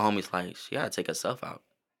 like, one homie's like, she got to take herself out.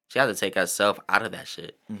 She got to take herself out of that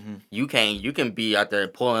shit. Mm-hmm. You can be out there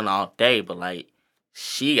pulling all day, but, like,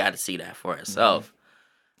 she got to see that for herself. Mm-hmm.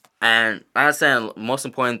 And like I said, most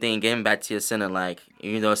important thing, getting back to your center, like,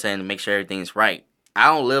 you know what I'm saying, to make sure everything's right. I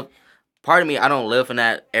don't live in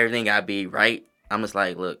that everything gotta be right. I'm just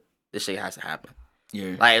like, look, this shit has to happen.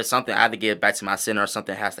 Yeah. Like, if something, I have to get back to my center or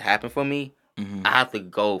something has to happen for me, I have to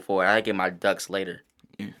go for it. I get my ducks later.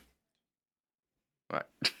 Yeah. Right.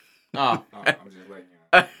 I'm just letting you.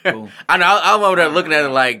 Cool. I know. I'm over there looking at it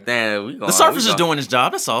like, damn, we going. The surface is doing his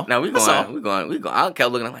job. That's all. No, we going. I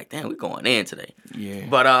kept looking at it like, damn, we going in today. Yeah.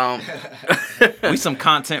 But we some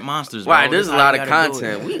content monsters. Bro. Right. There's a lot of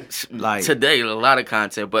content. We like today a lot of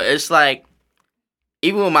content, but it's like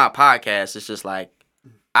even with my podcast, it's just like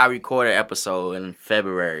I recorded an episode in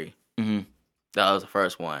February. Mm-hmm. That was the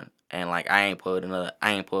first one, and like I ain't put an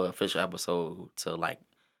official episode till like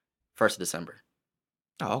 1st of December.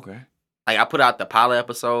 Oh, okay. Like, I put out the pilot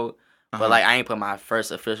episode, but, like, I ain't put my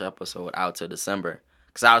first official episode out till December.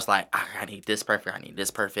 Because I was like, I need this perfect. I need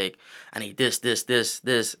this perfect. I need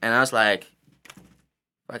this. And I was like,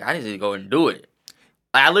 I need to go and do it.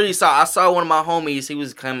 Like, I saw one of my homies. He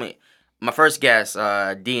was coming. My first guest,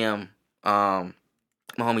 DM, my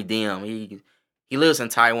homie DM. He lives in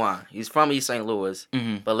Taiwan. He's from East St. Louis,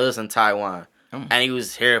 but lives in Taiwan. And he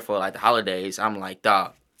was here for, like, the holidays. I'm like,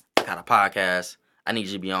 dog, I got a podcast. I need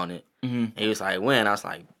you to be on it. And he was like, when? I was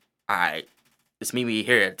like, all right, it's me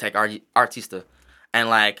here to take Artista. And,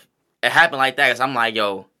 like, it happened like that because I'm like,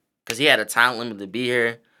 yo, because he had a time limit to be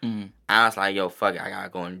here. And I was like, yo, fuck it, I got to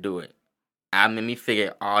go and do it. I made me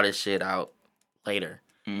figure all this shit out later.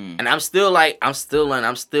 And I'm still learning. I'm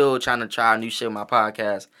still trying to try new shit with my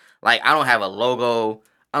podcast. Like, I don't have a logo.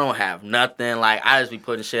 I don't have nothing. Like, I just be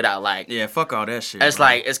putting shit out. Like, yeah, fuck all that shit. It's bro.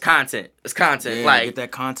 Like, it's content. It's content. Yeah, like, get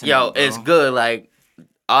that content. Yo, out, bro. It's good. Like,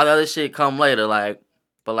 all the other shit come later, like,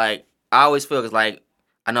 but, like, I always feel, because, like,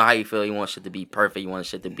 I know how you feel. You want shit to be perfect. You want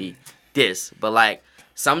shit to be this. But, like,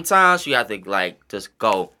 sometimes you have to, like, just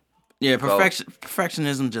go. Yeah,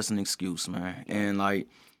 perfectionism just an excuse, man. And, like,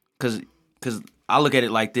 because I look at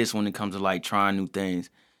it like this when it comes to, like, trying new things.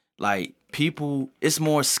 Like, people, it's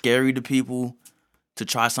more scary to people to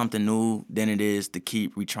try something new than it is to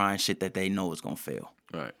keep retrying shit that they know is going to fail.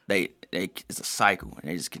 Right. It's a cycle,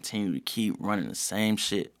 and they just continue to keep running the same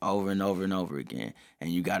shit over and over and over again. And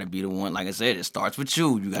you got to be the one, like I said, it starts with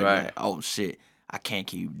you. You got to be like, oh shit, I can't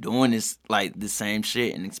keep doing this, like, the same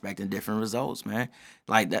shit and expecting different results, man.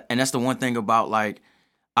 Like that, and that's the one thing about, like,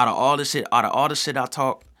 out of all the shit I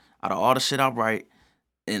talk, out of all the shit I write,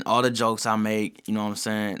 and all the jokes I make, you know what I'm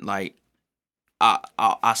saying? Like,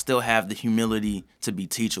 I still have the humility to be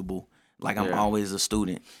teachable. Like, I'm always a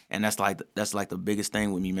student, and that's like the biggest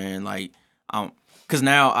thing with me, man. Like, cause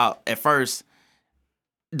now at first,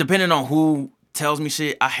 depending on who tells me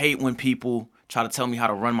shit, I hate when people try to tell me how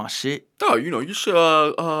to run my shit. Oh, you know, you should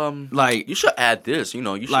like, you should add this. You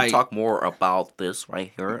know, you should like, talk more about this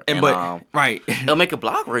right here. But right, it'll make a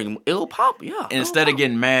blog reading. It'll pop, yeah. And instead of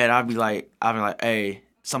getting mad, I'd be like, hey,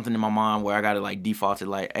 something in my mind where I gotta like default to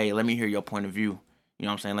like, hey, let me hear your point of view. You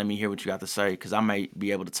know what I'm saying? Let me hear what you got to say, because I may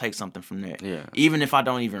be able to take something from that. Yeah. Even if I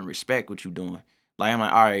don't even respect what you're doing. Like, I'm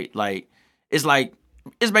like, all right, like, it's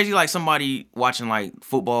basically like somebody watching, like,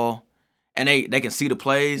 football, and they can see the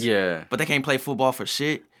plays, but they can't play football for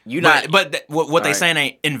shit. You not, But what they Right. saying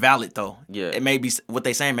ain't invalid though. Yeah. It may be what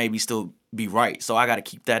they saying maybe still be right. So I got to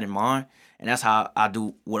keep that in mind, and that's how I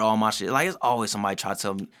do with all my shit. Like it's always somebody try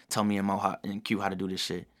to tell me and Mo and Q how to do this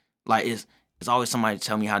shit. Like it's always somebody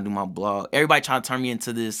tell me how to do my blog. Everybody trying to turn me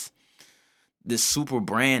into this super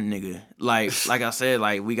brand nigga. Like I said,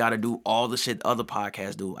 like we got to do all the shit other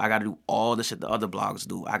podcasts do. I got to do all the shit the other blogs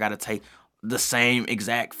do. I got to take the same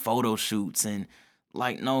exact photo shoots and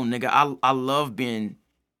like no nigga. I love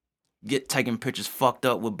taking pictures fucked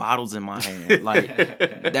up with bottles in my hand. Like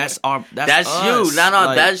that's us. you. No,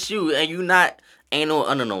 Like, that's you. And you not, ain't no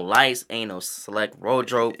under no lights, ain't no select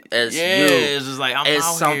wardrobe. It's yeah, you. it's just like I'm It's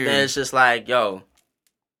out something, here. it's just like, yo,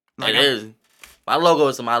 Like, it is. My logo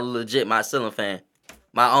is my ceiling fan.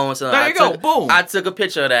 My own ceiling. There you go, boom. I took a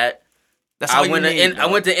picture of that. That's all I you went need. I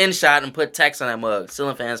went to InShot and put text on that mug.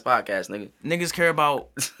 Ceiling Fans Podcast, nigga. Niggas care about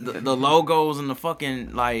the logos and the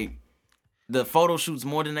fucking like the photo shoots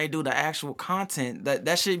more than they do the actual content.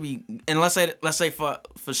 That should be, and let's say for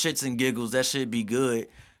shits and giggles that should be good.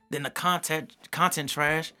 Then the content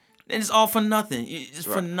trash. Then it's all for nothing. It's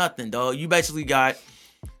for nothing, dog. You basically got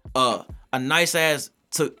a nice ass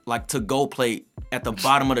to-go plate at the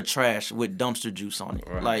bottom of the trash with dumpster juice on it.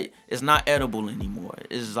 Right. Like it's not edible anymore.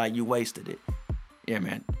 It's like you wasted it. Yeah,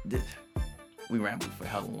 man. We rambled for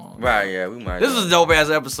hella long. Right, yeah, we might. This was a dope ass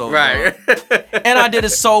episode. right. Dog. And I did it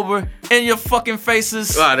sober in your fucking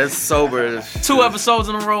faces. Wow, that's sober. 2 episodes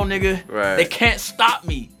in a row, nigga. Right. They can't stop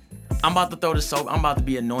me. I'm about to throw this sober. I'm about to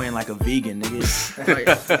be annoying like a vegan, nigga. Like,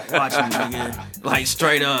 watch me, nigga. Like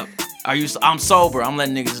straight up. I'm sober. I'm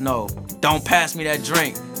letting niggas know. Don't pass me that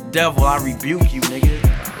drink. Devil, I rebuke you,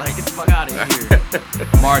 nigga. Like, get the fuck out of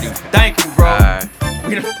here. Marty, thank you, bro. Alright.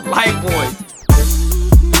 We the light boys.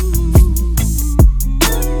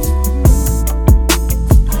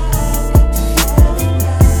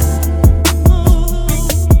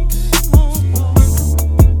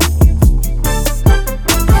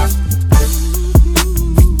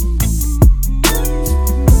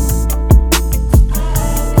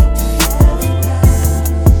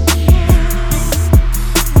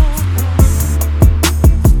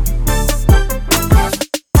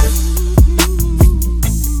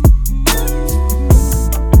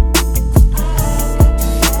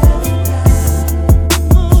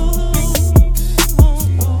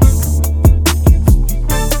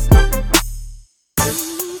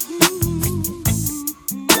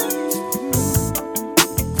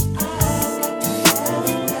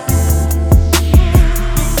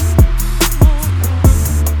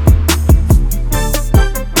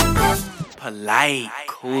 Polite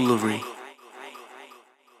coolery.